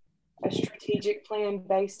 a strategic plan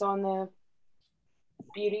based on the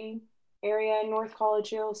beauty area in North College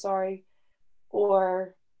Hill,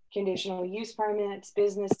 or conditional use permits,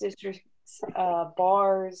 business districts,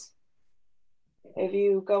 bars. If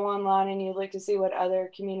you go online and you look to see what other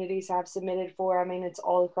communities have submitted for, it's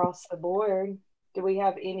all across the board. Do we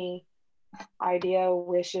have any idea,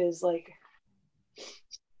 wishes, like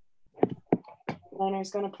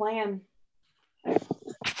Leonard's going to plan?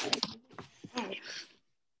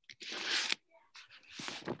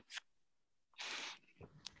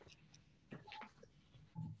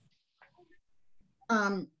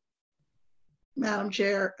 Madam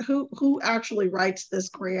Chair, who actually writes this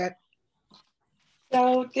grant?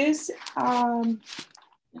 So this,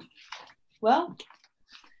 well,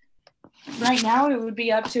 right now it would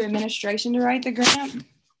be up to administration to write the grant.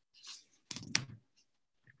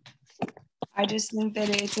 I just think that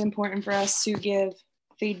it's important for us to give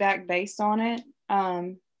feedback based on it.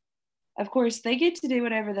 Of course, they get to do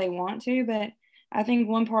whatever they want to, but I think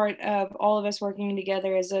one part of all of us working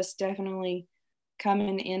together is us definitely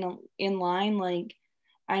coming in line. Like,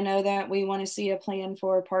 I know that we want to see a plan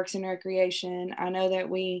for Parks and Recreation. I know that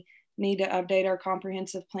we need to update our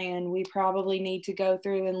comprehensive plan. We probably need to go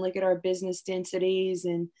through and look at our business densities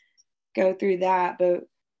and go through that. But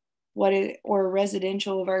or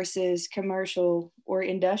residential versus commercial or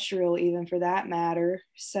industrial, even for that matter.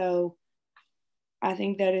 So I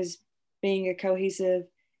think that is being a cohesive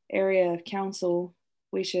area of council,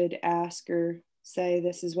 we should ask or say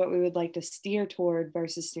this is what we would like to steer toward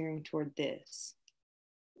versus steering toward this.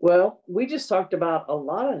 Well, we just talked about a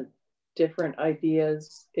lot of different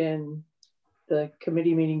ideas in the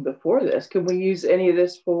committee meeting before this. Can we use any of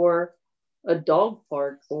this for a dog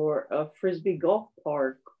park or a Frisbee golf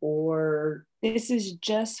park, or? This is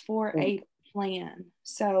just for a plan.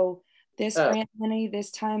 So this grant money this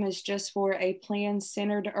time is just for a plan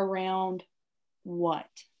centered around what?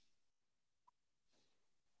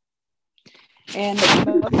 And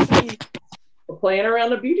we're playing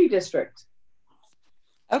around a beauty district.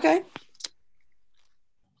 Okay.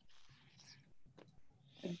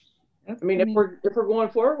 I mean, if we're going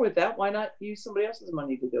forward with that, why not use somebody else's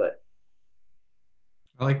money to do it?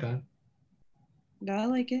 I like that. I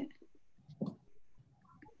like it.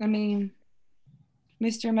 I mean,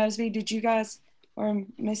 Mr. Mosby, did you guys, or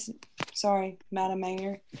Madam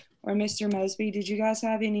Mayor, or Mr. Mosby, did you guys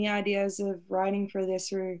have any ideas of writing for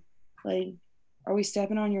this, or like, are we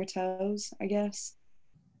stepping on your toes, I guess?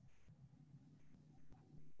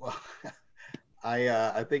 Well,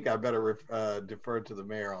 I think I better defer to the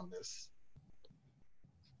mayor on this.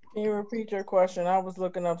 Can you repeat your question? I was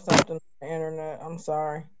looking up something on the internet. I'm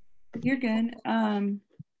sorry. You're good.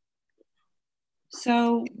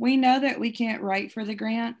 So we know that we can't write for the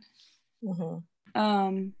grant.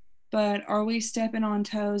 Mm-hmm. But are we stepping on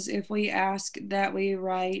toes if we ask that we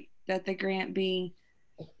write that the grant be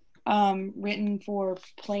written for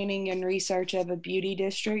planning and research of a beauty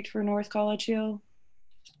district for North College Hill?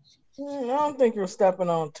 I don't think you're stepping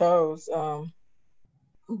on toes.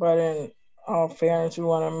 But in all fairness, we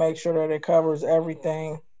want to make sure that it covers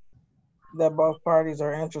everything that both parties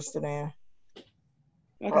are interested in.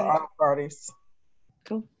 Okay. Or all parties.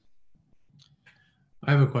 Cool.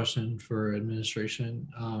 I have a question for administration.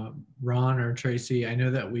 Ron or Tracy, I know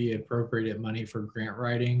that we appropriated money for grant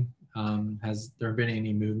writing. Has there been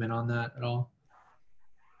any movement on that at all?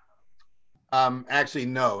 Actually,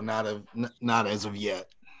 no, not as of yet.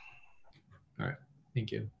 All right,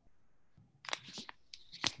 thank you.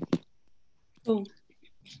 Cool.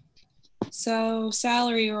 So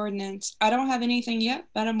salary ordinance, I don't have anything yet,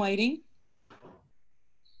 but I'm waiting.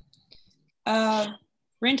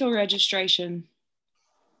 Rental registration.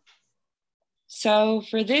 So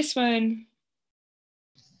for this one,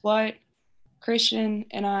 what Christian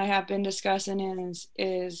and I have been discussing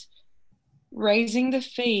is raising the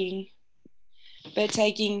fee, but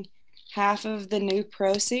taking half of the new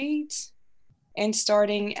proceeds and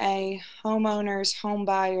starting a homeowners, home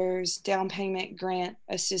buyers down payment grant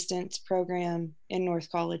assistance program in North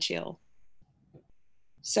College Hill.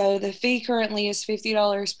 So the fee currently is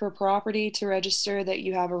 $50 per property to register that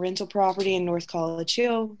you have a rental property in North College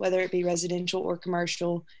Hill, whether it be residential or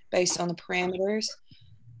commercial, based on the parameters.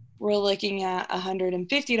 We're looking at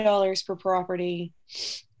 $150 per property,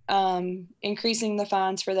 increasing the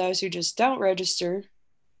fines for those who just don't register,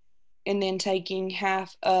 and then taking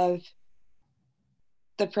half of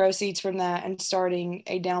the proceeds from that and starting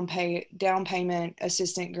a down payment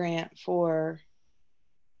assistant grant for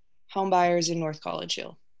home buyers in North College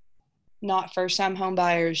Hill. Not first time home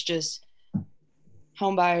buyers, just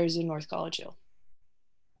home buyers in North College Hill.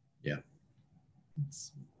 Yeah.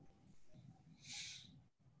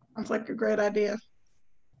 Sounds like a great idea.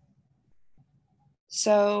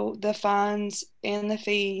 So the fines and the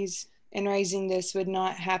fees in raising this would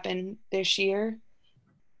not happen this year.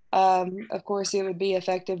 Of course, it would be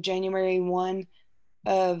effective January 1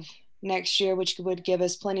 of next year, which would give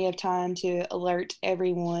us plenty of time to alert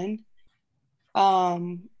everyone. But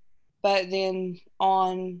then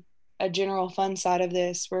on a general fund side of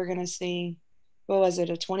this, we're going to see, what was it,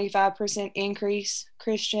 a 25% increase,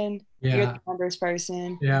 Christian? Yeah. You're the numbers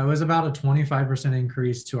person. Yeah, it was about a 25%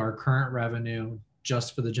 increase to our current revenue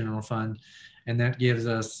just for the general fund. And that gives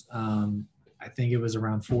us I think it was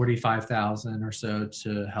around 45,000 or so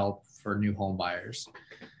to help for new home buyers.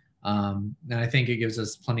 And I think it gives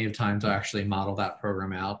us plenty of time to actually model that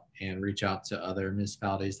program out and reach out to other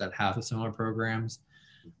municipalities that have similar programs,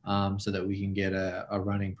 so that we can get a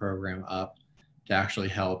running program up to actually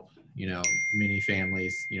help, many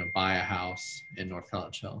families, buy a house in North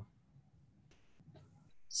College Hill.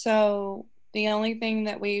 So the only thing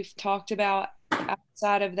that we've talked about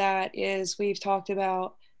outside of that is we've talked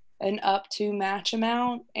about an up to match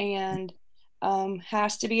amount, and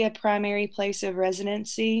has to be a primary place of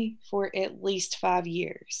residency for at least 5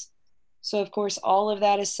 years. So of course, all of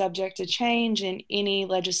that is subject to change in any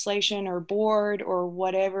legislation or board or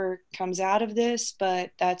whatever comes out of this,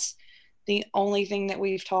 but that's the only thing that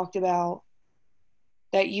we've talked about,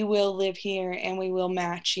 that you will live here and we will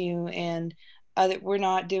match you, and we're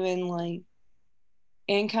not doing like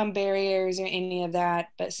income barriers or any of that,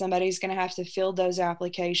 but somebody's going to have to fill those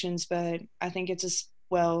applications. But I think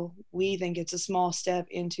we think it's a small step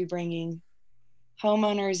into bringing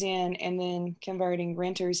homeowners in and then converting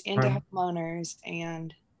renters into homeowners.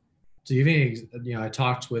 And so I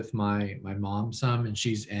talked with my mom some, and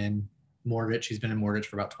she's in mortgage. She's been in mortgage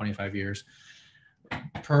for about 25 years.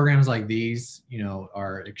 Programs like these,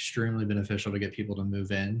 are extremely beneficial to get people to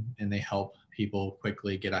move in, and they help people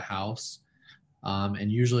quickly get a house.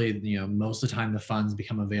 And usually, most of the time the funds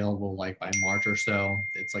become available like by March or so.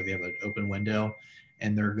 It's like they have an open window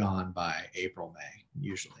and they're gone by April, May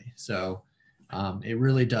usually. So it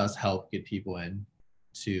really does help get people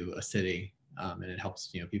into a city, and it helps,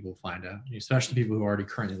 people find out, especially people who already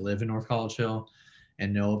currently live in North College Hill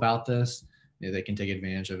and know about this. They can take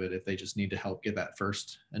advantage of it if they just need to help get that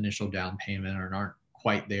first initial down payment, or aren't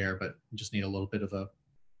quite there, but just need a little bit of a,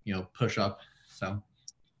 push up. So.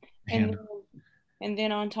 And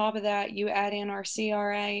then on top of that, you add in our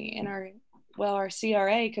CRA and our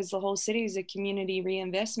CRA, because the whole city is a community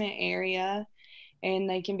reinvestment area, and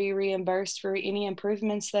they can be reimbursed for any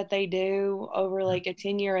improvements that they do over like a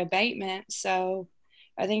 10-year abatement. So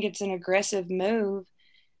I think it's an aggressive move.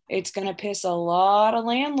 It's going to piss a lot of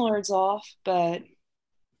landlords off, but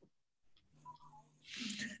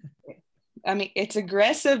I mean, it's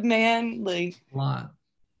aggressive, man. Like a lot.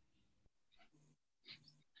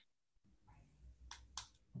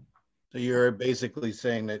 So you're basically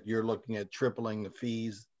saying that you're looking at tripling the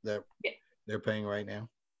fees that they're paying right now?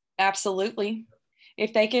 Absolutely.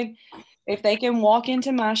 If they can walk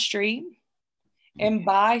into my street and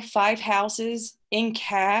buy 5 houses in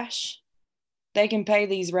cash, they can pay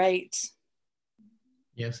these rates.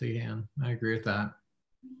 Yes, they can. I agree with that.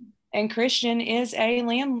 And Christian is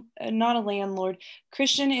not a landlord.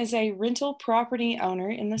 Christian is a rental property owner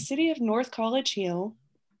in the city of North College Hill.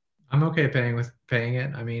 I'm okay paying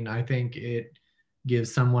it. I mean, I think it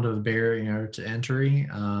gives somewhat of a barrier to entry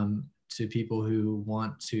to people who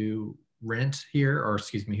want to rent here, or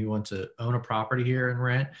who want to own a property here and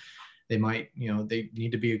rent. They might, they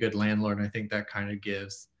need to be a good landlord. And I think that kind of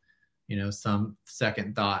gives, some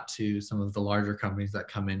second thought to some of the larger companies that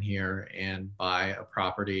come in here and buy a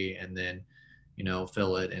property and then,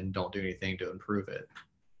 fill it and don't do anything to improve it.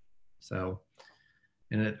 So.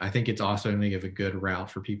 And I think it's also going to give a good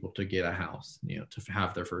route for people to get a house, to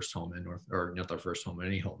have their first home in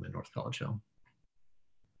any home in North College Hill.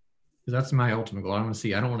 Because that's my ultimate goal. I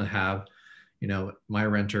don't want to have, my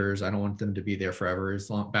renters, I don't want them to be there forever.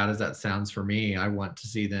 As bad as that sounds for me, I want to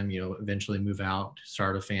see them, eventually move out,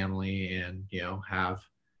 start a family, and, have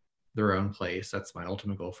their own place. That's my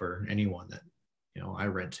ultimate goal for anyone that, I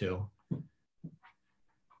rent to.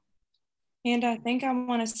 And I think I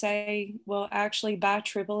want to say, well, actually, by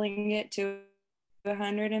tripling it to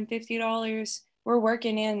 $150, we're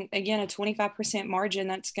working in, again, a 25% margin.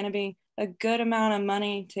 That's going to be a good amount of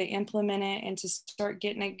money to implement it and to start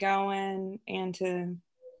getting it going and to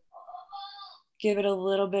give it a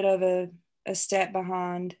little bit of a step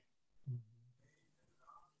behind.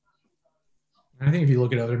 I think if you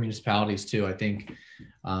look at other municipalities too, I think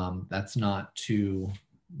that's not too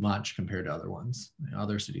much compared to other ones.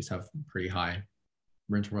 Other cities have pretty high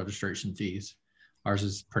rental registration fees. Ours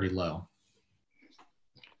is pretty low.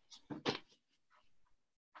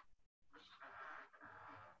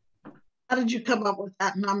 How did you come up with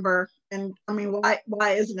that number? And I mean,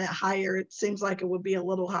 why isn't it higher? It seems like it would be a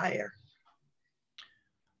little higher.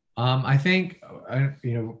 I think,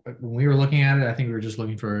 when we were looking at it, I think we were just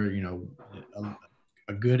looking for,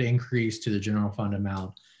 a good increase to the general fund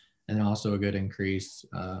amount, and also a good increase,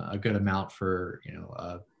 a good amount for,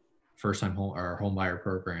 a first-time home buyer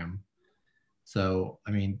program. So,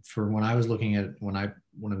 I mean, for when I was looking at, when I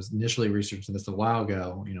was initially researching this a while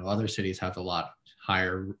ago, other cities have a lot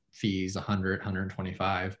higher fees, 100,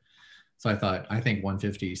 125. So I think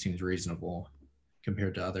 150 seems reasonable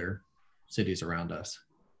compared to other cities around us.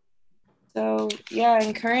 So yeah,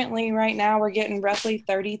 and currently right now we're getting roughly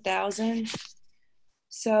 30,000.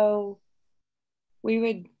 So we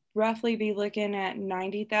would roughly be looking at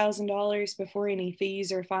 $90,000 before any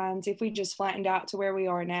fees or fines if we just flattened out to where we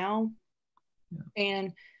are now. Yeah.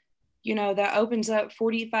 And you know, that opens up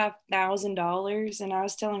 $45,000. And I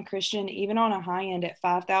was telling Christian, even on a high end at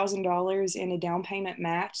 $5,000 in a down payment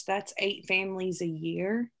match, that's 8 families a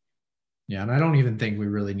year. Yeah, and I don't even think we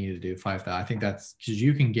really need to do 5,000. I think that's because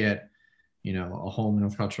you can get, you know, a home in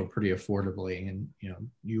North Cottrell pretty affordably. And, you know,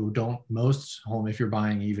 you don't, most home, if you're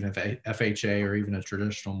buying even if FHA or even a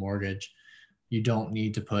traditional mortgage, you don't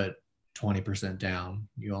need to put 20% down.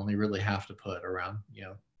 You only really have to put around, you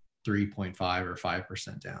know, 3.5 or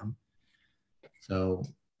 5% down. So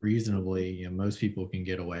reasonably, you know, most people can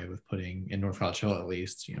get away with putting in North Cottrell at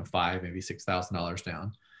least, you know, $5,000, maybe $6,000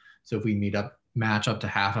 down. So if we match up to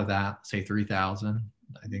half of that, say 3,000,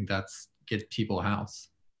 I think that's get people a house.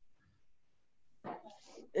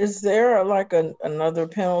 Is there like another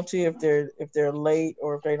penalty if they're late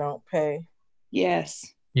or if they don't pay?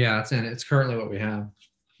 Yes. Yeah, it's currently what we have.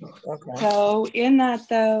 Okay. So in that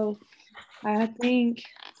though, I think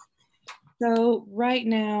so right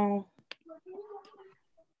now.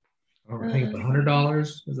 I think it's $100.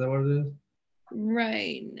 Is that what it is?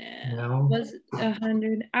 Right now. No. Was it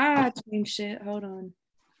 100? I changed it. Hold on.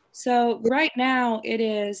 So right now it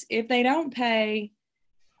is, if they don't pay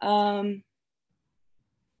 $50.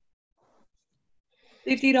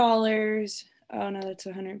 Oh no, that's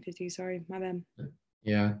 150. Sorry, my bad.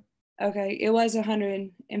 Yeah. Okay, it was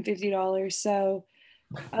 $150. So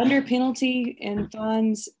under penalty and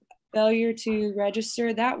funds, failure to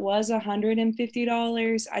register, that was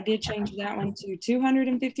 $150. I did change that one to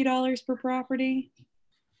 $250 per property.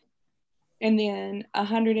 And then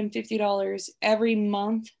 $150 every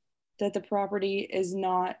month that the property is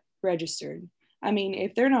not registered. I mean,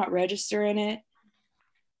 if they're not registering it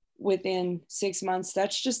within 6 months,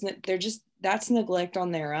 that's neglect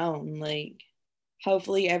on their own. Like,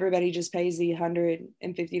 hopefully everybody just pays the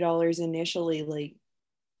 $150 initially, like,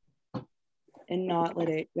 and not let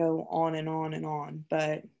it go on and on and on.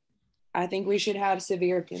 But I think we should have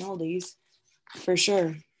severe penalties for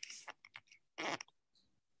sure.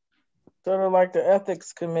 Sort of like the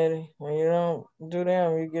ethics committee. When you don't do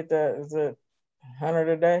them, you get that, is it 100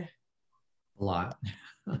 a day? A lot.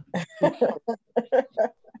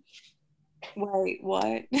 Wait,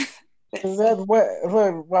 what? Is that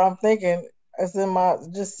what I'm thinking? It's in my,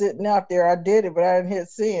 just sitting out there. I did it, but I didn't hit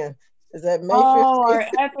send. Is that May 15th? Oh, our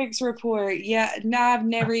ethics report. Yeah, no, I've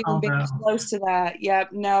never even been close to that.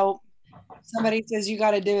 Yep, no. Somebody says you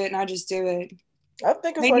got to do it, and I just do it. I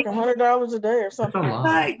think it's like $100 a day or something.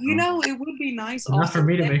 But you know, it would be nice. Enough for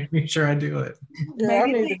me to make sure I do it. Yeah,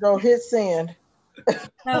 I need to go hit send.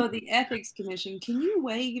 No, the ethics commission. Can you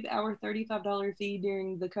waive our $35 fee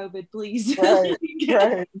during the COVID, please? Right,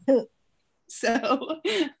 right. So,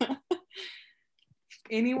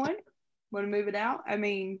 anyone want to move it out? I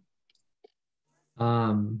mean,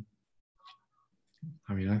 I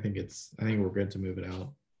think we're good to move it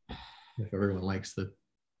out if everyone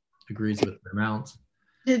agrees with the amount.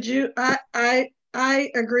 Did you? I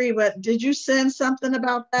agree, but did you send something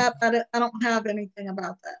about that? I don't have anything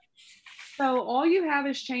about that. So all you have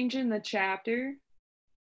is changing the chapter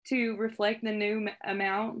to reflect the new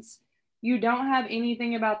amounts. You don't have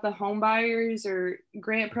anything about the home buyers or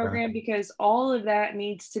grant program because all of that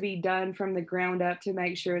needs to be done from the ground up to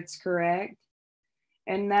make sure it's correct.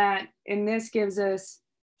 And this gives us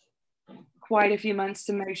quite a few months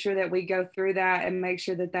to make sure that we go through that and make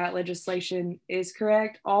sure that that legislation is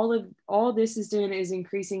correct. All this is doing is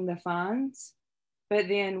increasing the funds, but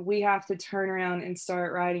then we have to turn around and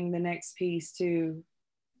start writing the next piece to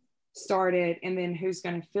start it, and then who's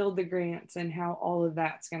going to fill the grants and how all of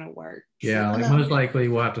that's going to work. Yeah, like most likely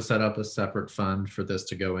we'll have to set up a separate fund for this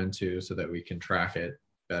to go into so that we can track it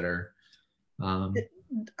better. My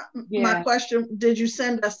question, did you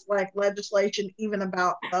send us like legislation even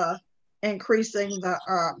about increasing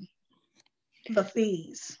the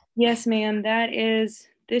fees? Yes, ma'am.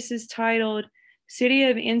 This is titled City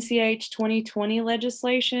of NCH 2020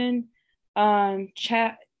 legislation,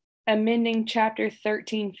 amending chapter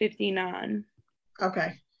 1359.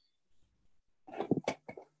 Okay.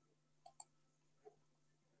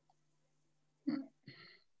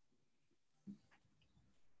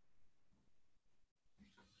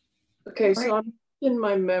 Okay, so I'm in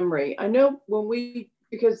my memory. I know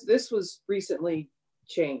because this was recently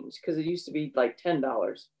changed because it used to be like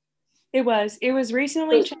 $10. It was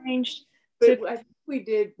recently changed. But I think we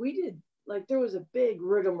did like there was a big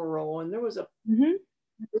rigmarole, and there was a Mhm.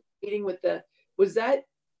 meeting with was that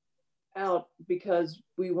out because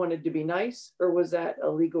we wanted to be nice, or was that a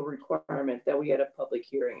legal requirement that we had a public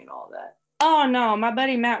hearing and all that? Oh no, my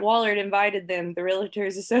buddy Matt Wallard invited them, the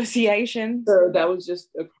Realtors Association. So that was just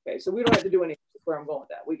okay. So we don't have to do anything where I'm going with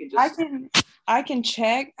that. We can just. I can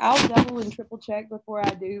check. I'll double and triple check before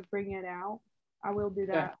I do bring it out. I will do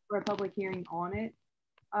that for a public hearing on it.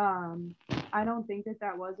 I don't think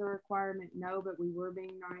that was a requirement, no, but we were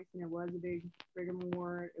being nice, and it was a big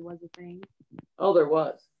rigmarole. It was a thing. Oh, there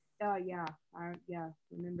was. Yeah, I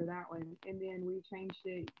remember that one. And then we changed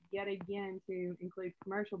it yet again to include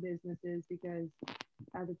commercial businesses, because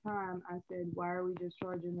at the time I said, why are we just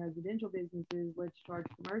charging residential businesses? Let's charge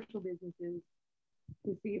commercial businesses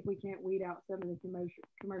to see if we can't weed out some of the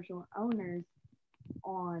commercial owners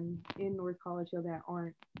in North College Hill that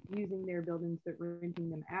aren't using their buildings but renting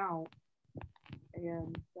them out.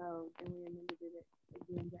 And so then we amended it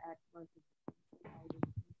again to add commercial.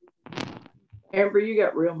 Amber, you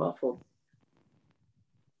got real muffled.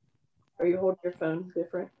 Are you holding your phone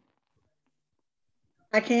different?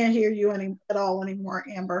 I can't hear you at all anymore,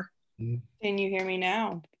 Amber. Can you hear me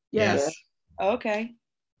now? Yes. Okay.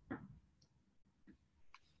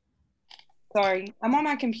 Sorry, I'm on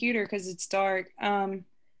my computer because it's dark.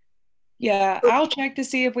 Yeah, I'll check to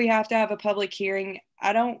see if we have to have a public hearing.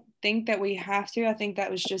 I don't think that we have to. I think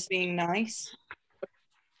that was just being nice.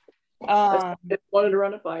 I just wanted to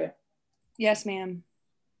run it by you. Yes, ma'am.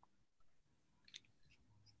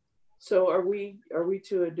 So are we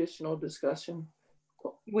to additional discussion?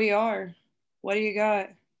 We are. What do you got?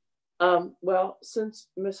 Well, since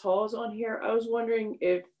Ms. Hall is on here, I was wondering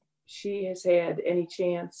if she has had any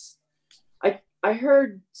chance. I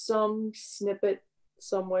heard some snippet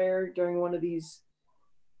somewhere during one of these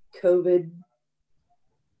COVID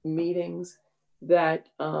meetings that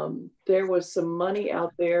there was some money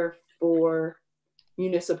out there for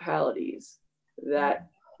municipalities that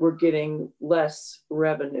were getting less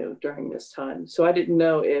revenue during this time. So I didn't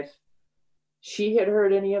know if she had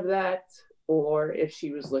heard any of that, or if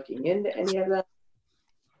she was looking into any of that,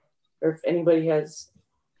 or if anybody has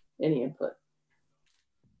any input.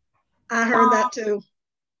 I heard that too.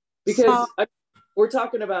 Because we're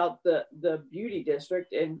talking about the beauty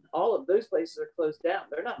district, and all of those places are closed down.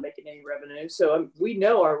 They're not making any revenue. So we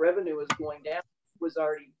know our revenue is going down, was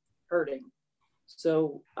already hurting.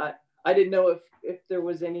 So I didn't know if there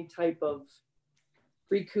was any type of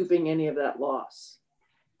recouping any of that loss.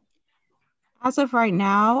 As of right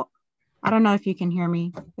now, I don't know if you can hear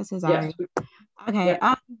me. This is Ari. Yes. Okay.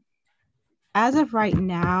 Yeah. As of right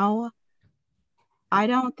now, I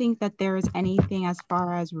don't think that there is anything as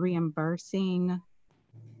far as reimbursing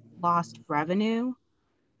lost revenue.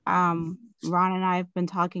 Ron and I have been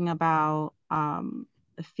talking about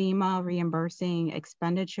FEMA reimbursing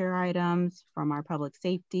expenditure items from our public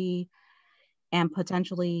safety, and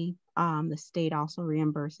potentially the state also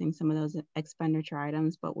reimbursing some of those expenditure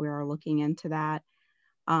items, but we are looking into that.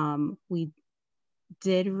 We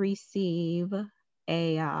did receive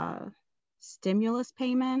a stimulus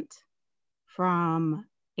payment from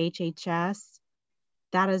HHS.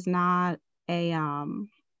 That is not a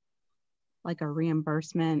like a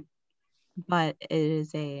reimbursement, but it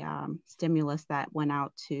is a stimulus that went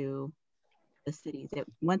out to the cities. It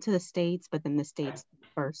went to the states, but then the states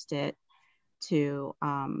dispersed it to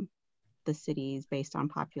the cities based on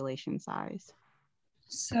population size.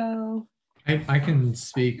 So I can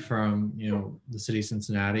speak from the city of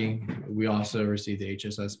Cincinnati. We also received the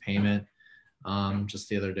HSS payment just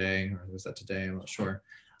the other day, or was that today? I'm not sure.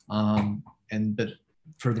 But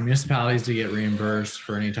for the municipalities to get reimbursed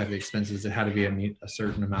for any type of expenses, it had to be a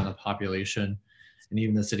certain amount of population, and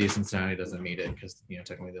even the city of Cincinnati doesn't meet it because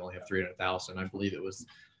technically they only have 300,000. I believe it was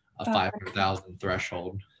a 500,000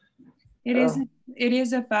 threshold. It is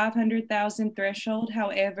a 500,000 threshold.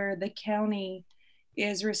 However, the county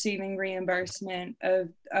is receiving reimbursement of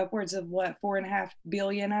upwards of $4.5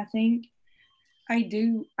 billion, I think. I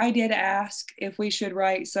did ask if we should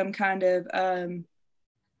write some kind of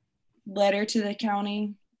letter to the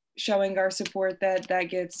county showing our support that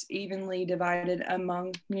gets evenly divided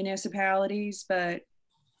among municipalities, but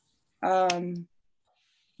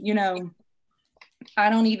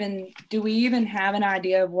do we even have an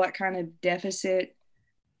idea of what kind of deficit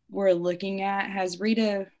we're looking at? Has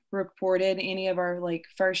Rita reported any of our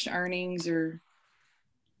first earnings, or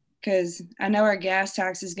because I know our gas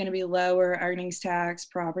tax is going to be lower, earnings tax,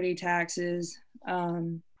 property taxes.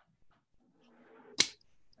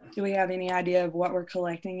 Do we have any idea of what we're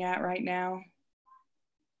collecting at right now?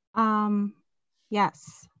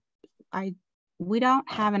 Yes, we don't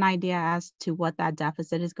have an idea as to what that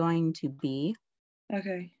deficit is going to be.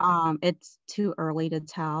 Okay. It's too early to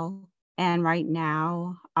tell. And right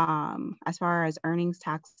now, as far as earnings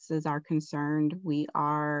taxes are concerned, we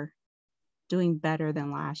are doing better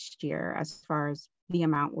than last year as far as the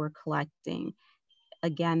amount we're collecting.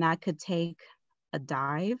 Again, that could take a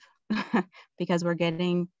dive because we're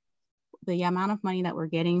getting the amount of money that we're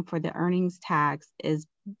getting for the earnings tax is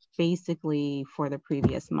basically for the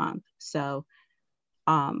previous month. So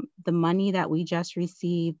the money that we just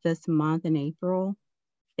received this month in April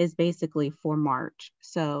is basically for March.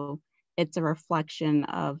 So it's a reflection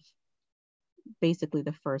of basically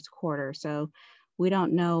the first quarter. So we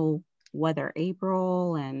don't know whether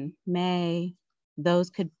April and May, those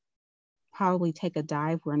could probably take a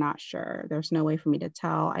dive. We're not sure. There's no way for me to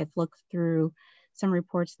tell. I've looked through some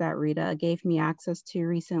reports that Rita gave me access to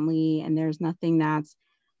recently, and there's nothing that's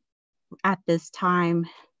at this time,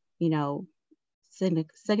 you know,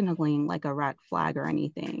 signaling like a red flag or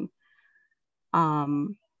anything.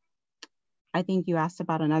 I think you asked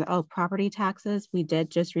about another, property taxes. We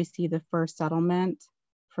did just receive the first settlement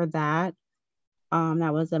for that.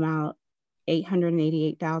 That was about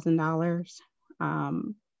 $888,000.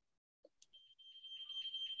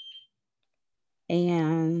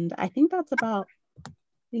 And I think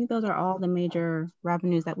those are all the major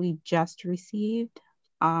revenues that we just received.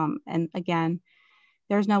 And again,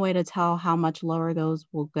 there's no way to tell how much lower those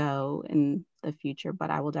will go in the future, but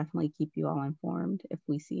I will definitely keep you all informed if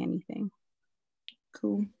we see anything.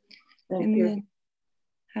 Cool. Thank you.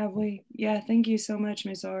 Have we, thank you so much,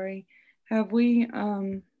 Ms. Ari. Have we,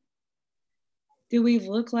 do we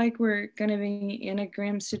look like we're gonna be in a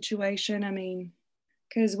grim situation? I mean,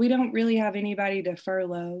 because we don't really have anybody to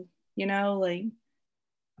furlough, you know, like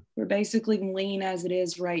we're basically lean as it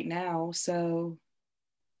is right now, so.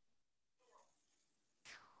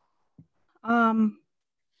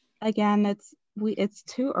 Again, it's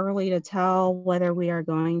too early to tell whether we are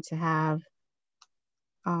going to have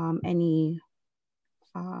any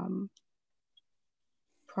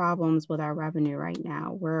problems with our revenue right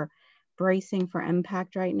now. We're bracing for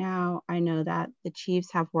impact right now. I know that the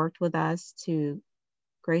chiefs have worked with us to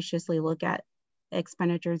graciously look at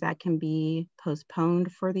expenditures that can be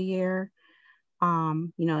postponed for the year,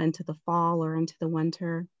 you know, into the fall or into the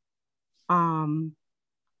winter,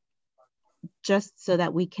 just so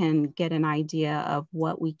that we can get an idea of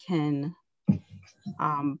what we can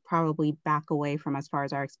probably back away from as far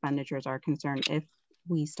as our expenditures are concerned if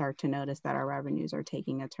we start to notice that our revenues are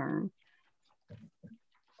taking a turn.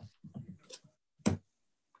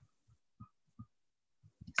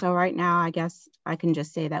 So right now, I guess I can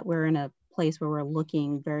just say that we're in a place where we're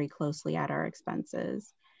looking very closely at our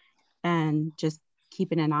expenses and just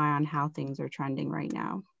keeping an eye on how things are trending right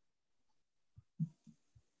now.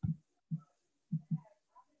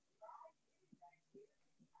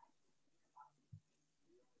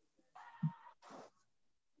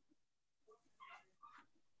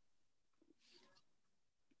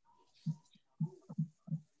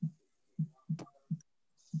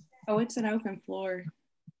 Oh, it's an open floor.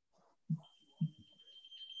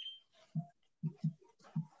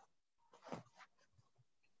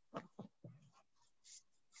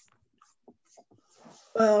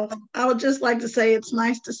 Well, I would just like to say it's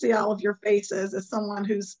nice to see all of your faces as someone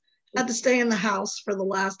who's had to stay in the house for the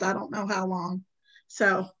last, I don't know how long.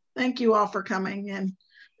 So thank you all for coming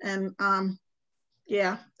and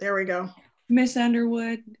yeah, there we go. Miss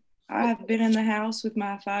Underwood, I have been in the house with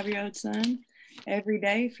my 5-year-old son every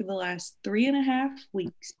day for the last 3.5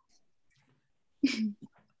 weeks.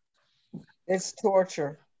 It's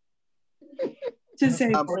torture. To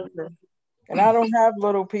say and I don't have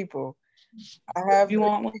little people. I have. You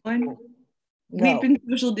want one? No. We've been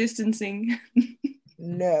social distancing.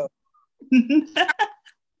 No. Ms.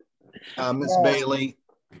 Bailey.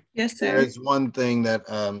 Yes, sir. There's one thing that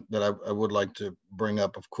I would like to bring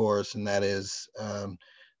up, of course, and that is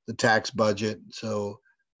the tax budget. So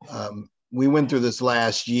we went through this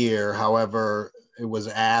last year. However, it was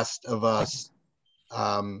asked of us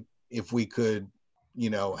if we could, you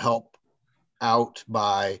know, help out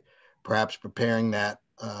by perhaps preparing that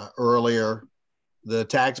earlier. The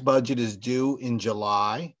tax budget is due in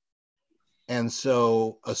July. And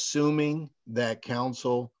so assuming that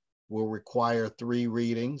council will require 3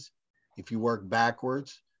 readings, if you work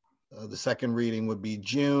backwards, the second reading would be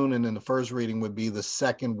June, and then the first reading would be the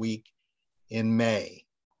second week in May.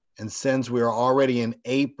 And since we are already in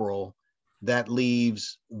April, that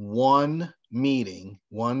leaves one meeting,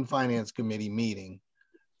 one finance committee meeting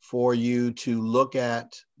for you to look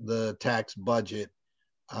at the tax budget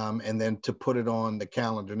and then to put it on the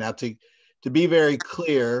calendar. Now, to be very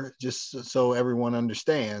clear, just so everyone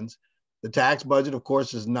understands, the tax budget, of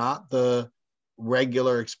course, is not the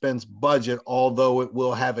regular expense budget, although it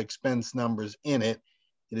will have expense numbers in it.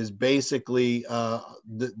 It is basically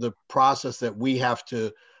the process that we have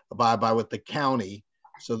to abide by with the county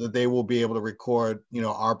so that they will be able to record,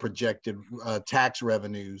 our projected tax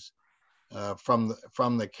revenues from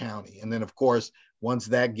the county. And then, of course, once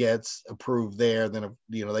that gets approved there, then,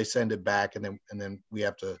 they send it back, and then we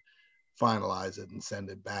have to finalize it and send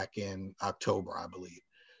it back in October, I believe.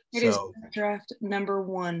 It is draft number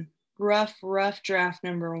 1. Rough draft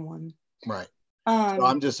number 1. Right.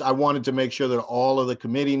 So I wanted to make sure that all of the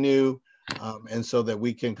committee knew, and so that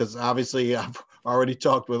we can, because obviously I've already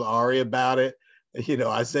talked with Ari about it.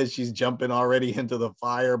 I said she's jumping already into the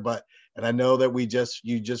fire, and I know that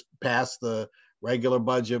you just passed the regular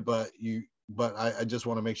budget, but I just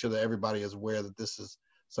want to make sure that everybody is aware that this is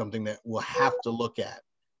something that we'll have to look at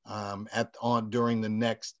during the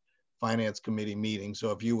next finance committee meeting. So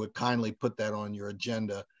if you would kindly put that on your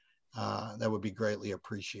agenda, that would be greatly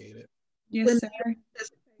appreciated. Yes, sir.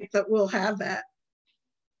 That we'll have that.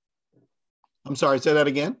 I'm sorry, say that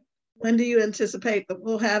again. When do you anticipate that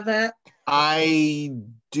we'll have that? I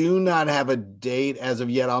do not have a date as of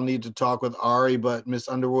yet. I'll need to talk with Ari, but Ms.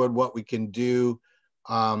 Underwood, what we can do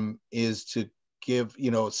is to give,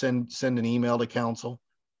 send an email to council,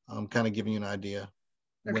 kind of giving you an idea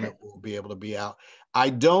when it will be able to be out. I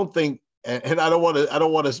don't think, and I don't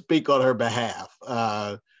want to speak on her behalf,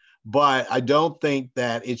 but I don't think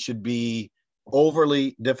that it should be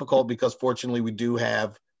overly difficult, because fortunately we do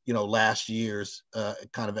have, last year's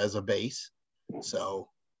kind of as a base. So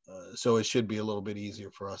it should be a little bit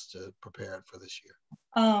easier for us to prepare it for this year.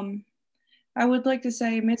 I would like to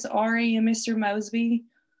say, Miss Ari and Mr. Mosby,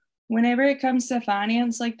 whenever it comes to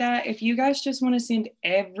finance like that, if you guys just want to send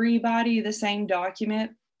everybody the same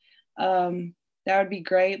document, that would be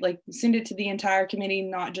great. Like, send it to the entire committee,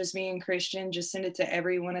 not just me and Christian, just send it to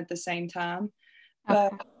everyone at the same time.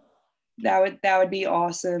 But that would be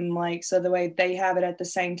awesome. Like, so the way they have it at the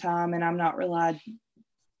same time, and I'm not relied,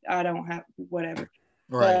 I don't have whatever.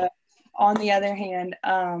 Right. But on the other hand,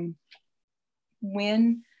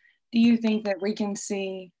 when do you think that we can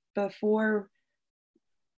see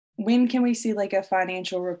when can we see like a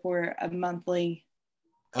financial report, a monthly?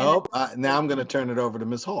 Now I'm going to turn it over to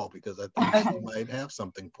Ms. Hall, because I think she might have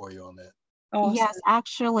something for you on that. Awesome. Yes,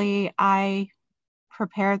 actually, I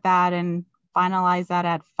prepared that and finalized that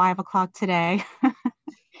at 5 o'clock today.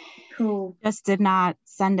 Cool. Just did not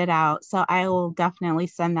send it out. So I will definitely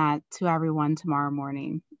send that to everyone tomorrow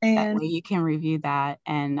morning. And that way you can review that,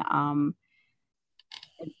 and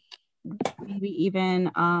maybe even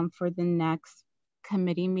for the next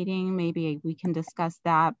committee meeting, maybe we can discuss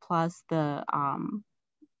that, plus the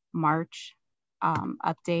March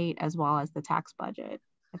update, as well as the tax budget,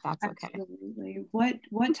 if that's okay. Absolutely.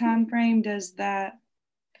 What time frame does that?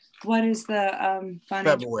 What is the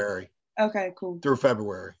financial? February. Okay, cool. Through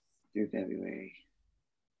February.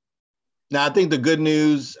 Now, I think the good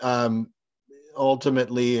news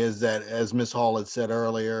ultimately is that, as Ms. Hall had said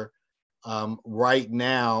earlier, right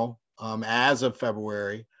now, as of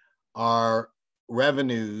February, our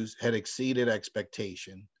revenues had exceeded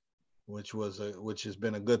expectation, which has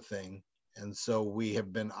been a good thing. And so we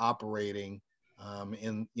have been operating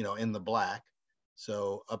in the black.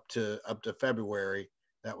 So up to February,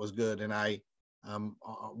 that was good. And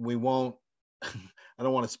we won't, I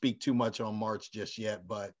don't want to speak too much on March just yet,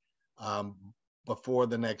 but before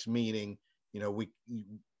the next meeting,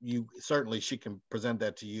 you certainly, she can present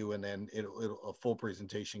that to you, and then a full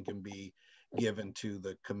presentation can be given to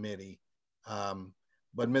the committee.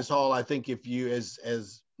 But Ms. Hall, I think if you, as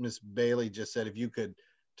Ms. Bailey just said, if you could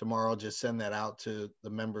tomorrow just send that out to the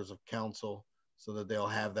members of council so that they'll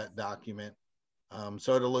have that document.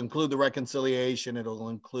 So it'll include the reconciliation, it'll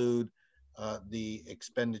include the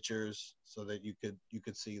expenditures, so that you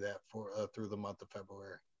could see that for through the month of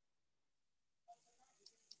February.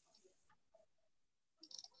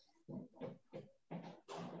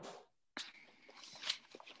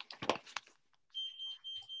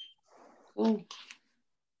 Cool.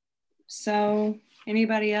 So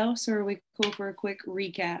anybody else, or are we cool for a quick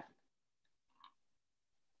recap?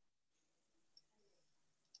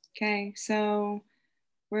 Okay, so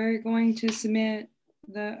we're going to submit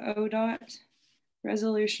the ODOT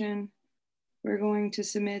resolution. We're going to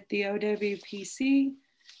submit the OWPC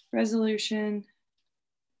resolution.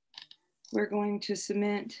 We're going to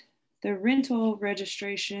submit the rental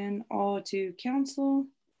registration all to council.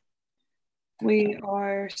 We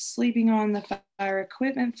are sleeping on the fire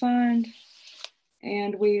equipment fund,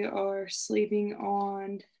 and we are sleeping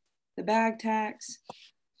on the bag tax.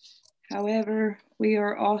 However, we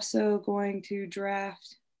are also going to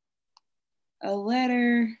draft a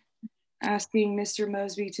letter asking Mr.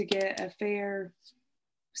 Mosby to get a fair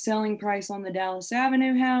selling price on the Dallas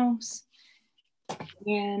Avenue house.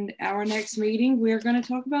 And our next meeting, we're going to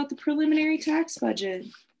talk about the preliminary tax budget.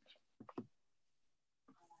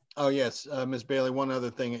 Oh, yes, Ms. Bailey, one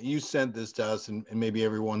other thing. You sent this to us, and maybe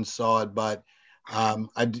everyone saw it, but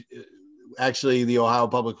actually the Ohio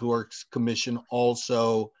Public Works Commission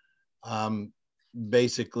also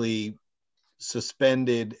basically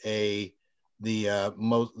suspended the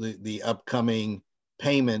upcoming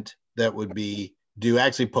payment that would be due,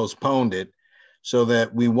 actually postponed it, so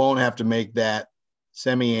that we won't have to make that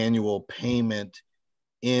semi-annual payment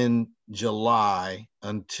in July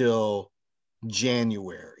until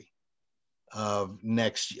January of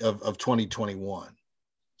 2021.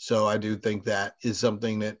 So I do think that is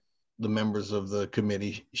something that the members of the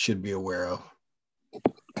committee should be aware of.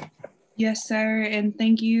 Yes, sir. And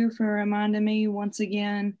thank you for reminding me once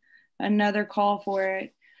again, another call for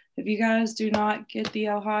it. If you guys do not get the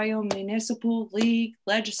Ohio Municipal League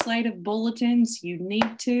legislative bulletins, you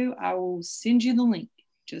need to. I will send you the link.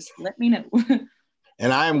 Just let me know.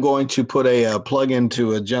 And I am going to put a plug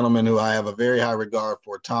into a gentleman who I have a very high regard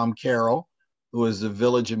for, Tom Carroll, who is the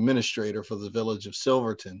village administrator for the village of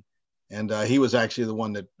Silverton. And he was actually the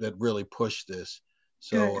one that really pushed this.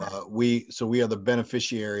 So we are the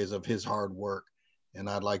beneficiaries of his hard work. And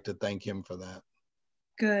I'd like to thank him for that.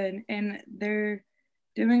 Good. And they're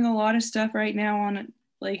doing a lot of stuff right now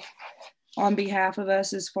on behalf of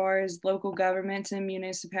us as far as local governments and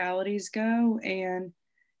municipalities go. And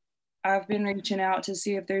I've been reaching out to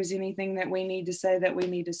see if there's anything that we need to say that we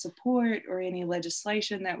need to support, or any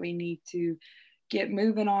legislation that we need to get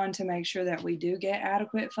moving on to make sure that we do get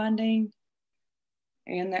adequate funding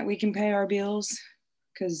and that we can pay our bills.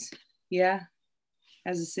 Because, yeah,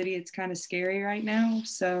 as a city, it's kind of scary right now.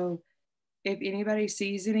 So if anybody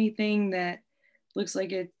sees anything that looks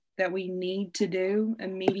like it that we need to do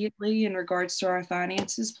immediately in regards to our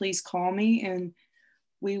finances, please call me and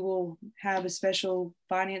we will have a special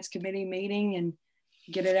finance committee meeting and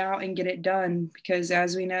get it out and get it done. Because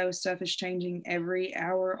as we know, stuff is changing every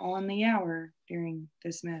hour on the hour during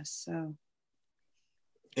this mess. So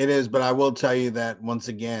it is, but I will tell you that once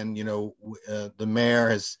again, the mayor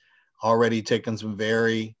has already taken some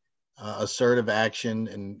very assertive action.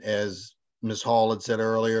 And as Ms. Hall had said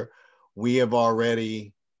earlier, we have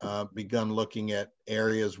already begun looking at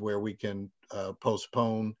areas where we can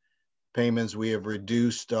postpone payments. We have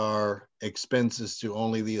reduced our expenses to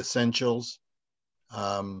only the essentials.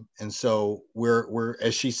 And so we're,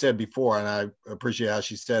 as she said before, and I appreciate how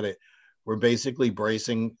she said it, we're basically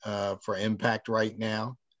bracing for impact right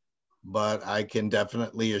now. But I can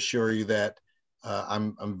definitely assure you that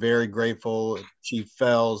I'm very grateful. Chief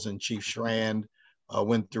Fells and Chief Schrand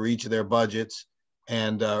went through each of their budgets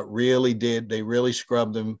and they really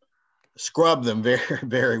scrubbed them very,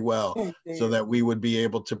 very well, so that we would be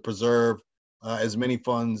able to preserve as many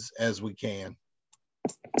funds as we can.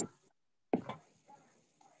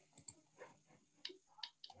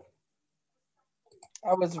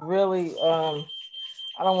 I was really,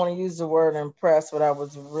 I don't want to use the word impressed, but I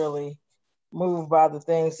was really moved by the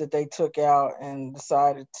things that they took out and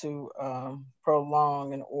decided to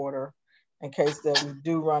prolong in order in case that we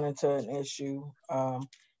do run into an issue.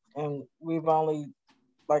 And we've only,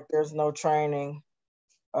 there's no training.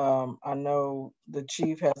 I know the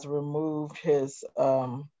chief has removed his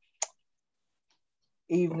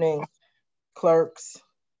evening clerks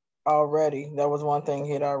already. That was one thing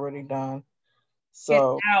he had already done.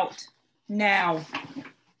 So get out now.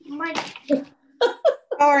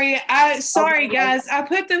 Sorry guys. I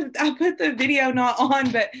put the video not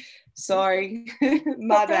on, but sorry.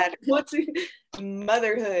 My bad. What's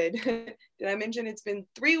motherhood? Did I mention it's been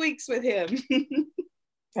 3 weeks with him?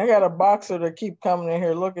 I got a boxer that keep coming in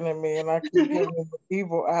here looking at me, and I keep giving him the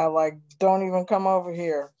evil eye, like, don't even come over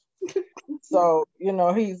here. So,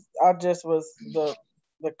 I just was the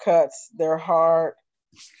cuts, they're hard,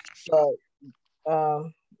 but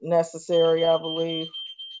necessary, I believe.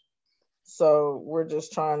 So we're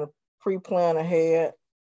just trying to pre-plan ahead,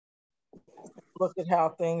 look at how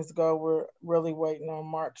things go. We're really waiting on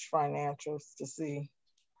March financials to see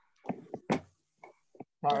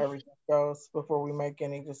how everything goes before we make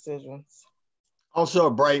any decisions. Also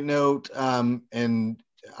a bright note, and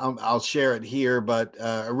I'll share it here, but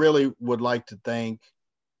I really would like to thank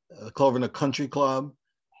Clovernook Country Club.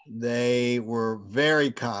 They were very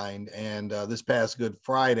kind, and this past Good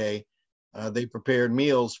Friday, they prepared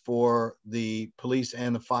meals for the police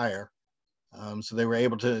and the fire. So they were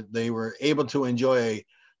able to enjoy a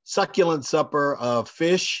succulent supper of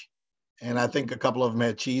fish and I think a couple of them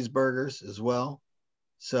had cheeseburgers as well.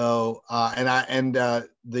 So,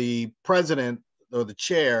 the president or the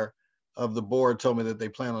chair of the board told me that they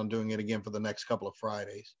plan on doing it again for the next couple of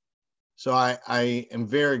Fridays. So I am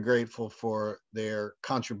very grateful for their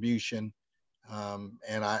contribution.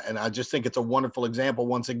 And I just think it's a wonderful example,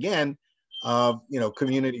 once again, of,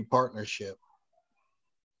 community partnership.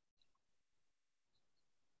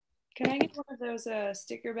 Can I get one of those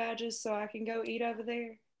sticker badges so I can go eat over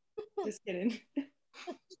there? Just kidding.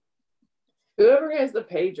 Whoever has the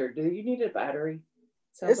pager, do you need a battery?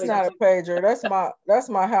 Sounds It's not a pager. That's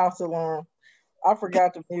my house alarm. I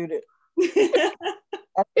forgot to mute it.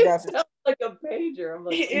 It sounds like a pager. I'm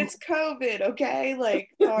like, it's COVID, okay? Like,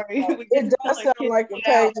 sorry. It does sound like a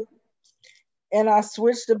pager. And I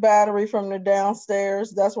switched the battery from the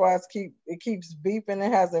downstairs. That's why it keeps beeping.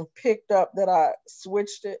 It hasn't picked up that I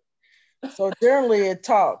switched it. So generally it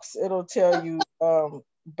talks. It'll tell you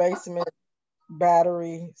basement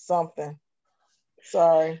battery something.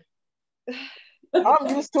 Sorry. I'm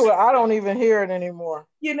used to it. I don't even hear it anymore.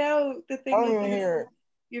 The thing. I don't even hear it.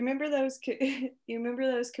 You remember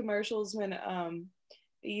those commercials when it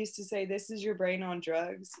used to say, "This is your brain on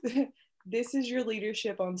drugs. This is your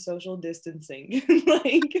leadership on social distancing."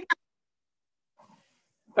 Like.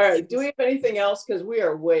 All right. Do we have anything else? Because we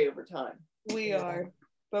are way over time. We are,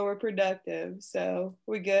 but we're productive. So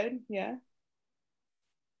we good? Yeah.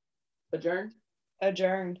 Adjourned.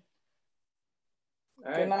 Adjourned.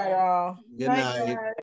 All right. Good night, all. Good night.